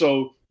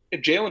 So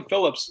if Jalen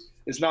Phillips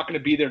is not going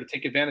to be there to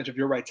take advantage of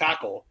your right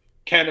tackle,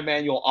 can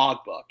Emmanuel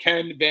Ogbah,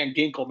 can Van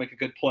Ginkel make a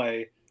good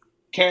play?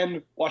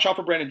 Watch out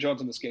for Brandon Jones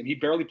in this game. He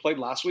barely played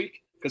last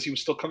week because he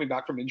was still coming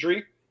back from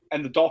injury,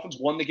 and the Dolphins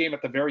won the game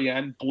at the very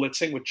end,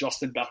 blitzing with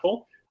Justin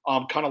Bethel.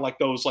 Kind of like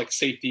those like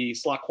safety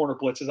slot corner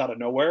blitzes out of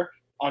nowhere.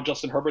 on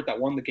Justin Herbert that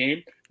won the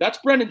game. That's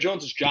Brandon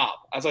Jones' job.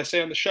 As I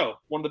say on the show,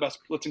 one of the best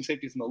blitzing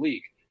safeties in the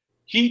league.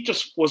 He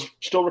just was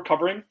still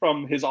recovering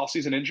from his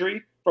offseason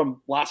injury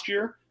from last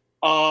year.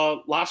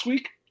 Last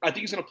week, I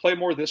think he's going to play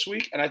more this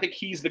week, and I think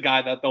he's the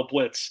guy that they'll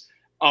blitz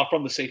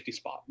from the safety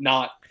spot,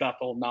 not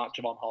Bethel, not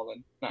Javon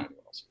Holland, not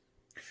anyone else.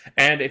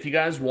 And if you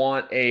guys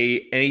want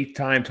a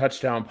anytime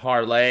touchdown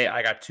parlay,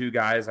 I got two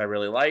guys I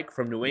really like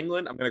from New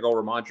England. I'm going to go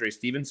Ramondre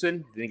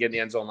Stevenson. Didn't get in the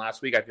end zone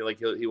last week. I feel like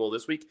he will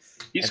this week.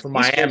 And from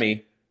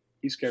Miami,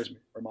 he scares me,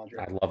 Ramondre.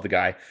 I love the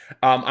guy.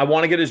 I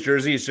want to get his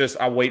jersey. It's just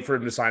I'll wait for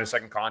him to sign a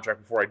second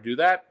contract before I do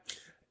that.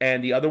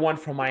 And the other one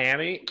from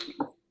Miami,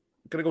 I'm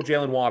going to go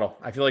Jalen Waddle.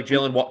 I feel like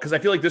Jalen Waddle, because I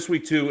feel like this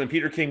week too, and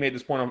Peter King made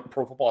this point on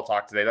Pro Football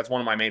Talk today. That's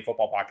one of my main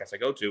football podcasts I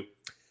go to.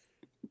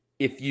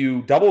 If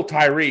you double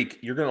Tyreek,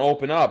 you're going to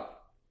open up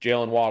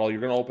Jalen Waddle.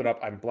 You're going to open up,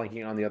 I'm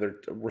blanking on the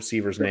other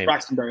receiver's name.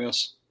 Braxton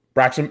Berrios.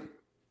 Braxton,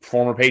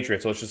 former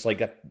Patriot. So it's just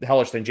like a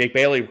hellish thing. Jake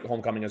Bailey,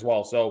 homecoming as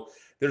well. So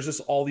there's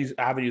just all these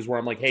avenues where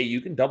I'm like, hey,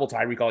 you can double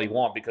Tyreek all you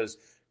want because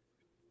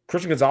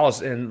Christian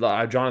Gonzalez and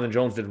Jonathan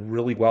Jones did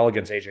really well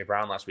against A.J.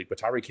 Brown last week, but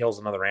Tyreek Hill's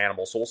another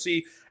animal. So we'll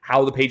see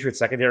how the Patriots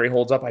secondary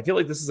holds up. I feel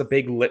like this is a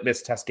big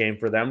litmus test game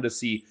for them to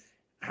see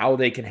how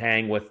they can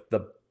hang with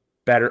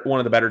one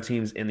of the better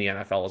teams in the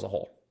NFL as a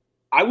whole.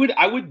 I would,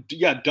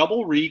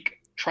 double Reek.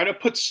 Try to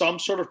put some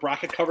sort of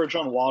bracket coverage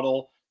on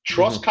Waddle.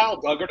 Trust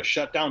Kyle Duggar to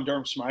shut down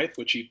Durham Smythe,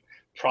 which he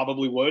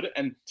probably would.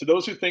 And to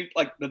those who think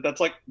like that's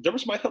like Durham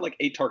Smythe had like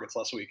 8 targets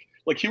last week.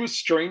 Like he was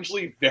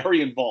strangely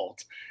very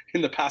involved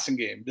in the passing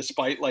game,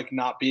 despite like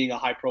not being a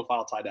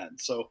high-profile tight end.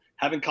 So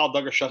having Kyle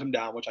Duggar shut him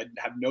down, which I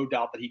have no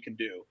doubt that he can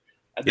do.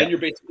 And then you're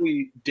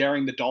basically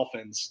daring the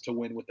Dolphins to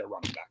win with their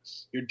running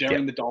backs. You're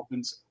daring the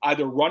Dolphins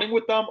either running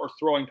with them or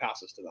throwing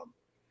passes to them.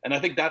 And I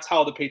think that's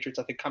how the Patriots,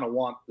 I think, kind of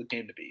want the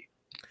game to be.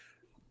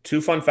 2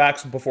 fun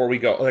facts before we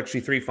go. Actually,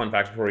 3 fun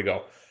facts before we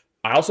go.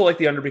 I also like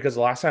the under because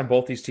the last time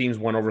both these teams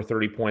went over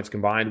 30 points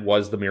combined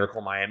was the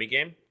Miracle Miami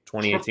game,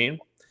 2018.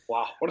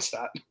 Wow, what a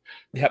stat.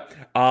 Yep.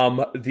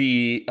 What's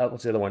the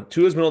other one?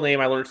 Tua's middle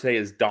name I learned today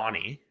is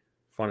Donnie.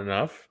 Fun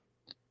enough.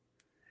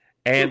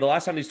 And the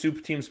last time these two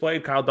teams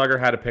played, Kyle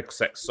Duggar had a pick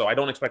 6. So I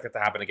don't expect it to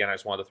happen again. I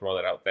just wanted to throw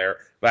that out there.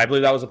 But I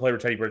believe that was the play where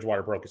Teddy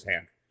Bridgewater broke his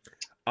hand.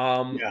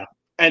 Yeah.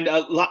 And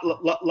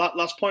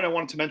last point I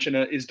wanted to mention,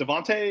 is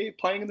Devontae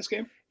playing in this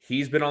game?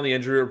 He's been on the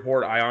injury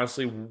report. I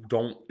honestly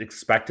don't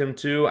expect him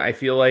to. I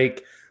feel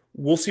like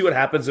we'll see what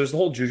happens. There's the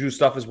whole Juju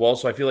stuff as well,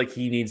 so I feel like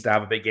he needs to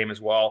have a big game as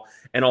well.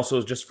 And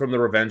also, just from the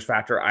revenge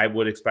factor, I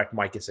would expect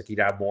Mike Gesicki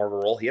to have more of a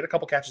role. He had a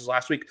couple catches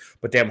last week,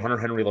 but damn, Hunter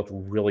Henry looked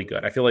really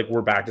good. I feel like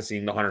we're back to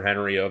seeing the Hunter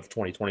Henry of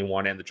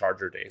 2021 and the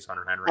Charger days.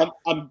 Hunter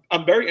Henry.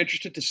 I'm very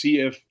interested to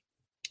see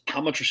how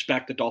much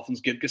respect the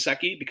Dolphins give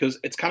Gesicki, because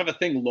it's kind of a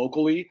thing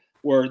locally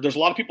where there's a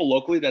lot of people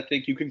locally that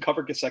think you can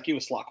cover Gesicki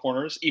with slot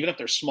corners, even if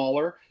they're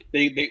smaller.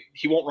 He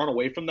won't run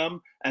away from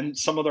them, and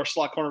some of their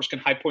slot corners can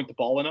high point the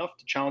ball enough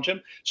to challenge him.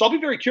 So I'll be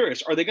very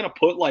curious. Are they going to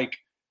put like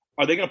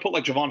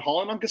Javon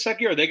Holland on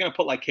Gesicki, or are they going to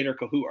put like Kader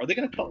Kahu? Are they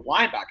going to put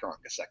linebacker on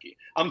Gesicki?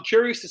 I'm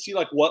curious to see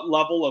like what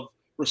level of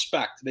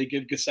respect they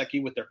give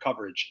Gesicki with their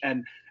coverage.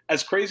 And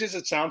as crazy as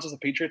it sounds as a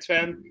Patriots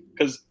fan,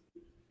 because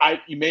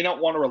you may not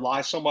want to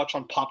rely so much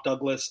on Pop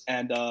Douglas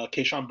and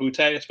Kayshon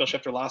Boutte, especially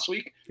after last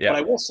week. Yeah. But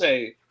I will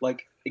say,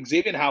 like,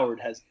 Xavier Howard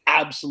has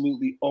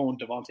absolutely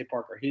owned Devontae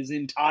Parker his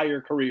entire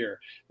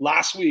career.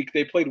 Last week,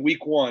 they played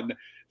week 1.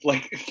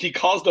 Like, he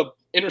caused an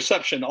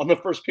interception on the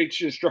first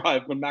Patriots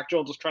drive when Mac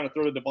Jones was trying to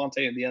throw to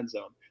Devontae in the end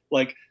zone.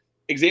 Like,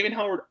 Xavier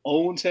Howard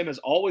owns him, has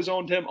always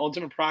owned him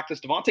in practice.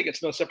 Devontae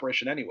gets no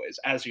separation anyways,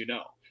 as you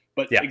know.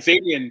 But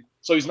Xavier,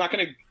 so he's not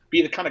going to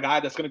be the kind of guy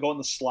that's going to go in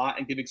the slot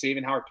and give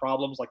Xavier Howard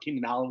problems like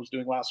Keenan Allen was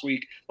doing last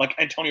week, like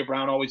Antonio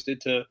Brown always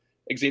did to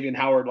Xavier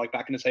Howard, like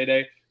back in his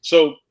heyday.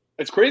 So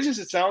as crazy as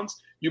it sounds,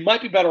 you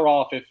might be better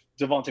off if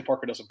Devontae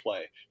Parker doesn't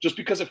play, just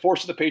because it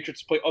forces the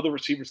Patriots to play other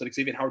receivers that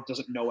Xavier Howard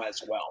doesn't know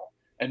as well,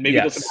 and maybe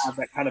doesn't have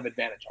that kind of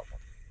advantage on them.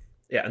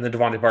 Yeah, and then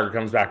Devontae Parker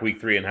comes back week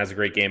 3 and has a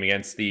great game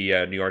against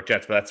the New York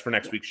Jets, but that's for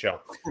next week's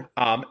show.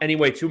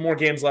 Anyway, 2 more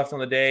games left on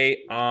the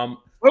day. Wait,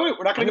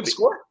 we're not going to give a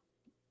score?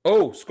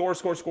 Oh,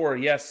 score.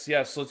 Yes.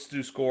 Let's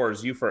do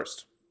scores. You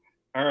first.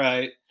 All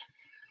right.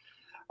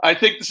 I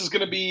think this is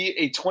going to be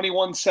a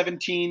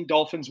 21-17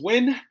 Dolphins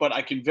win, but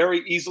I can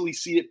very easily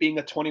see it being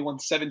a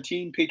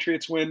 21-17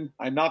 Patriots win.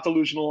 I'm not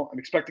delusional. I'm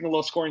expecting a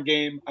low-scoring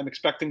game. I'm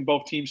expecting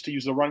both teams to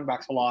use the running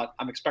backs a lot.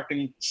 I'm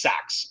expecting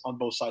sacks on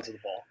both sides of the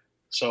ball.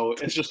 So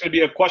it's just going to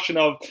be a question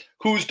of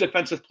whose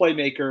defensive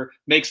playmaker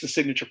makes the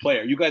signature play.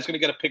 Are you guys going to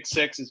get a pick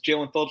 6? Is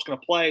Jalen Phillips going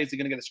to play? Is he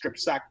going to get a strip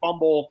sack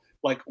fumble?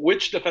 Like,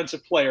 which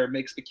defensive player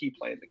makes the key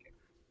play in the game?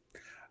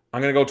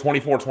 I'm going to go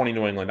 24-20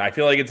 New England. I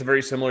feel like it's a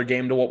very similar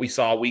game to what we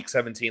saw week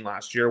 17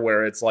 last year,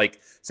 where it's like,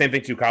 same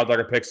thing too. Kyle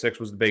Duggar pick 6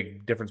 was the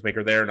big difference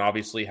maker there. And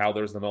obviously how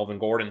there's the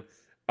Melvin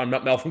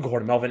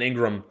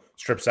Ingram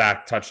strip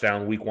sack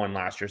touchdown week 1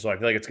 last year. So I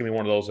feel like it's going to be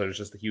one of those that is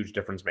just the huge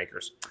difference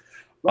makers.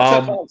 Let's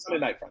have fun on Sunday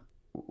night, friend.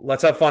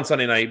 Let's have fun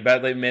Sunday night.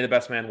 May the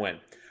best man win.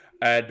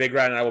 Big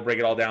Rat and I will break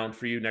it all down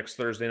for you next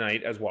Thursday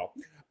night as well.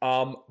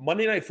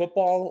 Monday Night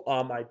Football.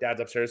 My dad's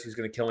upstairs. He's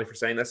going to kill me for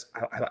saying this.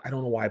 I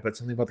don't know why, but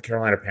something about the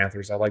Carolina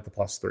Panthers. I like the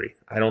 +3.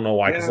 I don't know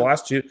why, because the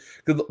last two.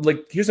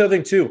 Like, here's the other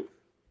thing too.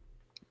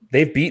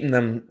 They've beaten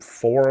them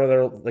 3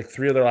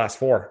 of their last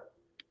 4.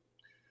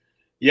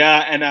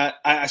 Yeah, and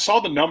I saw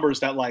the numbers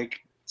that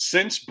like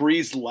since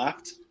Breeze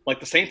left, like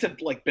the Saints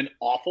have like been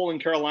awful in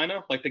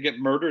Carolina. Like they get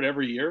murdered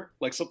every year.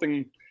 Like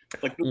something.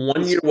 Like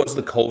one year was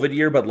the COVID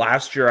year, but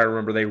last year I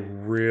remember they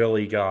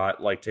really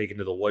got like taken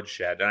to the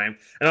woodshed. And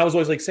I was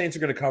always like, Saints are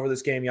going to cover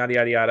this game, yada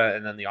yada yada,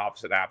 and then the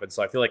opposite happened.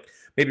 So I feel like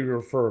maybe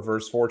for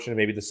reverse fortune,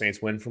 maybe the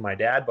Saints win for my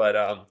dad. But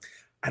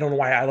I don't know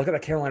why I look at the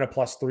Carolina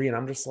 +3, and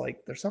I'm just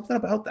like, there's something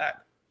about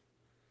that.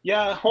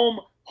 Yeah, home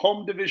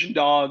division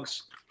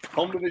dogs.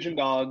 Home division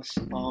dogs.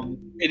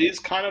 It is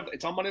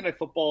it's on Monday Night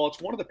Football.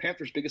 It's one of the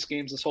Panthers' biggest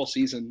games this whole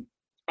season.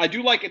 I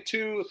do like it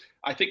too.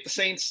 I think the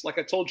Saints, like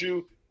I told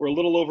you, were a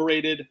little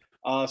overrated.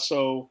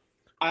 So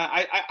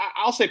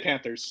I'll say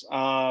Panthers.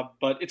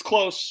 But it's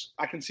close.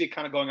 I can see it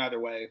kind of going either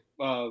way.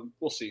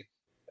 We'll see.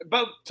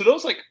 But to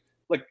those like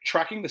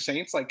tracking the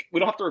Saints, like we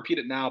don't have to repeat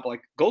it now, but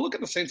like go look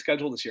at the Saints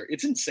schedule this year.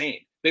 It's insane.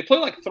 They play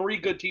like 3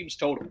 good teams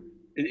total.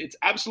 It's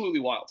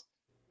absolutely wild.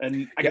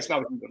 And I guess now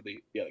we can go to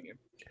the other game.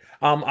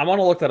 I want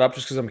to look that up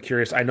just because I'm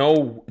curious. I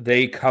know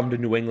they come to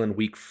New England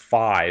week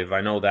 5. I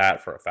know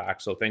that for a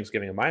fact. So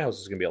Thanksgiving in my house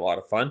is going to be a lot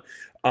of fun.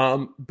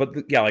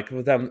 Like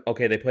with them,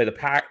 okay, they play the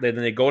Pack. Then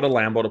they go to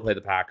Lambeau to play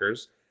the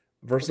Packers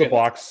versus the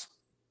Bucs,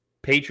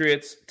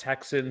 Patriots,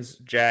 Texans,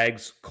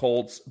 Jags,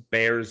 Colts,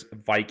 Bears,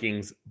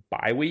 Vikings.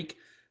 Bye week.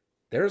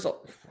 There's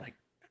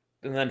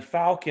and then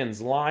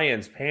Falcons,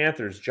 Lions,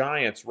 Panthers,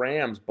 Giants,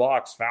 Rams,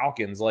 Bucs,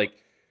 Falcons, like.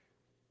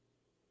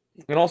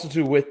 And also,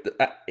 too, with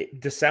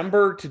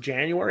December to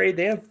January,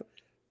 they have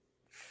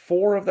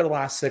 4 of their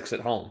last 6 at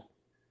home.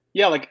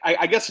 Yeah, like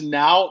I guess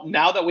now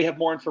that we have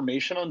more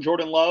information on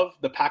Jordan Love,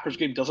 the Packers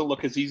game doesn't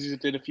look as easy as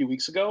it did a few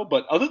weeks ago.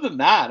 But other than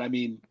that, I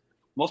mean,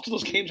 most of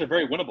those games are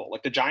very winnable.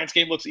 Like the Giants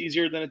game looks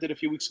easier than it did a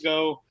few weeks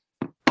ago.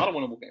 A lot of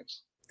winnable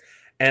games.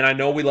 And I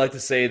know we like to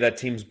say that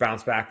teams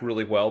bounce back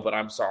really well, but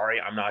I'm sorry,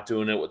 I'm not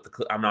doing it with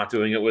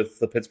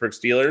the Pittsburgh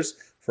Steelers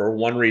for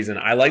one reason.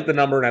 I like the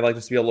number, and I like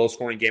this to be a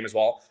low-scoring game as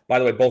well. By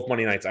the way, both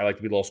Monday nights I like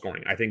to be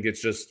low-scoring. I think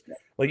it's just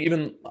I'm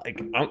going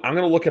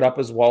to look it up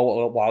as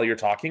well while you're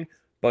talking,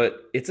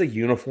 but it's a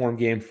uniform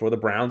game for the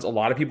Browns. A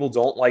lot of people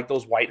don't like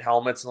those white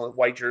helmets and the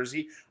white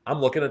jersey. I'm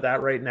looking at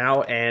that right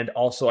now, and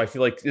also I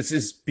feel like this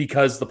is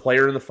because the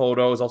player in the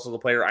photo is also the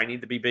player I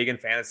need to be big in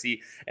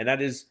fantasy, and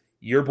that is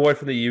your boy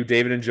from the U,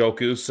 David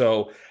Njoku.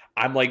 So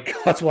I'm like,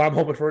 that's why I'm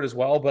hoping for it as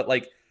well. But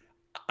like,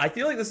 I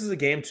feel like this is a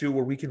game too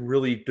where we can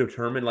really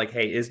determine like,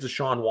 hey, is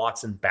Deshaun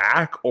Watson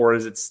back, or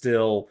is it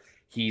still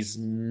he's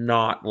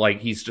not, like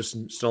he's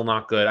just still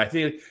not good? I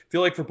feel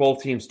like for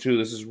both teams too,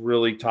 this is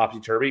really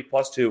topsy-turvy.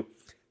 Plus two,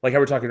 like I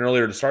were talking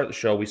earlier to start the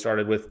show, we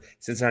started with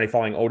Cincinnati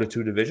falling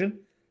 0-2 division.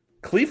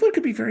 Cleveland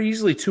could be very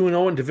easily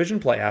 2-0 in division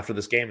play after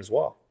this game as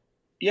well.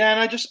 Yeah,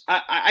 and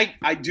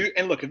I do,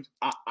 and look,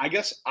 I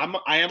guess I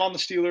am on the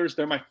Steelers.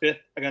 They're my 5th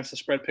against the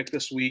spread pick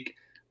this week.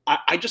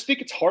 I just think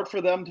it's hard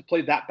for them to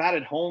play that bad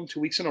at home 2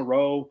 weeks in a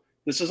row.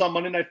 This is on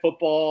Monday Night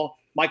Football.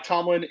 Mike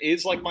Tomlin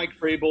is like Mike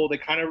Vrabel.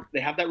 They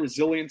have that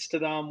resilience to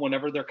them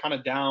whenever they're kind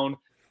of down.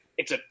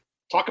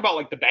 Talk about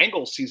like the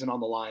Bengals season on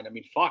the line. I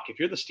mean, fuck, if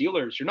you're the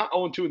Steelers, you're not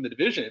 0-2 in the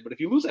division, but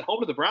if you lose at home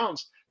to the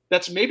Browns,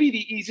 that's maybe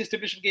the easiest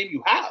division game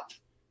you have.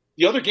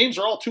 The other games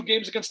are all 2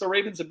 games against the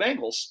Ravens and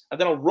Bengals, and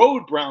then a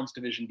road Browns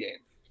division game.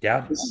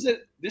 Yeah.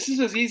 This is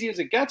as easy as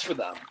it gets for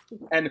them.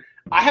 And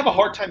I have a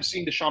hard time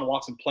seeing Deshaun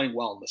Watson playing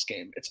well in this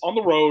game. It's on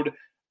the road.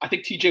 I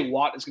think TJ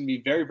Watt is going to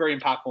be very, very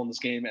impactful in this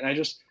game. And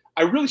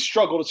I really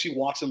struggle to see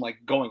Watson like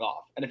going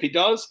off. And if he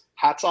does,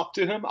 hats off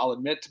to him. I'll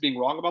admit to being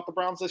wrong about the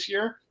Browns this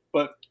year,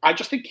 but I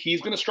just think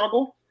he's going to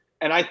struggle.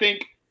 And I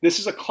think this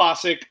is a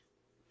classic,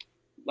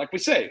 like we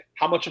say,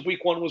 how much of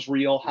week 1 was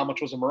real? How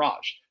much was a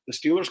mirage? The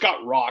Steelers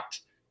got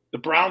rocked. The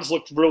Browns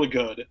looked really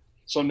good.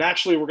 So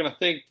naturally, we're going to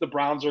think the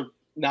Browns are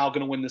now going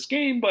to win this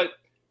game, but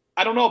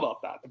I don't know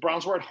about that. The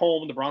Browns were at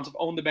home. The Browns have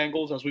owned the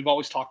Bengals, as we've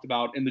always talked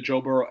about in the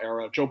Joe Burrow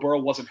era. Joe Burrow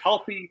wasn't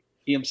healthy.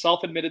 He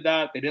himself admitted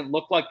that. They didn't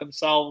look like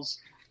themselves.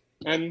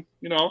 And,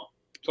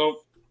 so.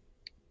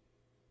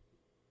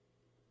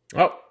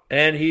 Oh,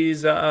 and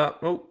he's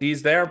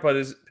there, but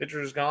his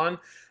pitcher is gone.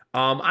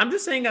 I'm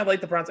just saying I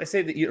like the Browns. I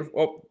say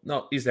that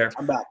no, he's there.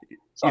 I'm back.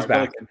 Sorry, he's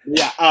back.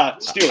 Yeah,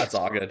 Steelers. That's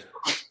all good.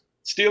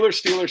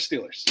 Steelers.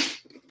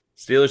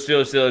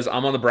 Steelers.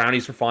 I'm on the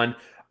Brownies for fun.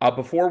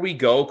 Before we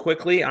go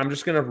quickly, I'm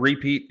just going to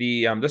repeat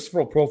this is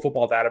from Pro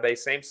Football Database,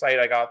 same site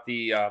I got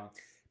the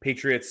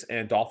Patriots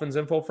and Dolphins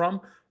info from.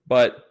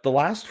 But the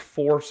last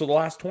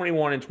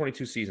 21 and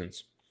 22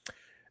 seasons,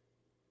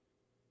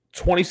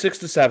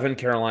 26-7,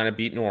 Carolina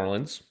beat New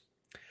Orleans,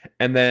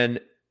 and then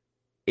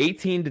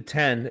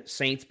 18-10,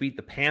 Saints beat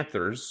the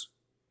Panthers.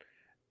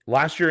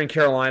 Last year in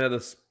Carolina,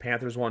 the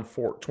Panthers won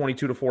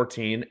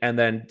 22-14, and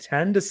then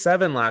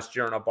 10-7 last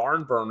year on a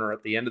barn burner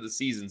at the end of the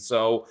season.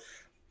 So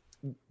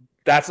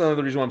that's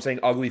another reason why I'm saying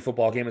ugly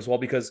football game as well,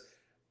 because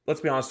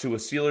let's be honest too,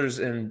 with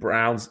Steelers and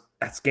Browns,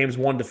 that's games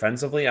won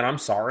defensively, and I'm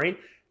sorry.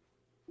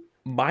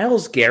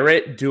 Myles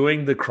Garrett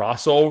doing the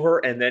crossover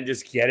and then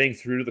just getting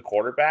through to the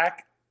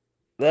quarterback.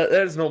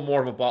 There's no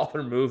more of a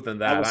baller move than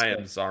That that. was I sick.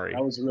 am sorry.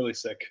 That was really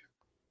sick.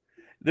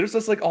 There's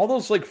just like all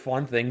those like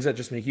fun things that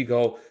just make you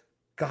go,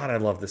 God, I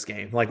love this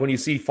game. Like when you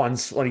see fun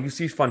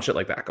shit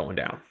like that going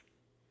down.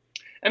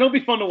 And it'll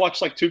be fun to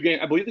watch like two games.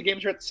 I believe the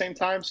games are at the same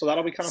time, so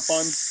that'll be kind of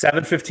fun.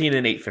 7:15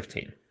 and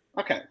 8:15.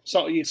 Okay,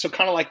 so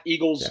kind of like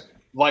Eagles,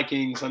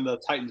 Vikings, and the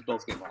Titans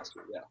Bills game last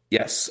week. Yeah.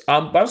 Yes.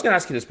 But I was going to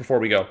ask you this before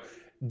we go.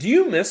 Do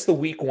you miss the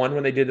week one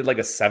when they did like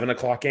a 7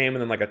 o'clock game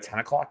and then like a 10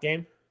 o'clock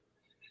game?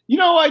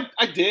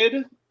 I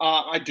did.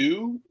 I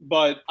do,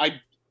 but I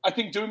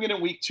think doing it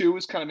in week two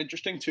is kind of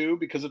interesting too,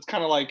 because it's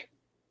kind of like,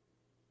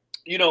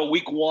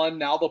 week one,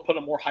 now they'll put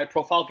a more high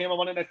profile game on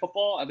Monday Night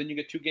Football, and then you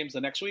get two games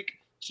the next week.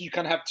 So you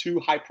kind of have two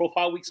high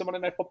profile weeks on Monday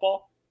Night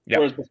Football. Yep.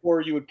 Whereas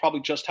before you would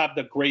probably just have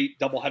the great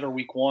doubleheader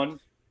week one.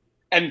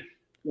 And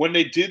when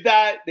they did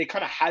that, they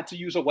kind of had to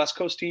use a West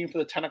Coast team for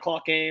the 10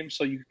 o'clock game.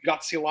 So you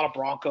got to see a lot of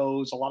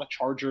Broncos, a lot of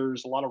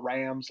Chargers, a lot of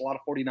Rams, a lot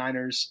of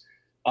 49ers.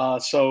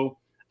 So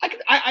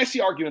I see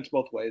arguments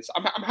both ways.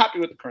 I'm happy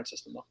with the current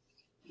system, though.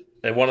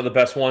 And one of the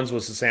best ones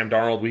was the Sam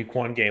Darnold week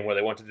one game where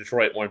they went to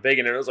Detroit, won big,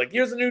 and it was like,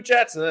 here's the new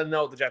Jets. And then,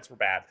 no, the Jets were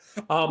bad.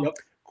 Yep.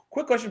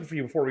 Quick question for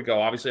you before we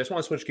go. Obviously, I just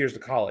want to switch gears to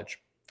college.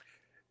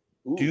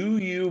 Ooh. Do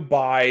you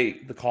buy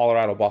the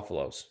Colorado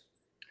Buffaloes?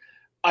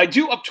 I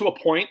do up to a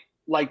point.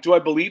 Like, do I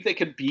believe they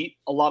can beat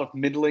a lot of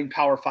middling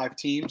Power 5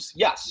 teams?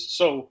 Yes.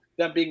 So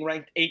them being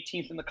ranked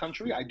 18th in the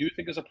country, I do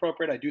think is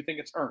appropriate. I do think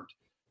it's earned.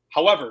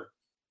 However,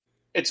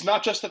 it's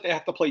not just that they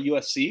have to play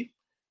USC.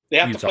 They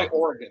have to play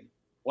Oregon.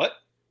 What?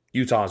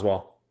 Utah as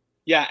well.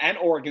 Yeah, and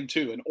Oregon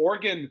too. And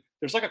Oregon,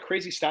 there's like a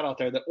crazy stat out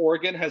there that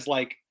Oregon has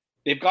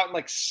they've gotten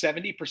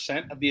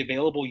 70% of the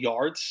available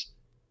yards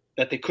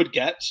that they could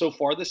get so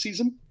far this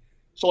season.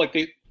 So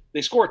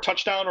they score a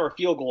touchdown or a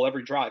field goal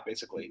every drive,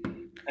 basically.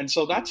 And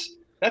so that's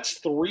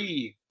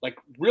three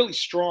really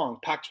strong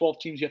Pac-12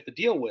 teams you have to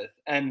deal with.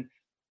 And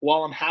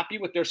while I'm happy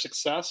with their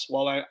success,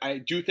 while I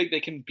do think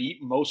they can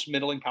beat most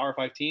middling Power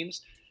 5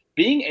 teams,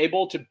 being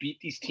able to beat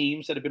these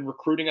teams that have been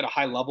recruiting at a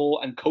high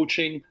level and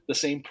coaching the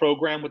same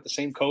program with the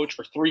same coach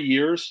for 3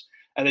 years,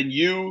 and then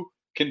you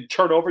can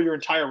turn over your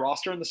entire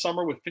roster in the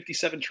summer with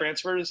 57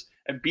 transfers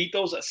and beat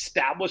those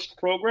established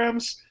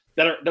programs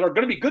that are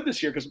going to be good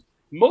this year, because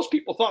most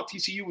people thought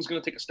TCU was going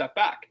to take a step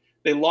back.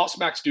 They lost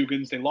Max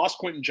Dugans. They lost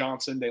Quentin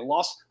Johnson. They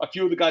lost a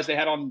few of the guys they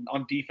had on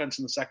defense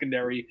in the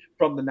secondary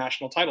from the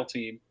national title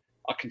team,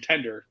 a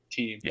contender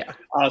team. Yeah.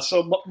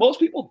 So most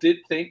people did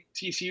think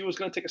TCU was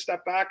going to take a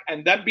step back,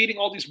 and them beating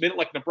all these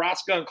like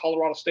Nebraska and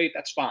Colorado State,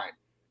 that's fine.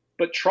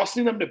 But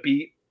trusting them to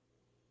beat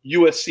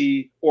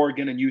USC,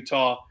 Oregon, and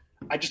Utah,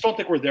 I just don't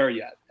think we're there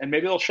yet. And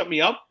maybe they'll shut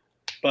me up,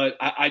 but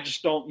I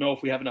just don't know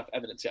if we have enough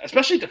evidence yet,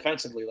 especially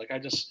defensively.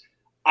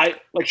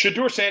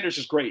 Shedeur Sanders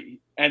is great,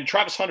 and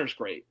Travis Hunter's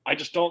great. I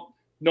just don't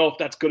know if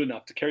that's good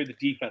enough to carry the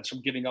defense from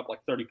giving up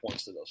 30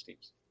 points to those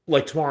teams.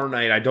 Like tomorrow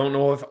night, I don't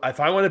know if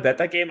I want to bet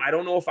that game, I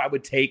don't know if I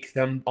would take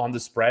them on the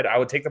spread. I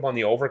would take them on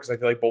the over because I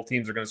feel like both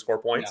teams are going to score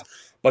points. Yeah.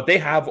 But they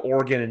have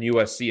Oregon and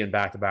USC in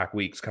back-to-back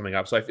weeks coming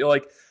up. So I feel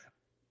like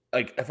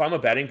if I'm a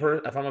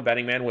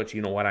betting man, which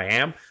you know what I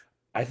am,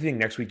 I think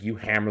next week you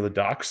hammer the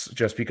Ducks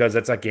just because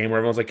that's that game where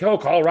everyone's like, oh,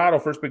 Colorado,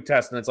 first big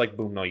test. And it's like,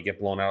 boom, no, you get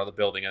blown out of the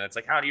building. And it's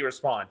like, how do you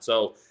respond?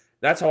 So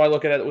that's how I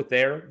look at it with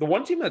there. The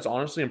one team that's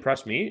honestly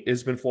impressed me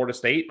has been Florida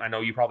State. I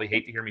know you probably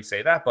hate to hear me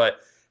say that,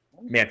 but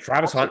man,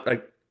 Travis Hunt,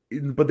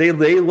 but they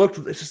looked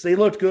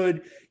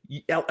good.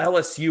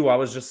 LSU, I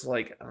was just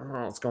like, I don't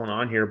know what's going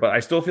on here. But I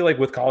still feel like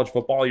with college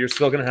football, you're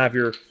still going to have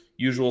your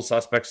usual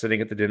suspects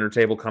sitting at the dinner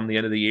table come the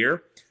end of the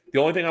year. The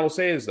only thing I will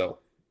say is, though,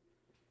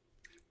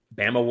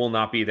 Bama will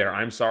not be there.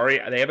 I'm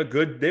sorry. They have a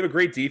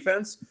great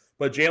defense,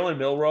 but Jalen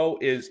Milroe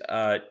is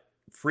a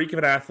freak of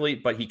an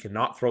athlete, but he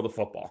cannot throw the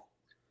football.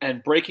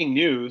 And breaking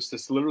news,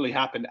 this literally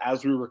happened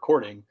as we were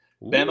recording.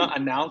 Ooh. Bama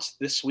announced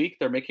this week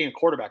they're making a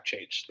quarterback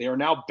change. They are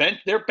now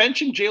they're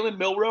benching Jalen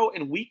Milroe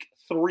in week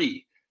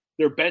 3.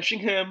 They're benching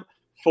him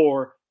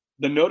for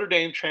the Notre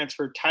Dame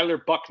transfer Tyler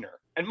Buckner.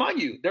 And mind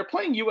you, they're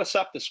playing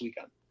USF this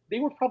weekend. They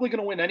were probably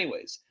going to win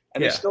anyways.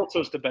 And they still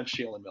chose to bench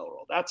Jalen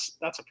Milroe. That's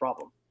a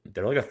problem.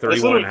 They're like a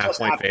 31.5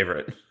 point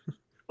favorite.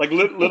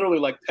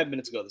 Literally 10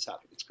 minutes ago this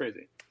happened. It's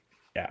crazy.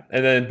 Yeah.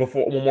 And then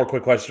one more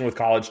quick question with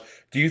college.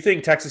 Do you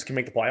think Texas can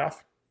make the playoff?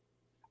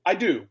 I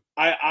do.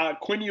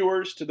 Quinn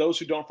Ewers, to those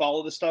who don't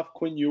follow this stuff,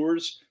 Quinn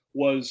Ewers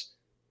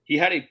he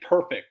had a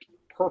perfect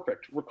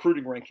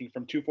recruiting ranking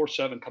from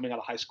 247 coming out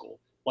of high school.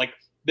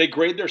 They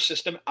grade their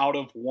system out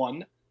of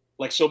 1.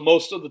 So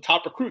most of the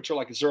top recruits are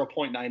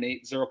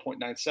 0.98,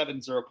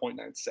 0.97,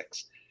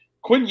 0.96.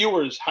 Quinn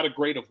Ewers had a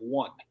grade of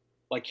 1.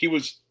 He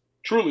was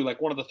truly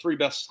one of the 3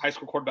 best high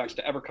school quarterbacks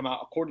to ever come out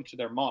according to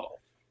their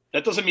model.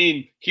 That doesn't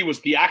mean he was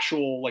the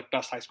actual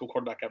best high school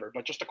quarterback ever,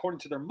 but just according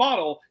to their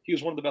model, he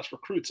was one of the best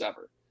recruits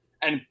ever.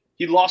 And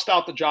he lost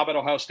out the job at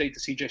Ohio State to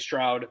C.J.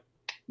 Stroud.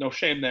 No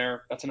shame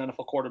there. That's an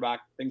NFL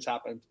quarterback. Things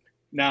happen.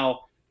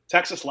 Now,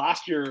 Texas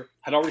last year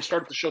had already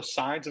started to show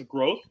signs of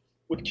growth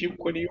with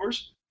Quinn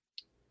Ewers,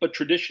 but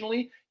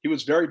traditionally he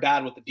was very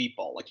bad with the deep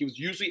ball. Like, he was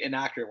usually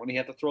inaccurate when he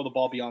had to throw the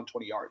ball beyond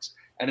 20 yards.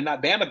 And in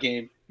that Bama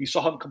game, you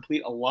saw him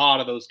complete a lot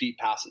of those deep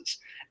passes.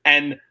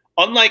 And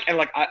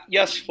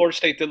yes, Florida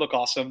State did look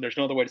awesome. There's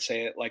no other way to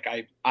say it. Like,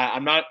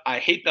 I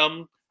hate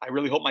them. I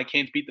really hope my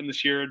Canes beat them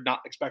this year,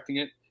 not expecting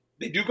it.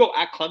 They do go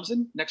at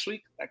Clemson next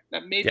week.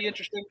 That may be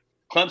interesting.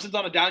 Clemson's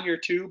on a down year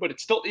too, but it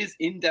still is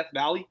in Death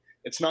Valley.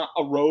 It's not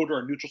a road or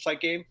a neutral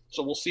site game,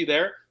 so we'll see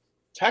there.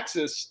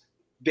 Texas,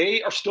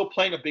 they are still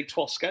playing a Big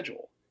 12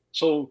 schedule.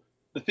 So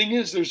the thing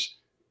is,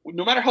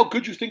 no matter how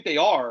good you think they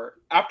are,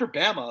 after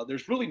Bama,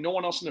 there's really no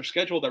one else in their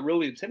schedule that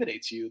really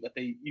intimidates you,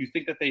 you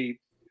think that they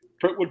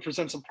would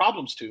present some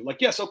problems to. Like,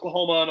 yes,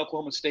 Oklahoma and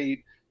Oklahoma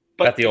State,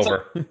 but at the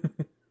over.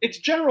 It's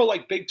general,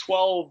 like, Big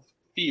 12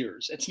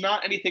 fears. It's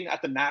not anything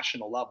at the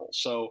national level.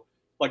 So,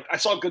 like, I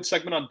saw a good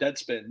segment on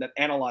Deadspin that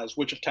analyzed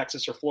which of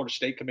Texas or Florida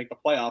State could make the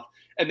playoff.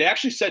 And they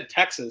actually said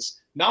Texas,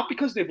 not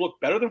because they've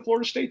looked better than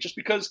Florida State, just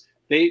because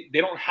they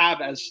don't have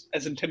as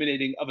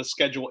intimidating of a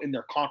schedule in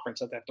their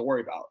conference that they have to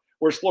worry about.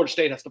 Whereas Florida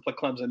State has to play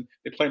Clemson.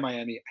 They play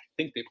Miami. I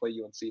think they play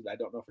UNC, but I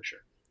don't know for sure.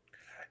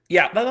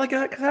 Yeah, but like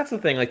that's the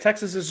thing. Like,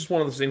 Texas is just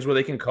one of those things where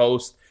they can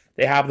coast.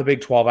 They have the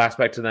Big 12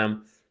 aspect to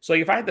them. So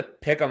if I had to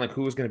pick on like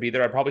who was going to be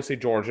there, I'd probably say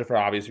Georgia for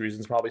obvious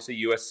reasons. Probably say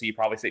USC.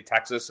 Probably say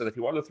Texas. And if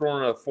you wanted to throw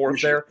in a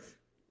fourth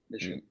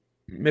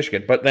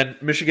Michigan. But then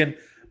Michigan,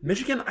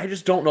 I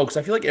just don't know, because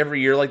I feel like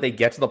every year, like, they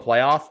get to the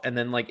playoff and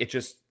then, like, it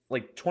just,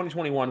 like,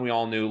 2021, we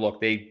all knew,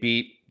 look, they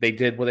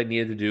did what they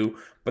needed to do.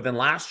 But then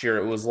last year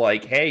it was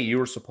like, hey, you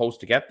were supposed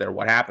to get there.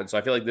 What happened? So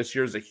I feel like this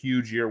year is a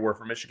huge year where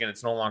for Michigan,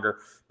 it's no longer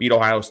beat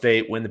Ohio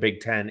State, win the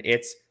Big Ten.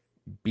 It's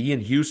be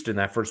in Houston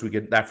that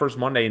first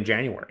Monday in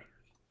January.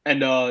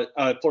 And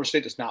Florida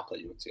State does not play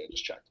UNC. I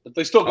just checked, but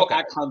they still go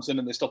at Clemson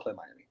and they still play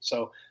Miami.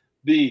 So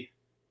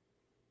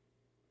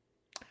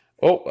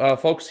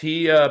folks,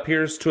 he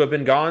appears to have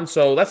been gone.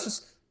 So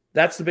that's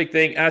the big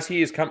thing. As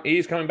he's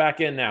coming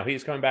back in now.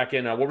 He's coming back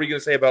in. What were you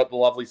going to say about the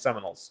lovely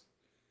Seminoles?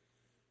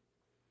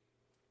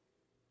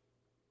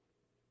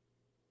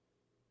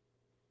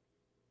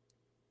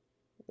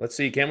 Let's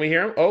see. Can we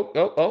hear him?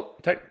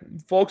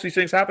 Folks, these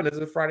things happen. This is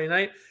a Friday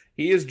night.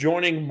 He is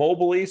joining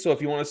mobily. So if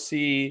you want to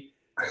see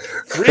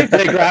three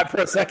big rat for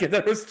a second,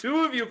 there was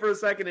two of you for a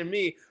second and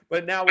me,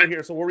 but now we're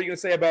here. So what were you going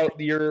to say about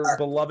your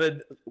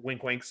beloved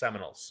wink wink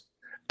Seminoles?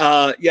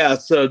 So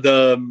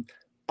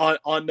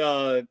on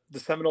the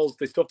Seminoles,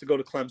 they still have to go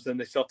to Clemson.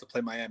 They still have to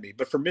play Miami.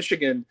 But for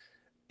Michigan,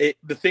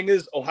 the thing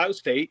is, Ohio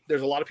State,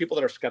 there's a lot of people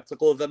that are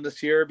skeptical of them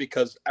this year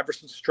because ever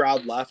since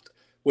Stroud left,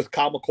 with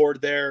Kyle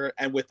McCord there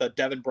and with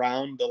Devin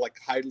Brown, the like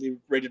highly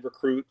rated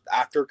recruit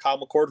after Kyle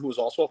McCord, who was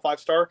also a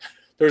 5-star,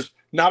 there's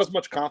not as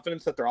much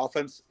confidence that their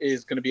offense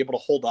is going to be able to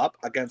hold up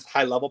against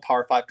high-level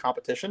Power 5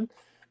 competition.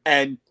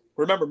 And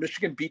remember,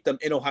 Michigan beat them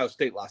in Ohio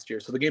State last year.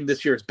 So the game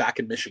this year is back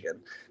in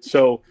Michigan.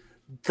 So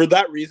for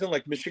that reason,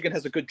 like, Michigan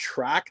has a good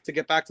track to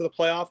get back to the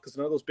playoff because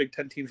none of those Big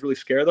Ten teams really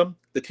scare them.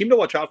 The team to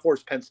watch out for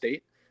is Penn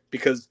State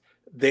because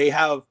they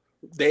have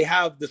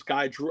this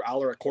guy, Drew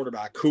Aller, at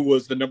quarterback, who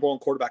was the number one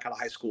quarterback out of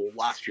high school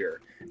last year.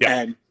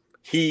 Yeah. And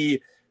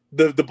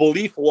the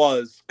belief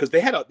was, because they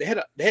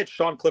had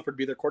Sean Clifford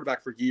be their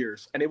quarterback for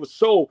years, and he was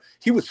so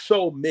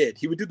mid.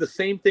 He would do the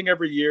same thing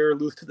every year,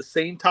 lose to the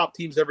same top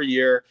teams every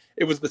year.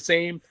 It was the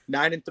same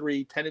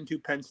 9-3,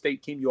 10-2 Penn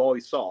State team you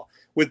always saw.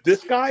 With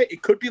this guy,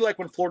 it could be like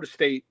when Florida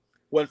State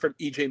went from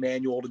E.J.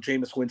 Manuel to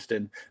Jameis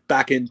Winston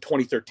back in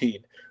 2013,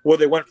 where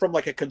they went from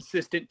like a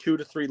consistent 2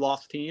 to 3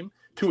 loss team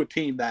to a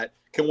team that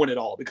can win it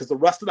all, because the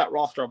rest of that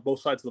roster on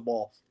both sides of the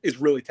ball is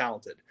really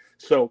talented.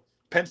 So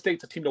Penn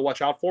State's a team to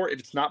watch out for if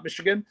it's not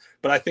Michigan,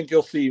 but I think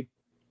you'll see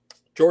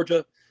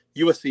Georgia,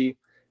 USC,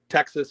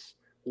 Texas,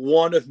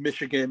 one of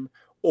Michigan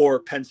or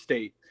Penn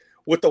State,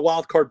 with the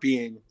wild card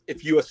being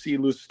if USC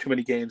loses too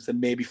many games, then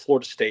maybe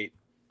Florida State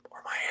or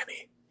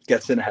Miami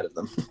gets in ahead of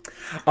them.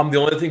 The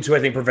only thing too, I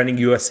think, preventing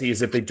USC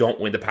is if they don't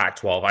win the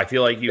Pac-12. I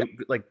feel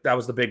like that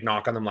was the big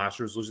knock on them last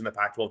year, was losing the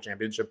Pac-12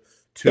 championship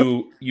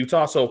to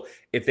Utah. So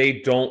if they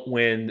don't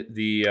win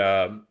the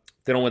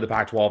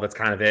Pac-12, that's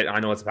kind of it. I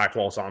know it's a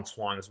Pac-12 song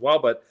swan as well,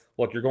 but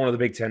look, you're going to the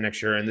Big Ten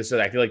next year, and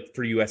I feel like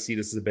for USC,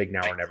 this is a big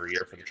now or never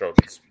year for the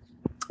Trojans.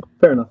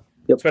 Fair enough.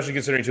 Yep. Especially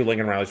considering too,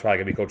 Lincoln Riley's probably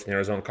going to be coaching the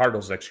Arizona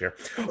Cardinals next year.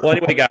 Well,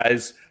 anyway,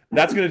 guys,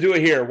 that's going to do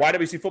it here.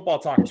 YWC Football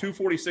Talk,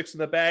 246 in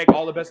the bag.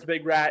 All the best to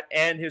Big Rat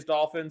and his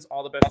Dolphins.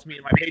 All the best to me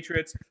and my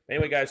Patriots.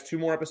 Anyway, guys, 2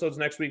 more episodes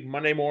next week.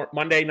 Monday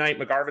night,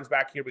 McGarvin's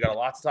back here. We got a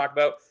lot to talk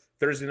about.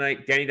 Thursday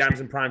night, Danny Dimes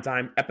in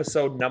primetime,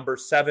 episode number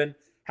 7.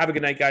 Have a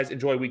good night, guys.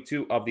 Enjoy week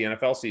 2 of the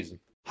NFL season.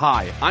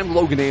 Hi, I'm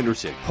Logan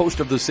Anderson, host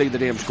of the Say the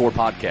Damn Score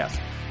podcast.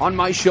 On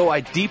my show,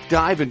 I deep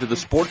dive into the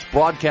sports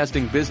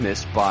broadcasting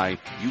business by,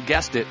 you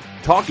guessed it,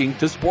 talking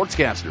to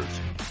sportscasters.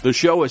 The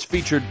show has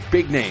featured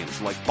big names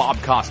like Bob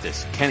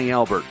Costas, Kenny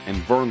Albert, and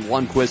Vern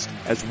Lundquist,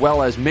 as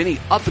well as many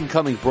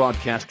up-and-coming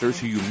broadcasters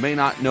who you may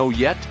not know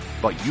yet,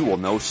 but you will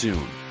know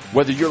soon.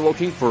 Whether you're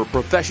looking for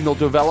professional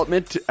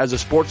development as a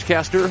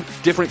sportscaster,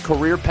 different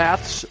career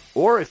paths,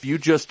 or if you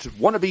just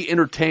want to be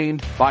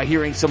entertained by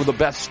hearing some of the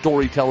best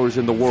storytellers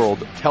in the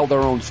world tell their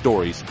own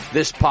stories,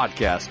 this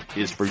podcast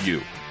is for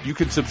you. You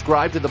can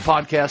subscribe to the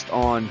podcast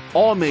on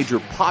all major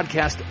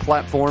podcast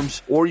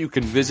platforms, or you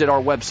can visit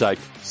our website,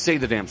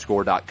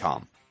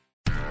 saythedamnscore.com.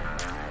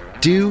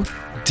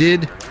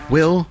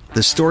 Will,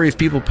 the Story of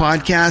People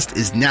podcast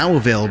is now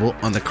available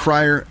on the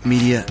Crier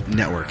Media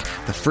Network.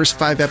 The first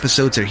 5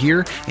 episodes are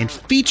here and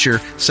feature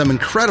some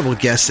incredible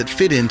guests that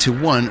fit into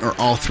one or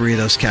all 3 of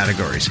those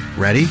categories.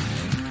 Ready?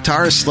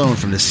 Tara Sloan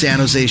from the San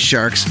Jose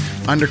Sharks,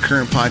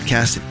 Undercurrent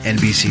podcast at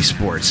NBC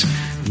Sports.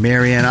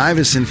 Marianne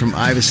Iveson from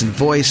Iveson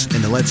Voice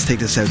and the Let's Take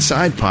This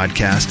Outside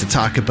podcast to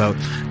talk about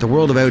the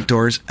world of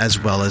outdoors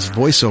as well as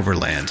voiceover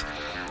land.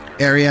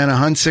 Ariana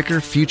Hunsicker,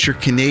 future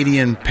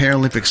Canadian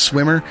Paralympic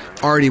swimmer,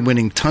 already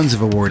winning tons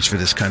of awards for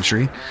this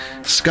country.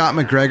 Scott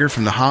McGregor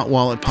from the Hot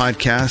Wallet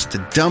podcast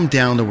to dumb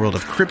down the world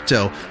of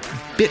crypto,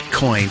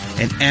 Bitcoin,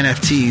 and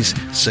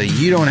NFTs so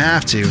you don't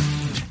have to.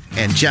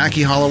 And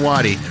Jackie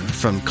Holowati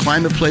from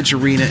Climate Pledge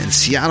Arena in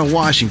Seattle,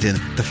 Washington,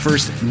 the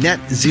first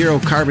net zero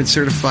carbon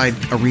certified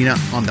arena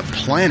on the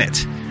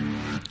planet.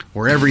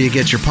 Wherever you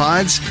get your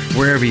pods,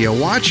 wherever you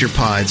watch your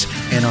pods,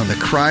 and on the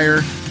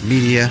Crier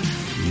Media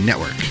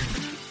Network.